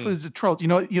Foods is a troll. You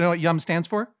know what Yum stands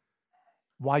for?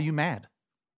 Why you mad?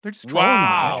 They're just trolling.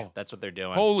 Wow. That's what they're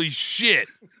doing. Holy shit.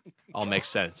 All makes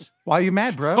sense. Why are you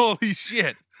mad, bro? Holy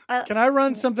shit. Can I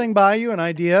run something by you, an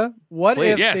idea? What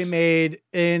if they made,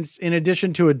 in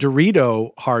addition to a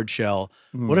Dorito hard shell,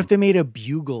 what if they made a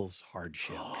Bugles hard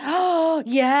shell? Oh,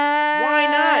 yes. Why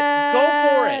not?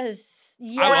 Go for it.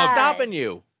 Yes. What's stopping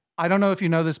you? I don't know if you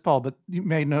know this, Paul, but you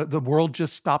may know the world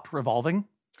just stopped revolving.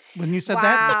 When you said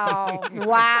that,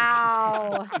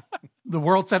 wow. The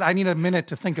world said, I need a minute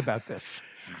to think about this.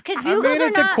 Because bugles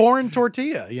it's a corn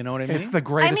tortilla. You know what I mean? It's the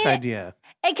greatest idea.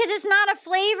 Because it's not a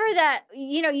flavor that,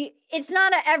 it's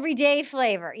not an everyday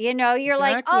flavor. You're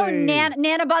like, oh,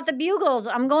 Nana bought the bugles.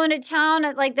 I'm going to town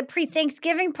at like the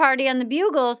pre-Thanksgiving party on the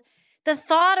bugles. The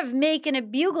thought of making a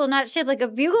bugle, not shaped like a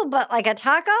bugle, but like a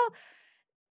taco,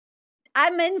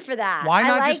 I'm in for that. Why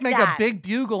not just make a big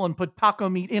bugle and put taco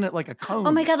meat in it like a cone?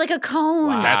 Oh my God, like a cone.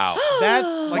 Wow.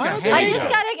 That's like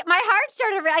a my heart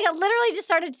started, I literally just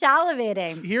started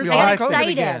salivating. Here's I what got I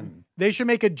excited. think. They should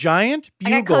make a giant I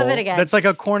got bugle COVID again. that's like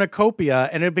a cornucopia,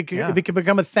 and it can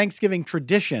become a Thanksgiving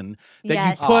tradition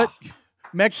that you put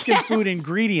Mexican food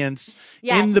ingredients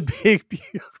in the big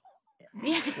bugle.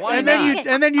 Yes. And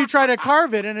then you try to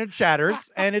carve it and it shatters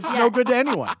and it's no good to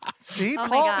anyone. See, oh Paul?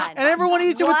 my God. And everyone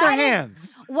eats it with their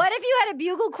hands. What if you had a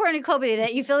bugle cornucopia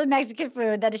that you filled with Mexican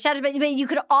food that is shatters, but you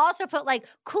could also put like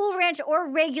Cool Ranch or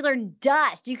regular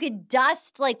dust. You could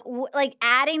dust like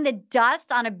adding the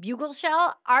dust on a bugle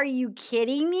shell. Are you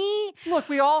kidding me? Look,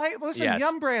 we all hate. Listen,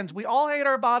 Yum Brands. We all hate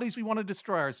our bodies. We want to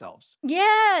destroy ourselves.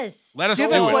 Yes. Let us do it.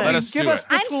 Give us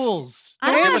the tools.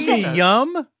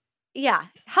 Yum. Yeah.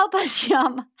 Help us,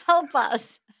 Yum. Help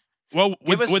us. Well,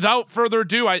 without further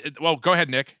ado, go ahead,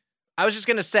 Nick. I was just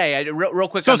going to say, real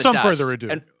quick so on the dust. further ado.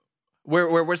 And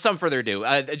we're some further ado.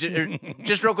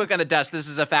 Just real quick on the dust. This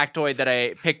is a factoid that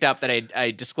I picked up that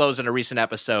I disclosed in a recent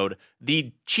episode.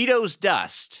 The Cheetos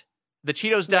dust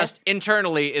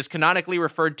internally is canonically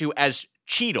referred to as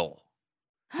Cheetle.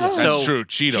 That's true,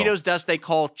 Cheetle. Cheetos dust they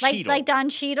call Cheetle. Like Don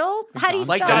Cheadle? How do you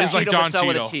spell like Don it? Cheadle, but spelled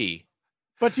with a T.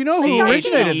 But you know who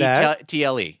originated that?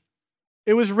 TLE.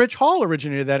 It was Rich Hall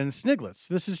originated that in Sniglets.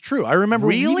 This is true. I remember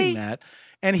reading that.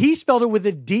 And he spelled it with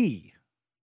a D.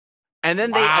 And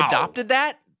then they adopted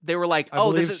that? They were like,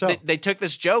 they took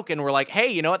this joke and were like, hey,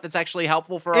 you know what? That's actually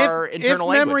helpful for our internal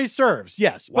language. If memory serves,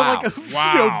 yes. Wow. But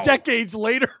like, decades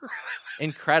later.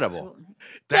 Incredible.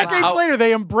 Decades later,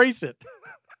 they embrace it.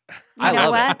 You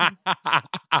know what?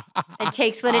 It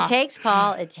takes what it takes,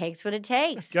 Paul. It takes what it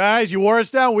takes. Guys, you wore us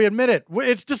down. We admit it.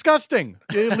 It's disgusting.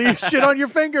 You leave shit on your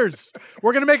fingers.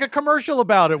 We're going to make a commercial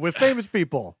about it with famous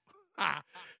people.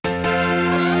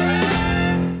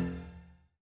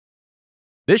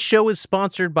 This show is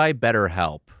sponsored by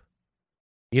BetterHelp.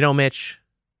 You know, Mitch,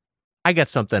 I got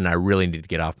something I really need to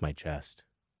get off my chest.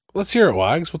 Let's hear it,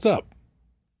 Wags. What's up?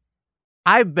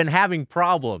 I've been having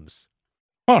problems.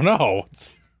 Oh, no.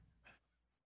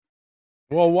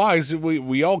 Well, Wags,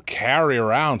 we all carry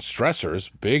around stressors,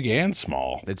 big and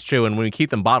small. It's true, and when we keep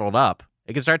them bottled up,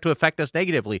 it can start to affect us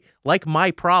negatively, like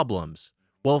my problems.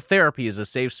 Well, therapy is a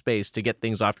safe space to get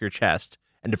things off your chest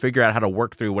and to figure out how to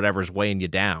work through whatever's weighing you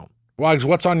down. Wags,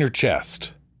 what's on your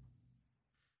chest?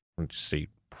 Let's see.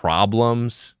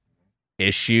 Problems,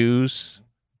 issues,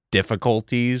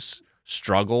 difficulties,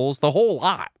 struggles, the whole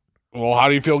lot. Well, how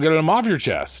do you feel getting them off your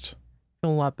chest? I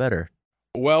feel a lot better.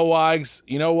 Well, Wags,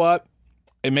 you know what?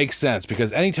 It makes sense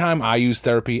because anytime I use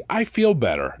therapy, I feel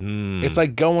better. It's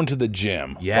like going to the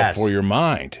gym for your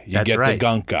mind. You get the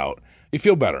gunk out. You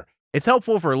feel better. It's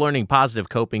helpful for learning positive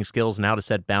coping skills and how to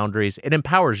set boundaries. It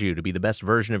empowers you to be the best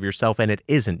version of yourself, and it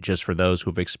isn't just for those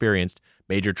who've experienced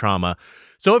major trauma.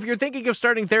 So if you're thinking of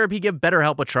starting therapy, give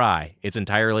BetterHelp a try. It's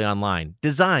entirely online,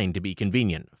 designed to be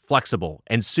convenient, flexible,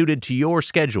 and suited to your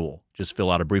schedule. Just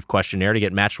fill out a brief questionnaire to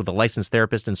get matched with a licensed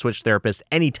therapist and switch therapists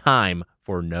anytime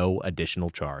for no additional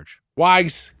charge.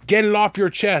 Wags, get it off your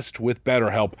chest with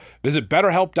BetterHelp. Visit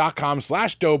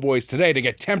BetterHelp.com/Doughboys today to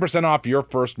get 10% off your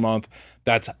first month.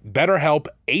 That's BetterHelp,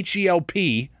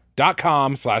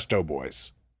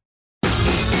 HELP.com/Doughboys.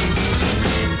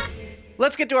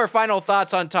 Let's get to our final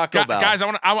thoughts on Taco Bell. Guys,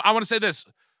 I want to say this.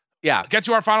 Yeah. Get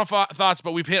to our final thoughts,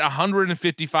 but we've hit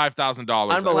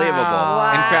 $155,000. Unbelievable.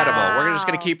 Wow. Incredible. We're just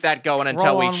going to keep that going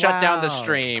until we shut down the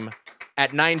stream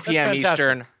at 9 p.m.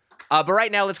 Eastern. But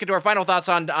right now, let's get to our final thoughts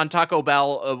on Taco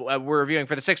Bell. We're reviewing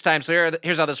for the 6th time, so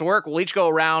here's how this will work. We'll each go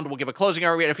around. We'll give a closing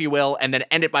argument, if you will, and then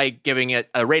end it by giving it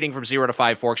a rating from 0 to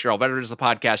 5 forks. You're all veterans of the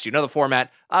podcast. You know the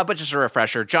format, but just a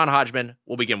refresher. John Hodgman,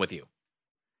 we'll begin with you.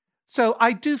 So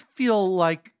I do feel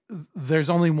like there's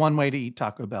only one way to eat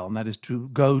Taco Bell, and that is to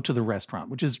go to the restaurant,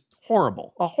 which is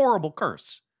horrible, a horrible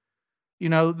curse. You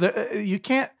know, you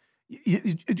can't,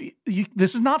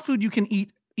 this is not food you can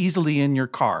eat easily in your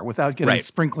car without getting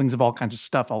sprinklings of all kinds of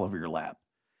stuff all over your lap.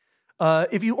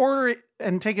 If you order it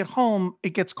and take it home,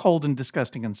 it gets cold and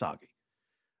disgusting and soggy.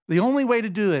 The only way to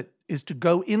do it is to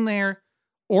go in there,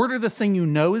 order the thing you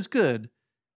know is good,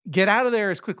 get out of there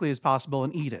as quickly as possible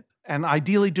and eat it. And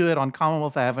ideally do it on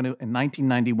Commonwealth Avenue in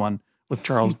 1991 with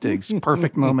Charles Diggs.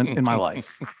 Perfect moment in my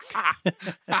life.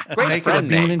 Great Make it a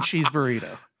bean and cheese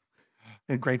burrito.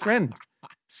 A great friend.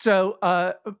 So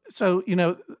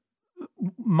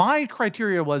my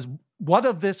criteria was, what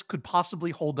of this could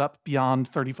possibly hold up beyond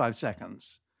 35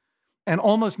 seconds? And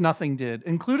almost nothing did,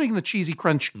 including the cheesy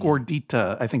crunch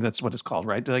gordita. I think that's what it's called,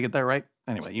 right? Did I get that right?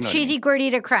 Anyway, you know. Cheesy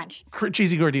gordita crunch.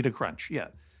 Cheesy gordita crunch, yeah.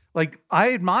 Like,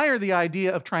 I admire the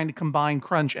idea of trying to combine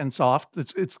crunch and soft.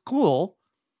 It's cool,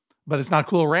 but it's not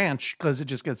Cool Ranch because it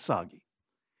just gets soggy.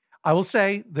 I will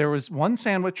say there was one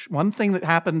thing that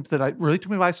happened that really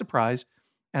took me by surprise,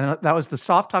 and that was the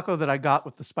soft taco that I got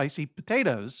with the spicy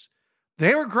potatoes.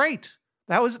 They were great.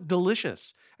 That was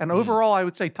delicious. And overall, I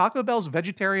would say Taco Bell's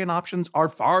vegetarian options are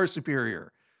far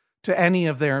superior to any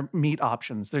of their meat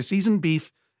options. Their seasoned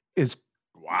beef is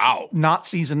not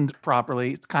seasoned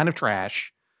properly. It's kind of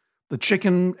trash. The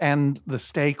chicken and the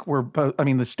steak were both,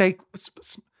 the steak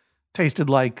tasted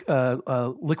like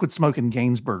liquid smoke and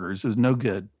Gainsburgers. It was no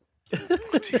good.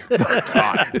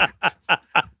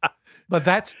 But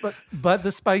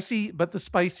the spicy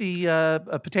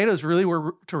potatoes really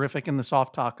were terrific in the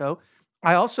soft taco.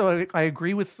 I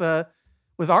agree with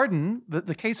Arden,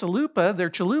 the quesalupa, their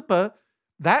chalupa,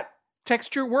 that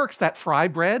texture works. That fry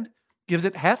bread gives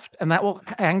it heft, and that will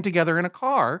hang together in a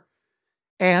car.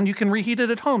 And you can reheat it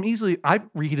at home easily. I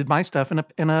reheated my stuff in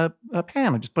a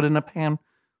pan. I just put it in a pan,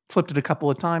 flipped it a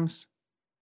couple of times.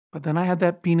 But then I had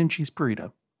that bean and cheese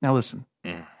burrito. Now listen.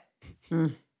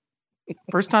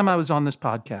 First time I was on this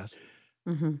podcast.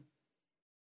 And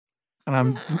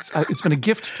it's been a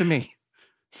gift to me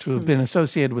to have been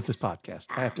associated with this podcast,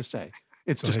 I have to say.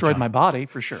 It's destroyed my body,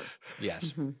 for sure.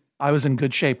 Yes. I was in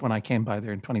good shape when I came by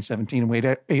there in 2017 and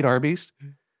weighed 8 Arby's.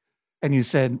 And you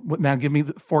said, now give me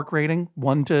the fork rating,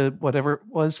 1 to whatever it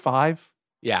was, 5?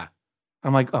 Yeah.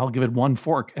 I'm like, I'll give it 1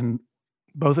 fork. And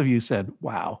both of you said,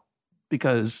 wow,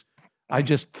 because I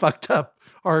just fucked up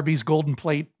Arby's golden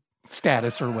plate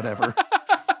status or whatever.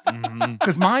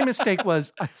 Because my mistake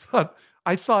was, I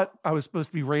thought I was supposed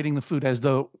to be rating the food as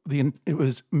though it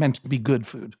was meant to be good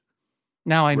food.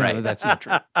 Now I know that's not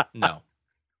true. No.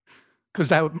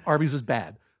 Because Arby's was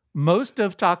bad. Most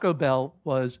of Taco Bell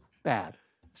was bad.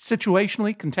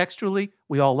 Situationally, contextually,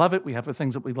 we all love it. We have the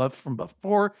things that we loved from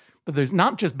before. But there's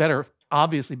not just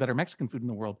obviously better Mexican food in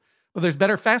the world, but there's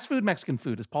better fast food Mexican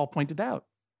food, as Paul pointed out.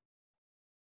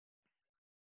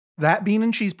 That bean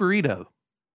and cheese burrito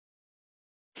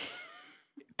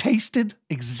tasted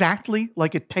exactly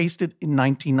like it tasted in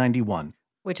 1991.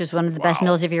 Which is one of the best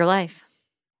meals of your life.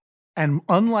 And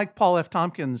unlike Paul F.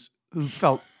 Tompkins, who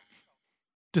felt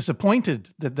disappointed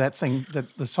that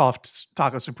the soft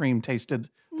Taco Supreme tasted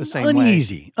the same way.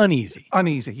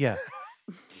 Uneasy, yeah.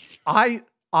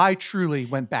 I truly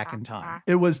went back in time.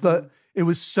 It was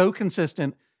so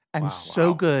consistent and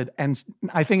so good. And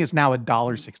I think it's now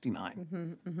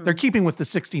 $1.69. They're keeping with the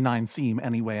 69 theme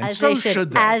anyway. And so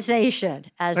should they. As they should.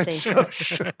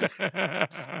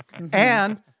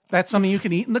 And that's something you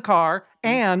can eat in the car.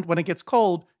 And when it gets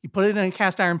cold, you put it in a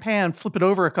cast iron pan, flip it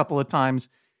over a couple of times.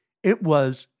 It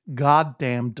was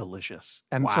goddamn delicious.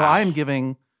 And so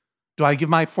do I give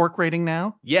my fork rating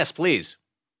now? Yes, please.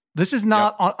 This is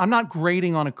not, I'm not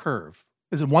grading on a curve.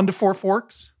 Is it 1 to 4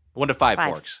 forks? 1 to 5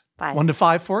 forks. 1 to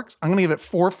 5 forks? I'm going to give it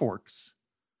 4 forks.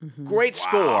 Great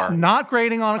score. Not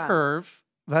grading on a curve.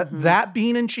 That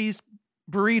bean and cheese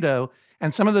burrito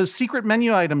and some of those secret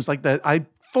menu items like that, I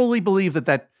fully believe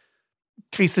that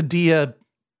quesadilla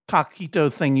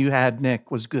taquito thing you had,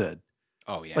 Nick, was good.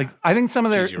 Oh, yeah. Like, I think some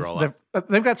of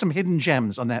they've got some hidden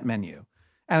gems on that menu.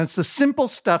 And it's the simple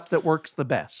stuff that works the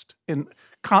best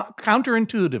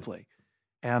counterintuitively.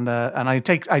 And I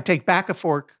take back a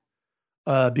fork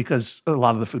because a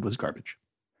lot of the food was garbage.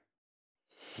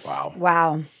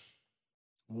 Wow.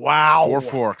 4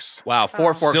 forks. Wow,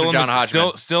 4 forks for John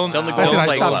Hodgman. Still in the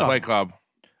Play Club.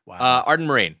 Wow. Arden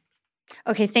Myrin.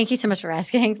 Okay, thank you so much for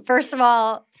asking. First of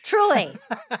all, truly a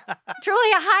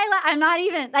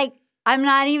highlight. I'm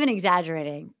not even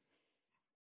exaggerating.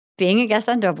 Being a guest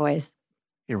on Doughboys.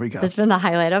 Here we go. It's been the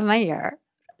highlight of my year.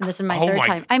 And this is my third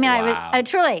time. I mean,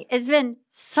 truly, it's been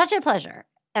such a pleasure.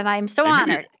 And I'm so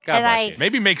honored. God bless you.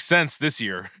 Maybe makes sense this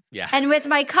year. Yeah. And with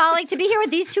my colleague, to be here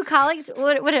with these two colleagues,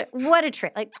 what a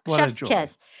treat. Like, chef's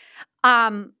kiss.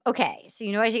 Okay, so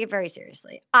I take it very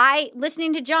seriously.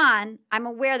 Listening to John, I'm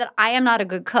aware that I am not a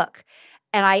good cook.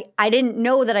 And I didn't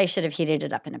know that I should have heated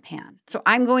it up in a pan. So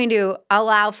I'm going to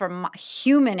allow for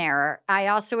human error. I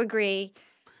also agree.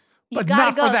 But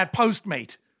not for that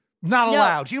Postmate. Not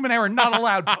allowed. Human error, not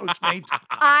allowed, Postmate.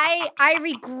 I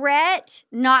regret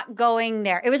not going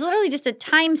there. It was literally just a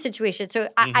time situation. So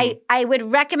I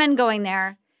would recommend going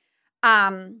there.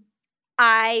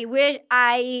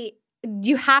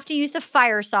 You have to use the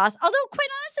fire sauce. Although, quite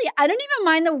honestly, I don't even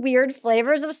mind the weird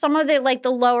flavors of some of the like the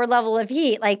lower level of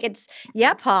heat. Like it's,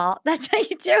 yeah, Paul, that's how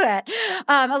you do it.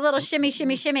 A little shimmy,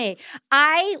 shimmy, shimmy.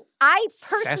 I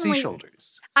personally, sassy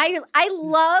shoulders. I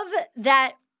love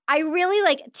that. I really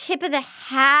like tip of the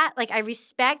hat. Like I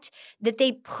respect that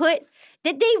they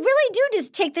really do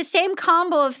just take the same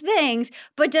combo of things,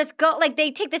 but just go like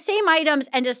they take the same items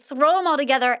and just throw them all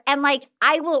together. And like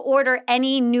I will order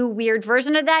any new weird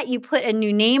version of that. You put a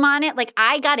new name on it. Like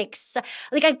I got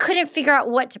like I couldn't figure out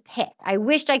what to pick. I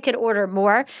wished I could order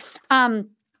more. The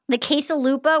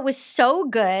quesalupa was so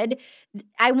good.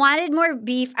 I wanted more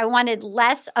beef. I wanted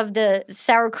less of the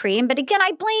sour cream. But again,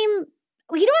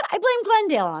 you know what? I blame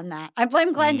Glendale on that. I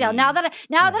blame Glendale. Now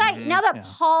that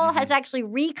Paul has actually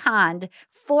reconned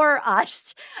for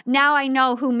us, now I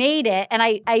know who made it, and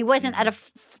I wasn't at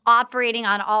operating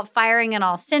on firing on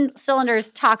all cylinders.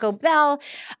 Taco Bell.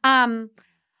 I'm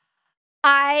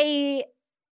gonna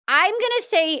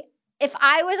say if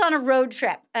I was on a road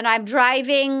trip and I'm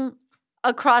driving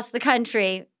across the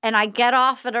country and I get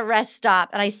off at a rest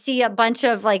stop and I see a bunch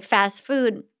of like fast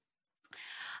food,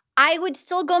 I would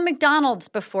still go McDonald's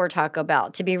before Taco Bell,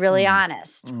 to be really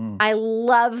honest. I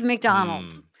love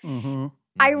McDonald's.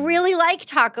 I really like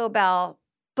Taco Bell,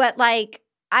 but like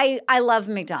I love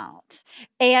McDonald's.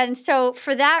 And so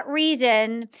for that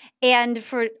reason, and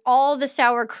for all the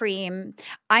sour cream,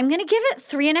 I'm going to give it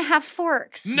 3.5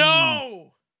 forks.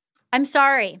 No! I'm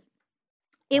sorry.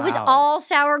 It was all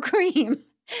sour cream.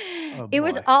 Oh, it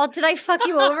was all. Did I fuck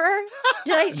you over?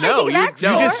 Did I?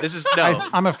 No, this is no.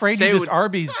 I'm afraid you just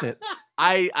Arby'sed it.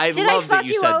 I love that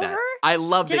you said that. I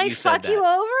love that you said that. Did I fuck you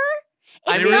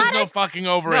over? There is no fucking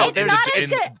over. No, it's not as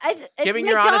good. Giving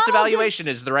your honest evaluation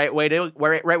is the right way to go.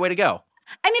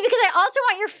 I mean, because I also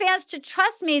want your fans to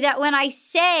trust me that when I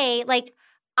say like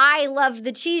I love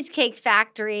the Cheesecake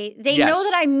Factory, they know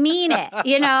that I mean it.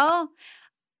 You know.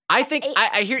 I think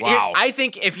I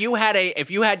think if you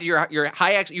had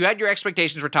your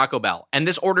expectations for Taco Bell and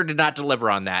this order did not deliver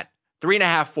on that,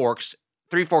 3.5 forks,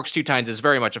 3 forks 2 times is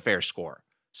very much a fair score.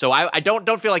 So I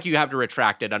don't feel like you have to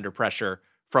retract it under pressure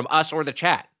from us or the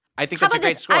chat. I think that's a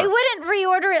great score. I wouldn't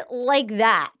reorder it like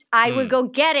that. I would go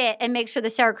get it and make sure the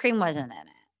sour cream wasn't in it.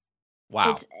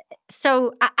 Wow.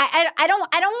 So I don't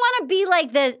want to be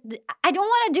like this. I don't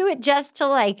want to do it just to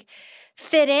like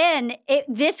fit in.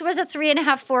 This was a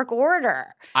 3.5 fork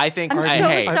order. I think. I'm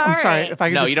sorry. I'm sorry. If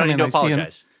I could you don't need to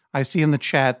apologize. I see in the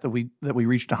chat that we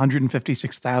reached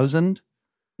 156,000.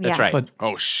 That's right. But,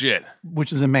 oh shit!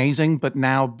 Which is amazing. But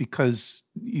now because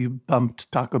you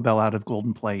bumped Taco Bell out of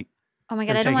Golden Plate. Oh my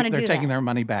God, I don't want to do that. They're taking their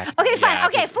money back. Okay, fine.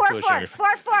 Okay, 4 forks.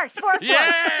 4 forks. 4 forks.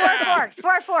 4 forks.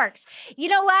 4 forks. You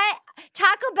know what?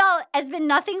 Taco Bell has been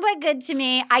nothing but good to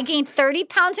me. I gained 30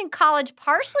 pounds in college,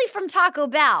 partially from Taco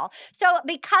Bell. So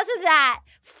because of that,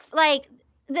 like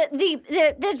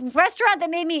the restaurant that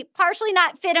made me partially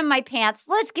not fit in my pants,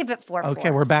 let's give it 4 forks.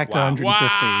 Okay, we're back to 150.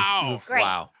 Wow. Great.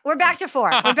 Wow. We're back to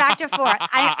 4. We're back to 4.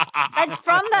 That's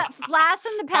from the blast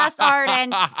from the past,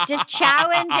 Arden. Just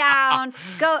chowing down,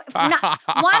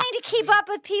 wanting to keep up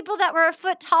with people that were a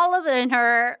foot taller than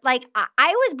her. Like I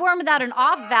was born without an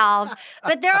off valve,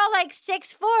 but they're all like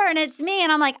 6'4", and it's me,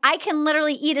 and I'm like I can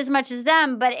literally eat as much as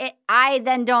them, but I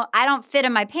don't fit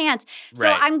in my pants. So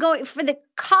right. I'm going for the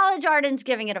college. Arden's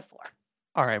giving it a 4.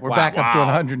 All right, we're back up to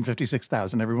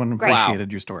 156,000. Everyone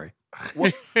appreciated your story.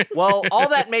 Well, all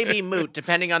that may be moot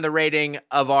depending on the rating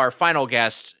of our final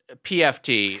guest,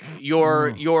 PFT.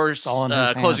 Your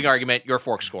closing argument, your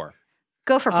fork score.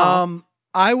 Go for Paul.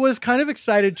 I was kind of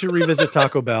excited to revisit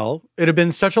Taco Bell. It had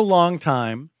been such a long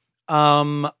time.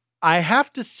 I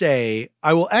have to say,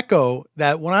 I will echo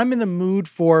that when I'm in the mood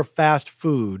for fast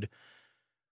food,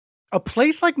 a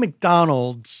place like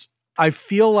McDonald's, I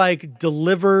feel like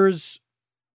delivers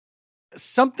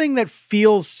something that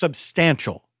feels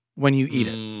substantial when you eat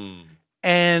it.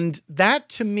 And that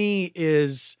to me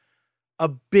is a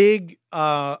big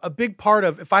part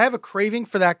of, if I have a craving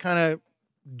for that kind of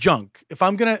junk, if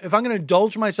I'm going to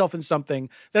indulge myself in something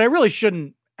that I really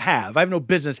shouldn't have, I have no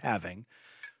business having,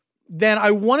 then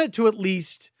I want it to at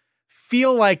least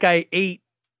feel like I ate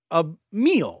a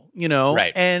meal, you know?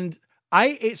 Right. And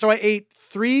I ate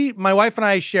 3, my wife and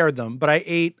I shared them, but I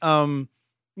ate,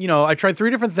 I tried 3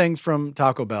 different things from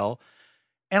Taco Bell,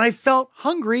 and I felt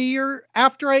hungrier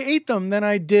after I ate them than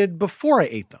I did before I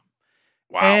ate them.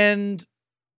 Wow. And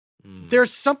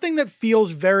there's something that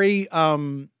feels very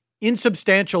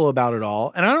insubstantial about it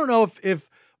all. And I don't know if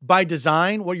by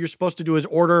design, what you're supposed to do is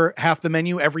order half the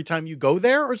menu every time you go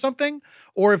there or something,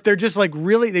 or if they're just like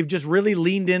they've just really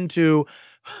leaned into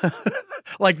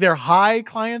like their high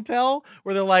clientele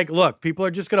where they're like, look, people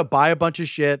are just going to buy a bunch of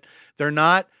shit.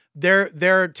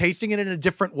 They're tasting it in a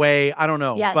different way. I don't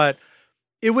know. Yes. But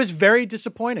it was very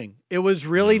disappointing. It was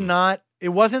really it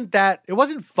wasn't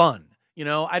fun. You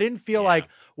know, I didn't feel like,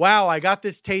 wow, I got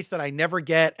this taste that I never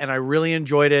get and I really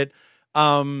enjoyed it.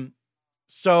 And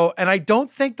I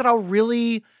don't think I'll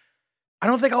really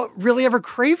ever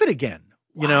crave it again.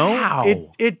 You know,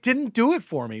 it didn't do it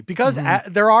for me because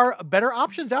there are better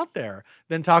options out there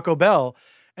than Taco Bell.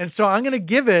 And so I'm going to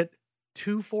give it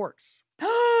 2 forks.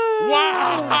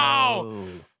 Wow.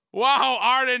 Wow,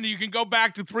 Arden, you can go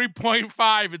back to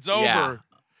 3.5. It's over.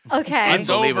 Okay. It's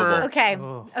over. Okay.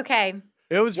 Okay.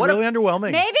 It was really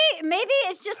underwhelming. Maybe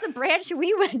it's just the branch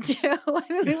we went to. I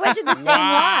mean, we went to the same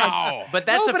one. But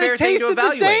that's a fair thing to evaluate. It tasted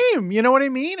the same. You know what I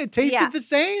mean? It tasted the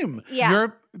same. Yeah.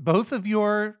 Both of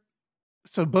your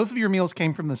meals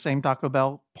came from the same Taco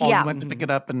Bell. Paul, you went to pick it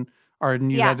up, and Arden,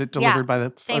 you had it delivered by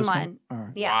the same one.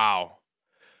 Right. Yeah. Wow.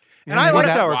 And I like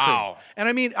sour cream. And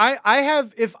I mean, I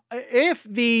have if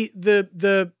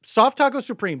the soft taco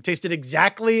supreme tasted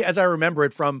exactly as I remember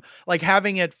it from like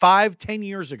having it 5-10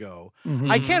 years ago,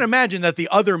 I can't imagine that the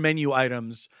other menu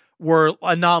items were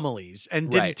anomalies and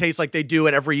didn't taste like they do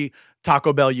at every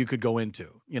Taco Bell you could go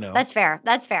into. You know, that's fair.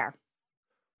 That's fair.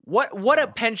 What a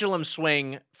pendulum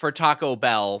swing for Taco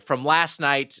Bell from last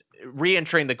night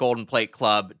re-entering the Golden Plate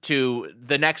Club to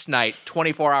the next night,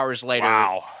 24 hours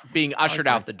later, being ushered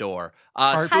out the door.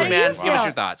 Spoonman, give us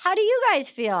your thoughts. How do you guys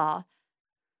feel?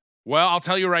 Well, I'll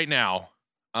tell you right now.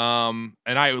 And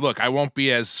I won't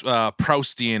be as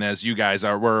Proustian as you guys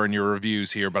were in your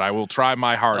reviews here, but I will try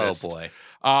my hardest. Oh boy.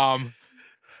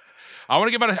 I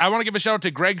want to give a shout out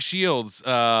to Greg Shields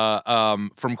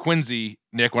from Quincy,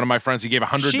 Nick, one of my friends. He gave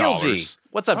 $100.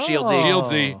 What's up, Shieldsy?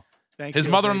 Shieldsy. His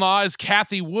mother-in-law is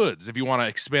Kathy Woods, if you want to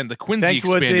expand the Quincy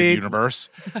expanded universe.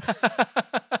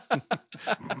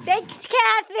 Thanks,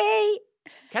 Kathy.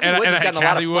 Kathy Woods has gotten a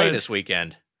lot of play this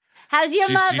weekend. How's your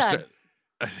mother?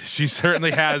 She certainly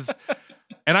has.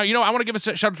 And I want to give a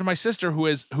shout out to my sister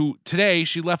who today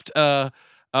she left a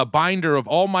binder of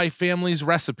all my family's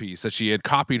recipes that she had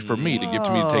copied for me to give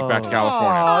to me to take back to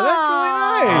California. Oh, that's really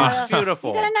nice. Beautiful.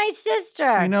 You got a nice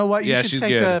sister. You know what? You should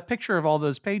take a picture of all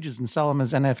those pages and sell them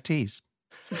as NFTs.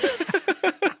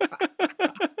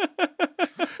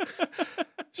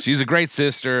 She's a great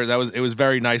sister. It was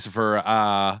very nice of her.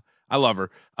 I love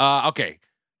her. Okay.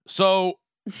 So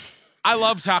I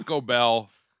love Taco Bell.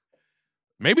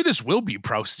 Maybe this will be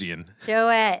Proustian. Do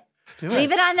it.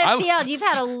 Leave it on the field. You've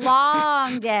had a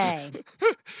long day.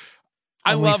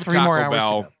 I love Taco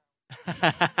Bell.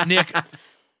 Nick,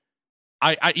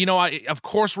 I of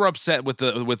course we're upset with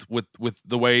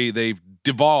the way they've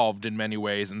devolved in many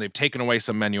ways and they've taken away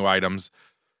some menu items.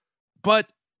 But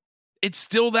it's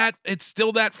still that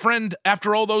friend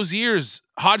after all those years.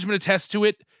 Hodgman attests to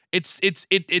it.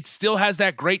 It still has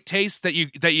that great taste that you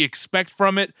expect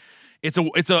from it. It's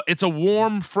a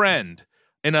warm friend.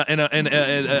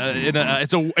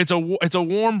 It's a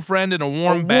warm friend in a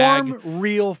warm bag. Warm,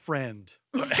 real friend.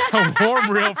 A warm,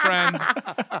 real friend.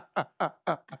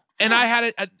 And I had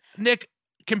it, Nick,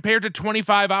 compared to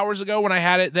 25 hours ago when I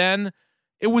had it then,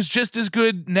 it was just as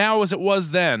good now as it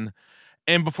was then.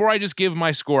 And before I just give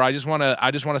my score, I just want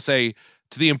to say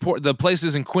to the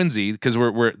places in Quincy, because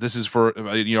this is for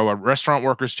a restaurant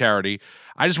workers charity.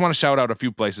 I just want to shout out a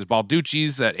few places.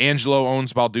 Balducci's, that Angelo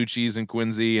owns Balducci's in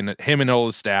Quincy, and him and all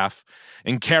his staff,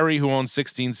 and Carrie, who owns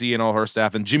 16C and all her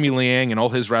staff, and Jimmy Liang and all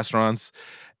his restaurants,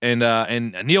 and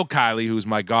Neil Kiley, who's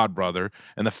my god brother,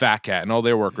 and the Fat Cat and all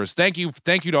their workers. Thank you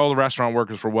to all the restaurant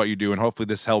workers for what you do, and hopefully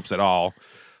this helps at all.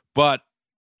 But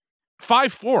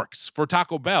 5 forks for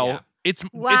Taco Bell.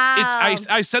 Yeah.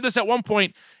 I said this at one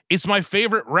point. It's my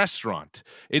favorite restaurant.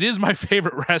 It is my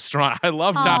favorite restaurant. I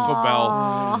love Taco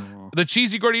Bell. The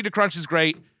cheesy gordita crunch is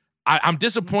great. I'm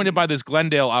disappointed by this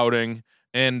Glendale outing,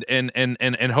 and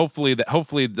hopefully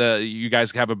you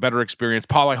guys have a better experience.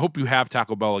 Paul, I hope you have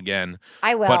Taco Bell again.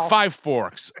 I will. But 5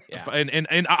 forks,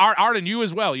 and Arden, you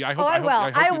as well. I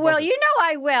will. You know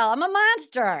I will. I'm a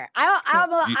monster. I'm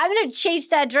going to chase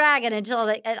that dragon until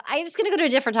I'm just going to go to a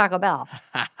different Taco Bell.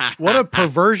 What a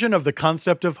perversion of the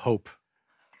concept of hope.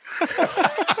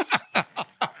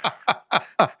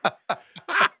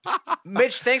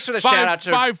 Mitch, thanks for the shout out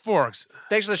to 5 forks.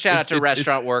 Thanks for the shout out to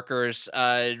restaurant workers.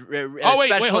 Wait,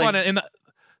 hold on. In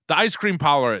the ice cream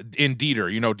parlor in Dieter,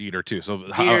 you know Dieter too. So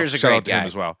Dieter's a great guy him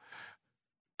as well.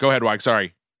 Go ahead, Wag.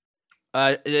 Sorry.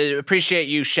 Appreciate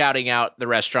you shouting out the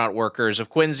restaurant workers of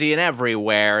Quincy and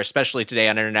everywhere, especially today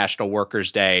on International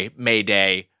Workers' Day, May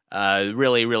Day.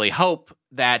 Really, really hope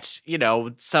that,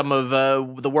 some of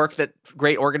the work that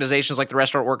great organizations like the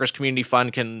Restaurant Workers Community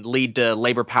Fund can lead to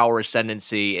labor power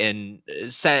ascendancy in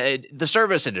the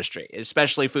service industry,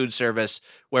 especially food service,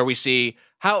 where we see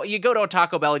how you go to a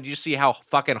Taco Bell and you see how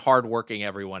fucking hardworking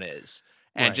everyone is.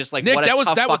 And just like, Nick, what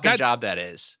a tough fucking job that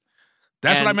is.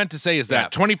 That's what I meant to say is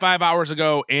that 25 hours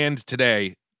ago and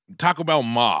today, Taco Bell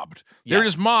mobbed. They're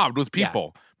just mobbed with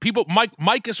people. Yeah. People,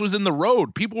 Micus was in the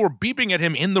road. People were beeping at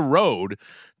him in the road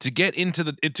he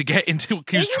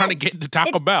was trying to get into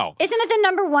Taco Bell. Isn't it the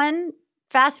number one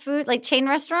fast food, like chain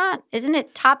restaurant? Isn't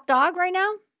it top dog right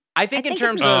now? I think in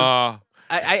terms of...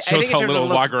 shows how little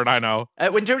Margaret I know.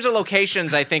 In terms of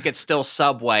locations, I think it's still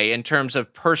Subway. In terms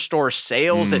of per store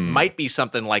sales, it might be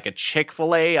something like a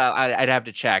Chick-fil-A. I'd have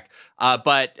to check.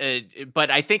 But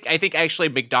I think actually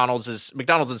McDonald's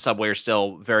and Subway are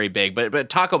still very big. But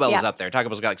Taco Bell is up there. Taco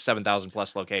Bell's got like 7,000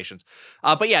 plus locations.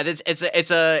 But yeah,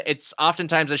 it's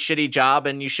oftentimes a shitty job,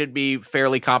 and you should be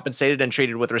fairly compensated and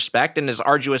treated with respect. And as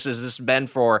arduous as this has been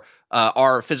for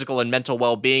our physical and mental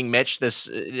well-being, Mitch,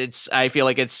 I feel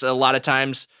like it's a lot of times.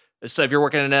 So if you're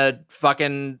working in a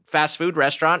fucking fast food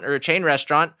restaurant or a chain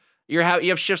restaurant, you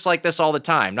have shifts like this all the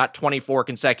time, not 24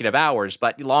 consecutive hours,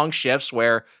 but long shifts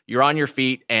where you're on your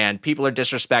feet and people are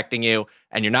disrespecting you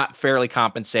and you're not fairly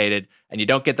compensated and you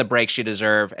don't get the breaks you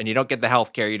deserve and you don't get the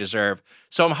health care you deserve.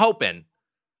 So I'm hoping,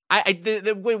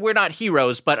 we're not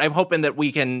heroes, but I'm hoping that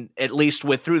we can at least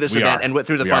through this event and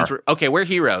through the funds. Okay, we're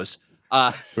heroes.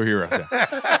 We're heroes.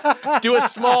 Yeah. Do a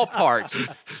small part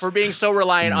for being so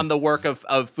reliant on the work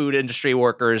of food industry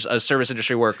workers, service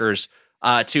industry workers,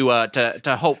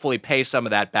 to hopefully pay some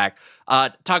of that back.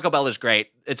 Taco Bell is great.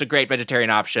 It's a great vegetarian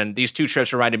option. These 2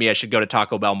 trips reminded me I should go to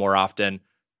Taco Bell more often.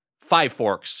 5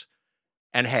 forks.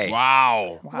 And hey,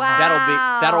 wow.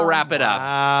 That'll wrap it up.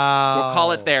 We'll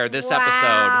call it there. This episode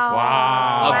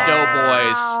of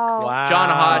Doughboys. Wow. John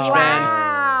Hodgman,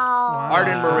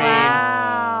 Arden Myrin,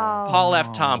 Paul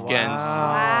F. Tompkins.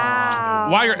 Wow.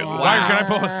 Wire, can I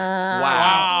pull it?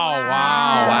 Wow.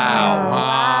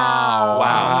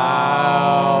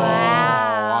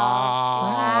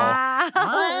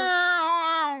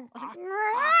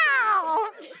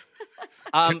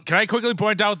 Can I quickly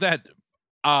point out that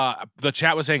the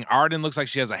chat was saying Arden looks like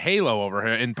she has a halo over her,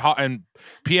 and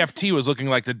PFT was looking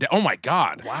like oh my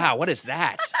God. Wow, what is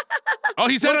that? Oh,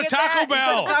 he's at a Taco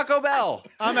Bell. He's at Taco Bell.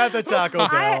 I'm at the Taco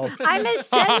Bell. I'm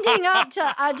ascending up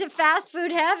to fast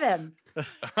food heaven.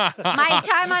 My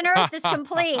time on Earth is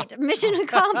complete. Mission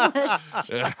accomplished.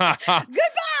 Goodbye,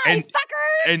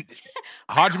 fuckers. And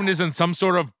Hodgman is in some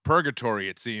sort of purgatory,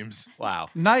 it seems. Wow.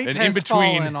 Night and has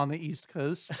fallen on the East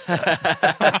Coast.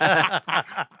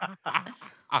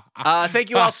 Thank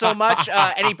you all so much.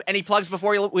 Any plugs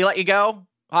before we let you go,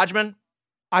 Hodgman?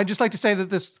 I'd just like to say that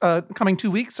this coming 2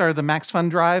 weeks are the Max Fun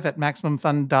Drive at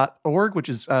MaximumFun.org, which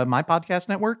is my podcast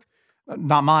network.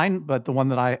 Not mine, but the one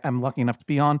that I am lucky enough to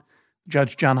be on.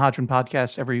 Judge John Hodgman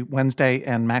podcast every Wednesday,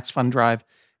 and Max Fun Drive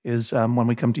is when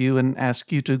we come to you and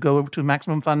ask you to go over to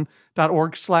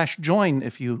MaximumFun.org/join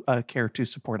if you care to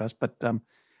support us. But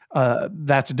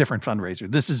that's a different fundraiser.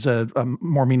 This is a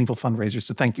more meaningful fundraiser,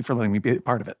 so thank you for letting me be a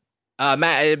part of it.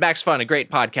 Max Fun, a great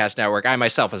podcast network. I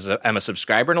myself am a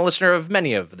subscriber and a listener of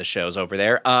many of the shows over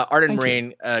there. Arden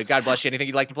Myrin, God bless you. Anything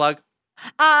you'd like to plug?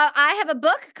 I have a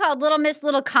book called Little Miss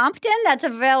Little Compton that's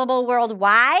available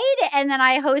worldwide. And then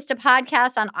I host a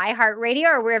podcast on iHeartRadio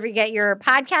or wherever you get your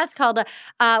podcast called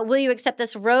Will You Accept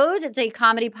This Rose? It's a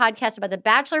comedy podcast about the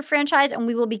Bachelor franchise. And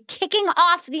we will be kicking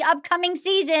off the upcoming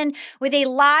season with a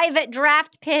live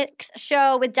draft picks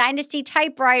show with Dynasty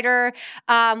Typewriter,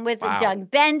 with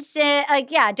Doug Benson.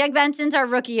 Doug Benson's our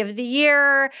Rookie of the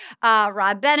Year.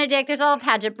 Rob Benedict. There's all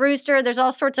Paget Brewster. There's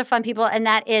all sorts of fun people. And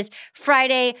that is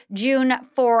Friday, June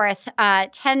 4th,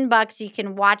 $10. You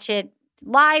can watch it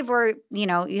live, or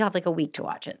you have like a week to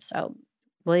watch it. So,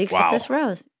 will you accept this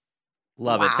rose?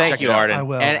 Love it. Thank you, Arden. I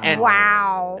will. And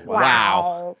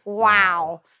Wow.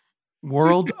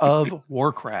 World of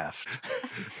Warcraft.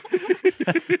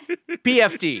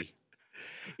 PFD.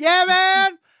 Yeah,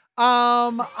 man.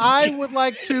 I would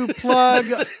like to plug.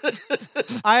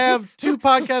 I have 2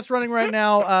 podcasts running right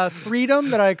now. Freedom,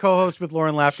 that I co-host with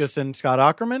Lauren Lapkus and Scott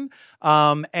Ackerman,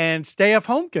 and Stay of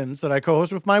Homekins, that I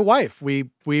co-host with my wife. We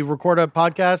record a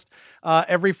podcast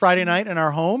every Friday night in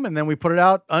our home, and then we put it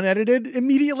out unedited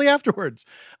immediately afterwards.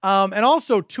 And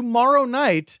also tomorrow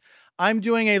night, I'm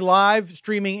doing a live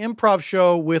streaming improv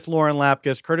show with Lauren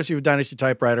Lapkus, courtesy of Dynasty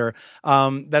Typewriter.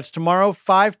 That's tomorrow,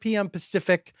 5 p.m.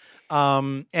 Pacific.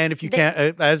 And if you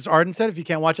can't, as Arden said, if you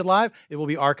can't watch it live, it will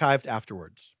be archived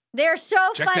afterwards. They're so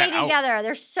funny together.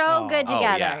 They're so good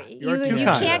together. You're too you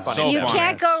kind.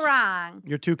 can't go wrong.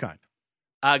 You're too kind.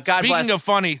 God bless. Speaking of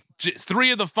funny,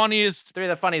 three of the funniest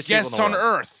guests on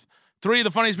Earth. 3 of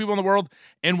the funniest people in the world,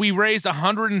 and we raised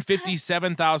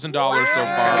 $157,000 so far.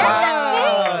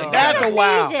 That's a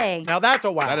wow. Amazing. Now that's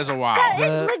a wow. That is a wow. That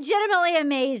is legitimately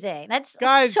amazing. That's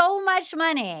so much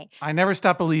money. I never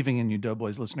stop believing in you,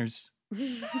 Doughboys listeners.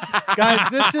 Guys,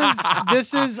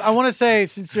 this is I want to say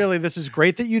sincerely, this is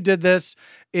great that you did this.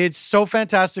 It's so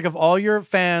fantastic of all your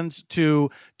fans to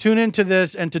tune into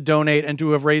this and to donate and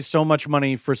to have raised so much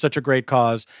money for such a great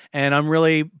cause. And I'm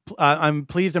really I'm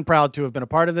pleased and proud to have been a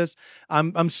part of this.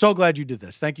 I'm so glad you did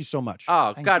this. Thank you so much.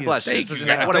 Oh, God bless you.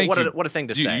 What a thing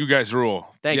to say. You guys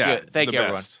rule. Thank you,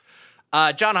 everyone.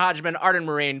 John Hodgman, Arden,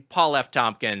 Myrin, Paul F.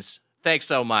 Tompkins. Thanks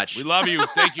so much. We love you.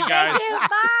 Thank you, guys. Thank you.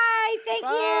 Bye. Thank you.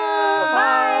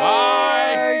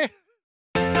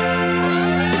 Bye.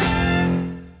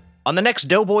 On the next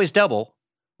Doughboys Double,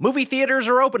 movie theaters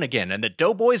are open again and the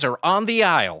Doughboys are on the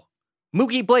aisle.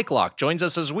 Mookie Blakelock joins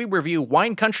us as we review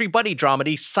wine country buddy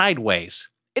dramedy Sideways.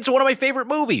 It's one of my favorite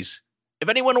movies. If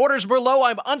anyone orders Merlot,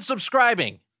 I'm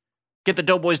unsubscribing. Get the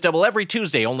Doughboys Double every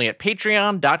Tuesday only at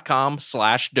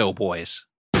patreon.com/doughboys.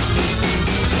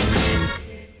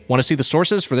 Want to see the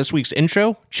sources for this week's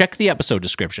intro? Check the episode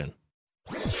description.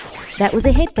 That was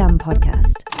a HeadGum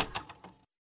podcast.